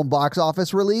got a home box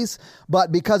office release,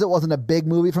 but because it wasn't a big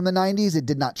movie from the 90s, it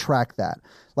did not track that.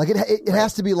 Like it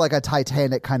has to be like a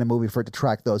Titanic kind of movie for it to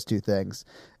track those two things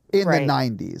in Right. the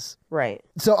 90s. Right.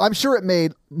 So I'm sure it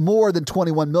made more than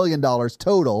 $21 million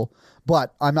total,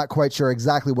 but I'm not quite sure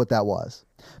exactly what that was.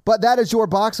 But that is your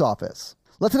box office.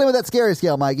 Let's hit it with that scary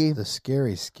scale, Mikey. The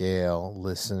scary scale,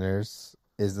 listeners,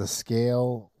 is the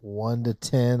scale 1 to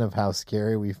 10 of how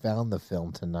scary we found the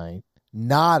film tonight.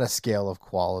 Not a scale of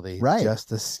quality, Right.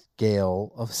 just a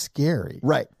scale of scary.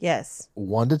 Right. Yes.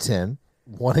 1 to 10.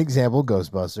 1 example,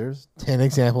 Ghostbusters. 10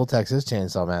 example, Texas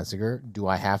Chainsaw Massacre. Do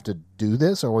I have to do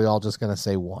this, or are we all just going to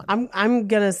say 1? I'm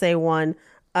going to say 1.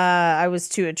 I was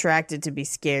too attracted to be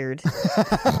scared.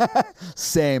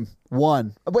 Same.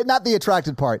 1. But not the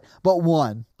attracted part, but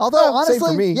 1. Although, Oh, same honestly,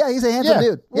 for me. yeah, he's a handsome Yeah,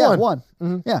 dude. Yeah, 1.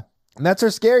 1. Yeah. And that's our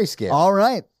scary scale. All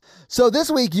right. So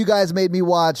this week, you guys made me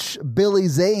watch Billy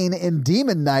Zane in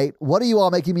Demon Night. What are you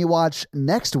all making me watch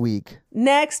next week?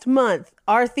 Next month,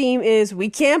 our theme is we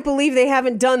can't believe they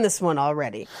haven't done this one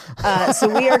already. So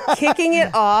we are kicking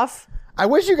it off. I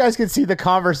wish you guys could see the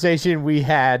conversation we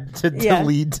had to Yeah.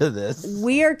 lead to this.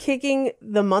 We are kicking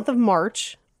the month of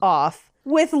March off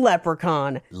with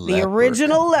Leprechaun, the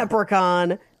original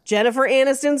Leprechaun, Jennifer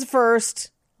Aniston's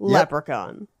first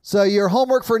Leprechaun. So your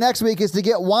homework for next week is to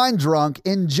get wine drunk,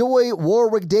 enjoy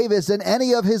Warwick Davis in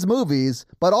any of his movies,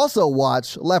 but also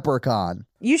watch Leprechaun.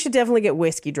 You should definitely get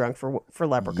whiskey drunk for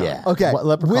Leprechaun. Yeah. Okay.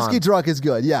 Leprechaun. Whiskey drunk is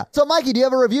good. Yeah. So, Mikey, do you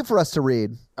have a review for us to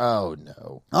read? Oh,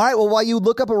 no. All right, well, while you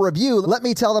look up a review, let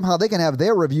me tell them how they can have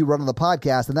their review run on the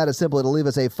podcast, and that is simply to leave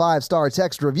us a 5-star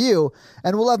text review,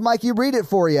 and we'll have Mikey read it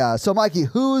for you. So, Mikey,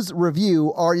 whose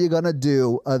review are you going to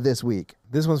do this week?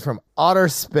 This one's from Otter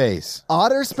Space.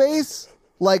 Otter Space?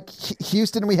 Like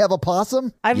Houston, we have a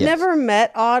possum? I've Yes. never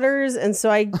met otters, and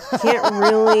so I can't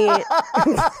really...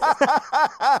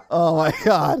 Oh, my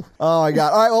God. Oh, my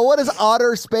God. All right, well, what does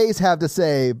Otter Space have to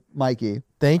say, Mikey?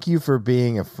 Thank you for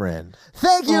being a friend.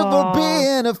 Thank you for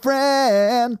being a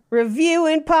friend.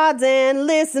 Reviewing pods and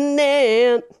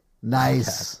listening.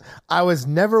 Nice. I was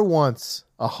never once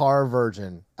a horror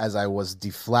virgin as I was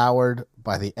deflowered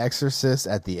by The Exorcist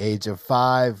at the age of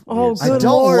 5. Oh, Weird I good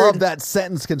don't Lord. love that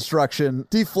sentence construction.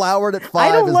 Deflowered at 5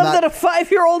 I don't is love not... that a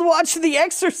 5-year-old watched The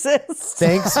Exorcist.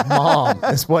 Thanks, Mom.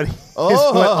 Is what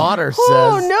Oh. Otter says.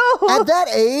 Oh, no. At that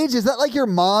age, is that like your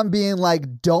mom being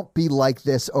like, don't be like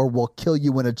this or we'll kill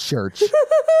you in a church?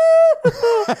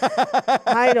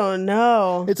 I don't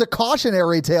know. It's a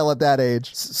cautionary tale at that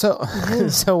age. So,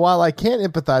 so while I can't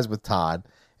empathize with Todd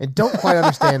and don't quite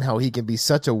understand how he can be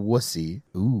such a wussy,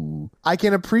 I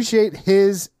can appreciate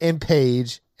his and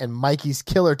Paige and Mikey's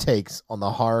killer takes on the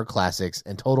horror classics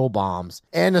and total bombs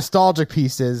and nostalgic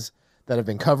pieces that have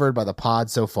been covered by the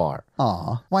pod so far.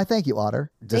 Aw. Why, thank you,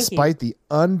 Otter. Despite the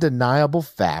undeniable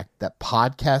fact that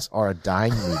podcasts are a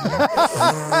dying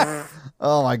medium,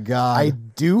 Oh, my God. I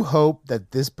do hope that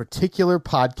this particular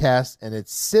podcast and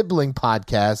its sibling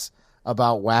podcasts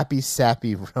about wappy,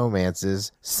 sappy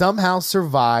romances somehow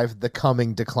survive the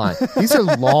coming decline. These are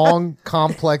long,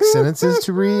 complex sentences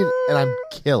to read, and I'm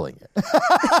killing it.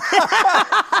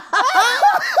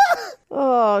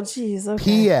 Oh, jeez. Okay.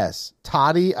 P.S.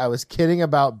 Toddy, I was kidding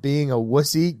about being a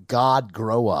wussy. God,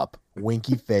 grow up.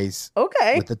 Winky face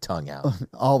Okay. with the tongue out.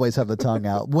 Always have the tongue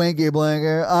out. Winky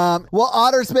blinker. Well,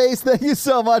 Otter Space, thank you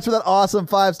so much for that awesome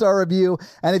 5-star review.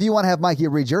 And if you want to have Mikey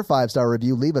read your 5-star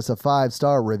review, leave us a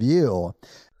 5-star review.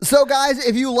 So, guys,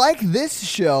 if you like this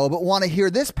show but want to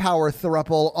hear this power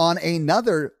throuple on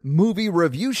another movie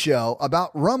review show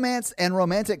about romance and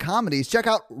romantic comedies, check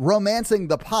out Romancing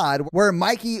the Pod, where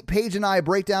Mikey, Paige, and I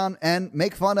break down and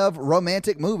make fun of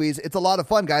romantic movies. It's a lot of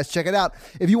fun, guys. Check it out.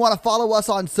 If you want to follow us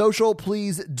on social,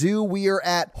 please do. We are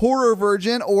at Horror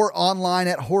Virgin or online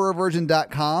at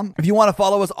horrorvirgin.com. If you want to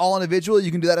follow us all individually,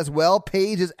 you can do that as well.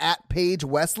 Paige is at Paige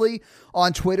Wesley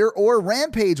on Twitter or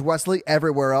Rampage Wesley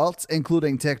everywhere else,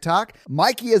 including TikTok.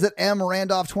 Mikey is at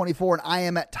mrandolph24 and I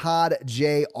am at Todd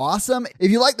J. Awesome. If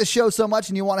you like the show so much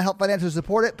and you want to help financially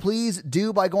support it, please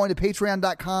do by going to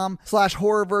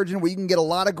patreon.com/horrorvirgin, where you can get a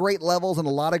lot of great levels and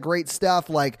a lot of great stuff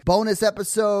like bonus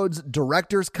episodes,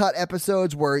 director's cut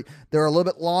episodes where they're a little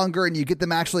bit longer and you get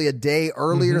them actually a day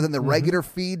earlier than the regular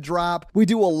feed drop. We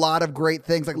do a lot of great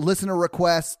things like listener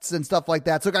requests and stuff like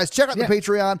that. So guys, check out the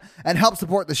Patreon and help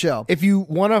support the show. If you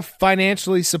want to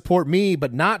financially support me,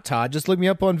 but not Todd, just look me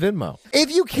up on Venmo.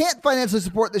 If you can't financially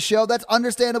support the show, that's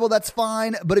understandable. That's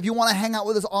fine. But if you want to hang out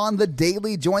with us on the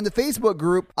daily, join the Facebook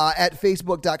group at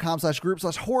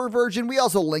facebook.com/group/horrorvirgin. We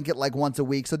also link it like once a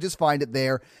week. So just find it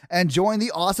there and join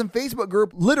the awesome Facebook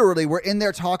group. Literally, we're in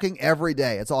there talking every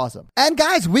day. It's awesome. And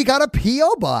guys, we got a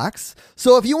P.O. box.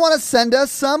 So if you want to send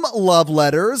us some love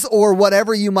letters or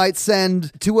whatever you might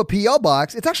send to a P.O.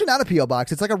 box, it's actually not a P.O.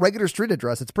 box. It's like a regular street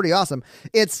address. It's pretty awesome.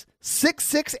 It's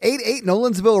 6688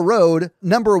 Nolensville Road,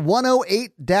 number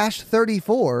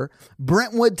 108-34,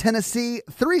 Brentwood, Tennessee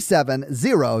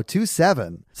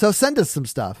 37027. So send us some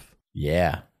stuff.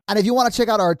 Yeah. And if you want to check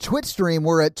out our Twitch stream,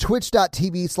 we're at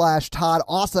twitch.tv/Todd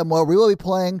Awesome, where we will be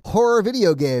playing horror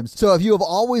video games. So if you have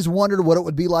always wondered what it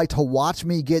would be like to watch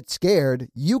me get scared,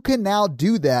 you can now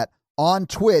do that on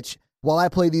Twitch while I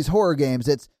play these horror games.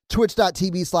 It's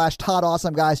twitch.tv/Todd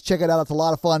Awesome, guys. Check it out. It's a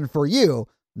lot of fun for you.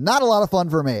 Not a lot of fun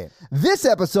for me. This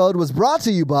episode was brought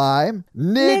to you by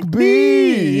Nick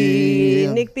B.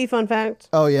 Nick B, fun fact.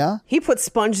 Oh, yeah? He puts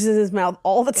sponges in his mouth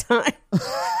all the time.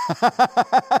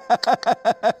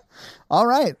 All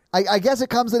right. I guess it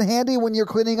comes in handy when you're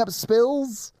cleaning up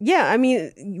spills. Yeah, I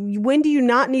mean, when do you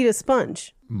not need a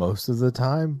sponge? Most of the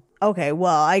time. Okay,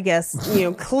 well, I guess,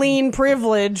 clean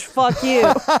privilege. Fuck you.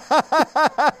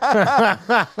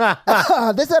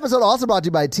 This episode also brought to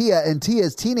you by Tia, and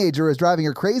Tia's teenager is driving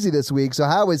her crazy this week. So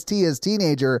how is Tia's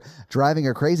teenager driving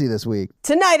her crazy this week?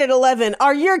 Tonight at 11,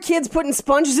 are your kids putting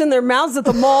sponges in their mouths at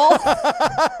the mall?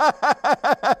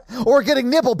 Or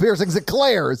getting nipple piercings at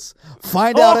Claire's?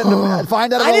 Find out at 11. I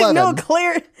didn't know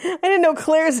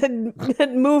Claire's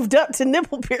had moved up to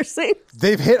nipple piercing.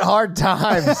 They've hit hard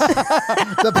times.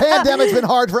 The pandemic's been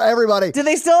hard for everybody. Do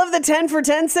they still have the 10 for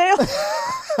 10 sale?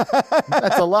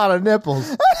 That's a lot of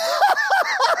nipples.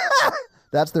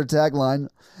 That's their tagline.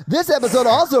 This episode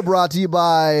also brought to you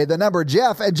by the number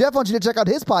Jeff. And Jeff wants you to check out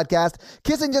his podcast,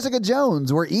 Kissing Jessica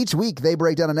Jones, where each week they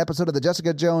break down an episode of the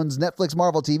Jessica Jones Netflix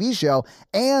Marvel TV show,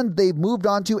 and they've moved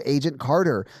on to Agent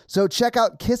Carter. So check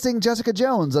out Kissing Jessica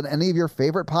Jones on any of your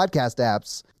favorite podcast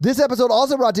apps. This episode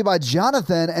also brought to you by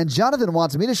Jonathan, and Jonathan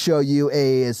wants me to show you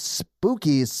a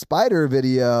spooky spider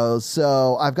video.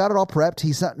 So I've got it all prepped.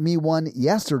 He sent me one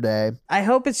yesterday. I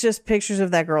hope it's just pictures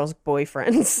of that girl's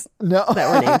boyfriends No. that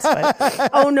were named Spider.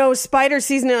 Oh no, spider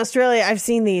season in Australia. I've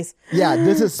seen these. Yeah,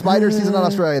 this is spider season in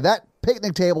Australia. That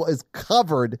picnic table is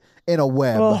covered in a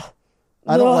web. Ugh.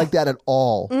 I don't Ugh. like that at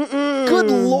all. Good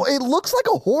lord, it looks like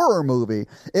a horror movie.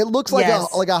 It looks like Yes.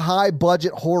 a high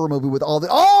budget horror movie with all the.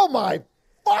 Oh my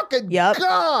fucking Yep.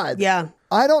 god! Yeah.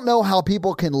 I don't know how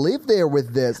people can live there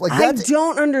with this. Like, I that's,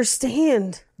 don't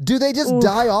understand. do they just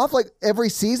die off like every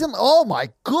season? Oh my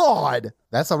god!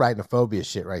 That's arachnophobia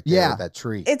shit right there Yeah. with that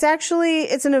tree. It's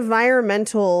an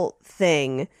environmental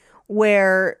thing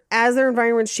where as their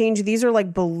environments change, these are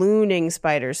like ballooning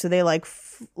spiders. So they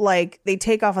they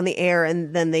take off on the air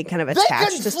and then they kind of attach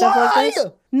can to stuff like fly! this.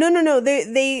 No.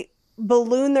 They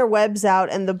balloon their webs out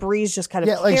and the breeze just kind of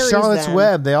Yeah, like carries Charlotte's them.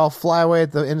 Web. They all fly away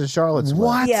at the end of Charlotte's Web.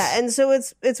 What? Yeah, and so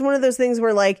it's one of those things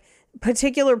where like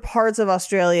particular parts of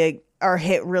Australia are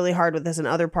hit really hard with this and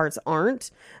other parts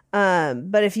aren't.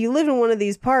 But if you live in one of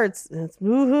these parts, it's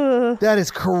That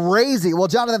is crazy. Well,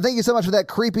 Jonathan, thank you so much for that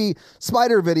creepy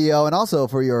spider video and also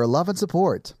for your love and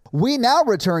support. We now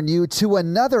return you to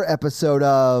another episode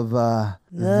of the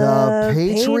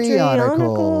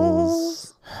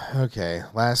Patreonicals. Okay,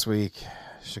 last week,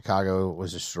 Chicago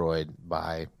was destroyed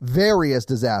by Various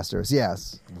disasters,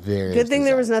 yes. various good thing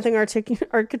there was disasters. nothing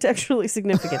architecturally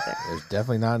significant there. There's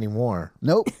definitely not anymore.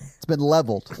 Nope, it's been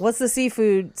leveled. What's the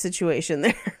seafood situation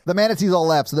there? The manatees all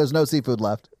left, so there's no seafood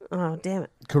left. Oh, damn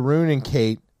it. Karun and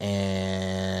Kate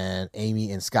and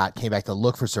Amy and Scott came back to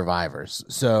look for survivors.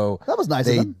 So That was nice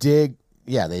of they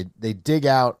them. they dig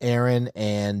out Aaron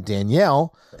and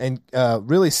Danielle, and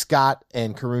really Scott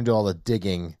and Karun do all the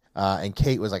digging. And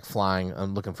Kate was like flying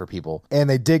and looking for people. And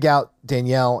they dig out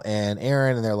Danielle and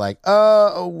Aaron, and they're like,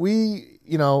 cold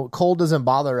doesn't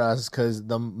bother us because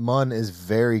the mun is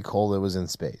very cold. It was in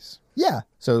space. Yeah,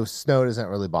 So snow doesn't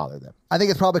really bother them. I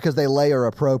think it's probably because they layer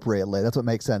appropriately. That's what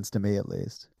makes sense to me, at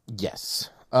least. Yes.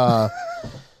 But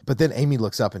then Amy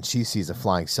looks up and she sees a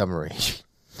flying submarine.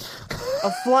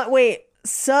 Wait,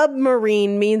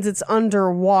 submarine means it's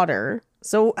underwater.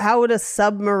 So how would a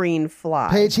submarine fly?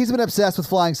 Paige, he's been obsessed with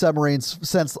flying submarines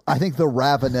since, I think, the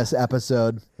Ravenous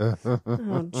episode. Oh,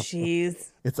 jeez.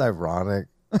 It's ironic.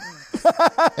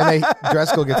 And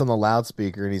Driscoll gets on the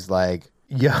loudspeaker and he's like,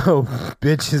 yo,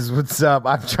 bitches, what's up?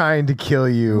 I'm trying to kill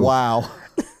you. Wow.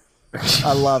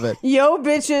 I love it. Yo,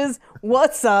 bitches,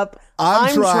 what's up?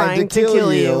 I'm trying to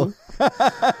kill you.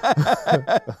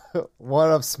 What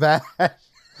up, Smash?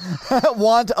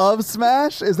 Want of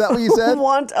smash? Is that what you said?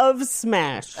 Want of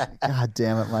smash. God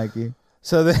damn it, Mikey.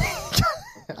 So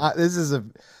this is a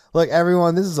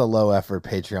low effort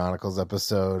Patreonicals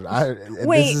episode.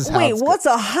 Wait, this is how it's what's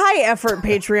a high effort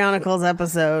Patreonicals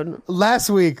episode? last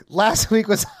week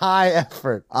was high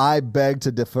effort. I beg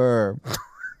to defer.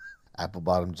 Apple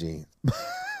bottom jeans.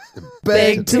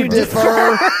 Beg to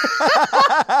defer.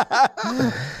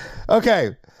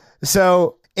 Okay,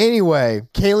 so anyway,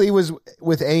 Kaylee was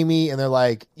with Amy, and they're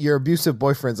like, "Your abusive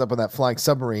boyfriend's up on that flying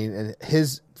submarine, and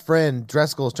his friend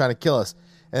Driscoll is trying to kill us."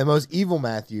 And the most evil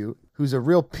Matthew, who's a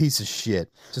real piece of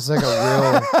shit, just like a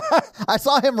real. I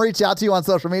saw him reach out to you on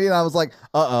social media, and I was like,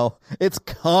 uh-oh, it's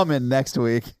coming next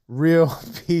week. Real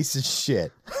piece of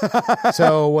shit.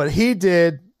 So what he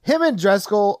did, him and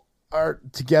Driscoll are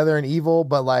together and evil,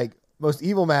 but like most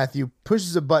evil Matthew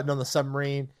pushes a button on the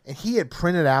submarine, and he had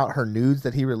printed out her nudes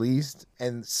that he released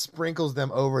and sprinkles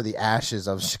them over the ashes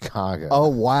of Chicago. Oh,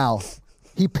 wow.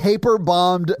 He paper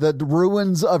bombed the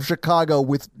ruins of Chicago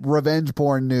with revenge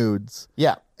porn nudes.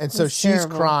 Yeah. And so That's she's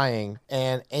terrible. crying,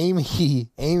 and Amy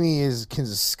is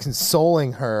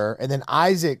consoling her, and then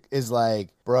Isaac is like,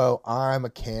 bro, I'm a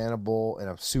cannibal and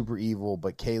I'm super evil,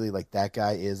 but Kaylee, like, that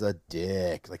guy is a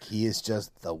dick. Like, he is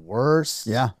just the worst.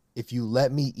 Yeah. If you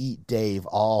let me eat Dave,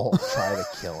 I'll try to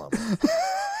kill him.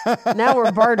 Now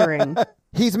we're bartering.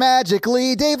 He's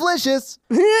magically Dave-licious.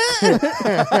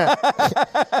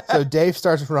 So Dave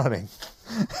starts running,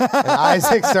 and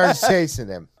Isaac starts chasing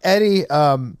him. Eddie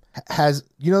has,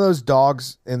 those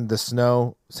dogs in the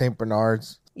snow, St.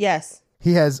 Bernards? Yes.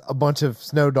 He has a bunch of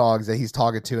snow dogs that he's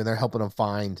talking to, and they're helping him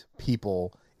find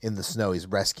people in the snow. He's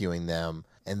rescuing them.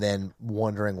 and then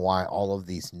wondering why all of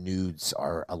these nudes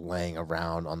are laying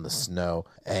around on the snow.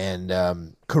 And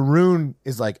Karun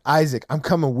is like, Isaac, I'm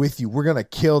coming with you. We're going to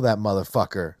kill that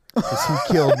motherfucker because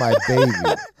he killed my baby.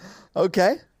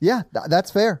 Okay. Yeah,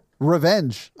 that's fair.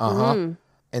 Revenge. And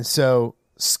so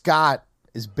Scott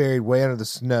is buried way under the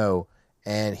snow,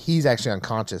 and he's actually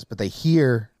unconscious, but they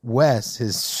hear Wes,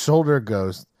 his shoulder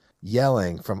ghost,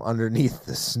 yelling from underneath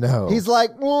the snow. He's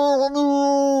like,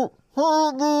 on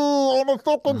a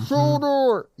fucking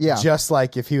shoulder. Yeah. Just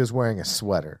like if he was wearing a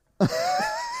sweater.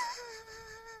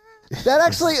 That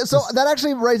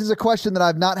actually raises a question that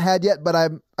I've not had yet, but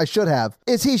I should have.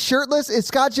 Is he shirtless? Is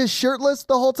Scott just shirtless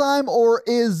the whole time, or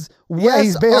is Wes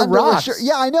he's bare under a rocks. shirt?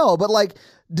 Yeah, I know, but like,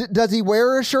 does he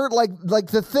wear a shirt like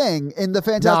the Thing in the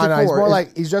Fantastic No, Four? he's more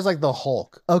like he's just like the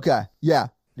Hulk. Okay, yeah.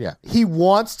 Yeah, he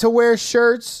wants to wear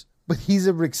shirts, but he's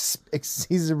a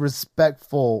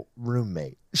respectful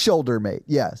roommate. Shoulder mate.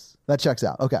 Yes, that checks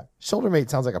out. Okay. Shoulder mate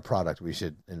sounds like a product we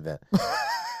should invent.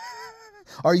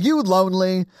 Are you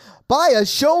lonely? Buy a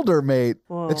shoulder mate.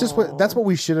 That's what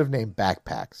we should have named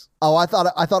backpacks. Oh, I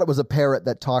thought it was a parrot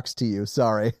that talks to you.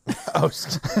 Sorry. Oh,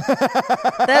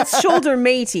 That's shoulder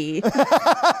matey.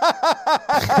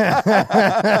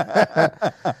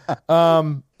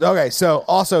 okay. So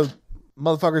also,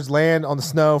 motherfuckers land on the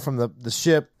snow from the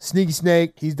ship. Sneaky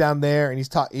Snake, he's down there, and he's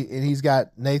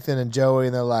got Nathan and Joey,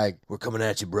 and they're like, "We're coming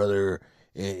at you, brother,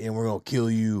 and we're gonna kill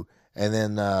you." And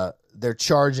then they're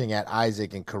charging at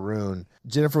Isaac and Karun.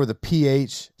 Jennifer with a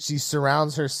PH, she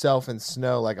surrounds herself in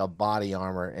snow like a body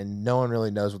armor, and no one really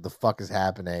knows what the fuck is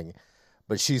happening.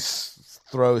 But she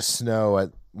throws snow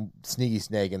at Sneaky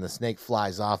Snake, and the snake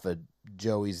flies off of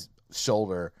Joey's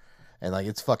shoulder, and like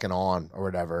it's fucking on or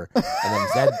whatever. And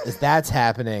then as that's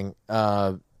happening,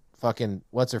 fucking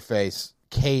what's her face?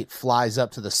 Kate flies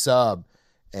up to the sub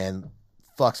and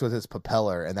fucks with its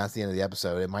propeller, and that's the end of the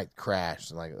episode. It might crash,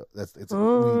 and like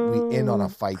we end on a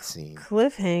fight scene.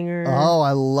 Cliffhanger. Oh,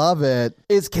 I love it.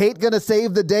 Is Kate going to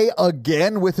save the day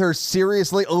again with her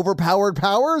seriously overpowered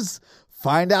powers?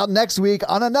 Find out next week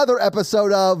on another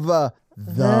episode of The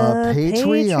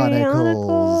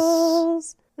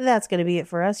Patreonicals. That's going to be it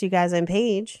for us, you guys. I'm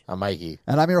Paige. I'm Mikey.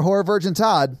 And I'm your horror virgin,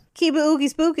 Todd. Keep it oogie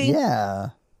spooky. Yeah.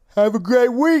 Have a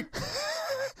great week.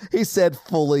 He said,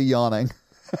 fully yawning.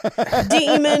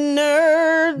 Demon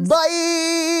nerds.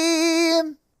 Bye,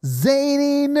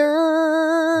 zany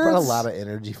nerds. I brought a lot of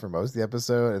energy for most of the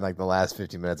episode, and like the last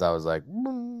 15 minutes, I was like,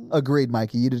 Agreed,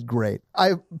 Mikey. You did great.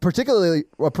 I particularly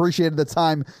appreciated the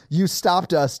time you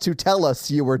stopped us to tell us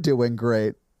you were doing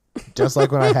great. just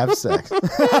like when I have sex.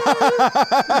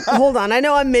 Hold on. I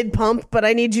know I'm mid pump, but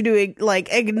I need you to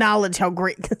like acknowledge how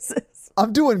great this is.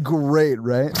 I'm doing great,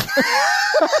 right?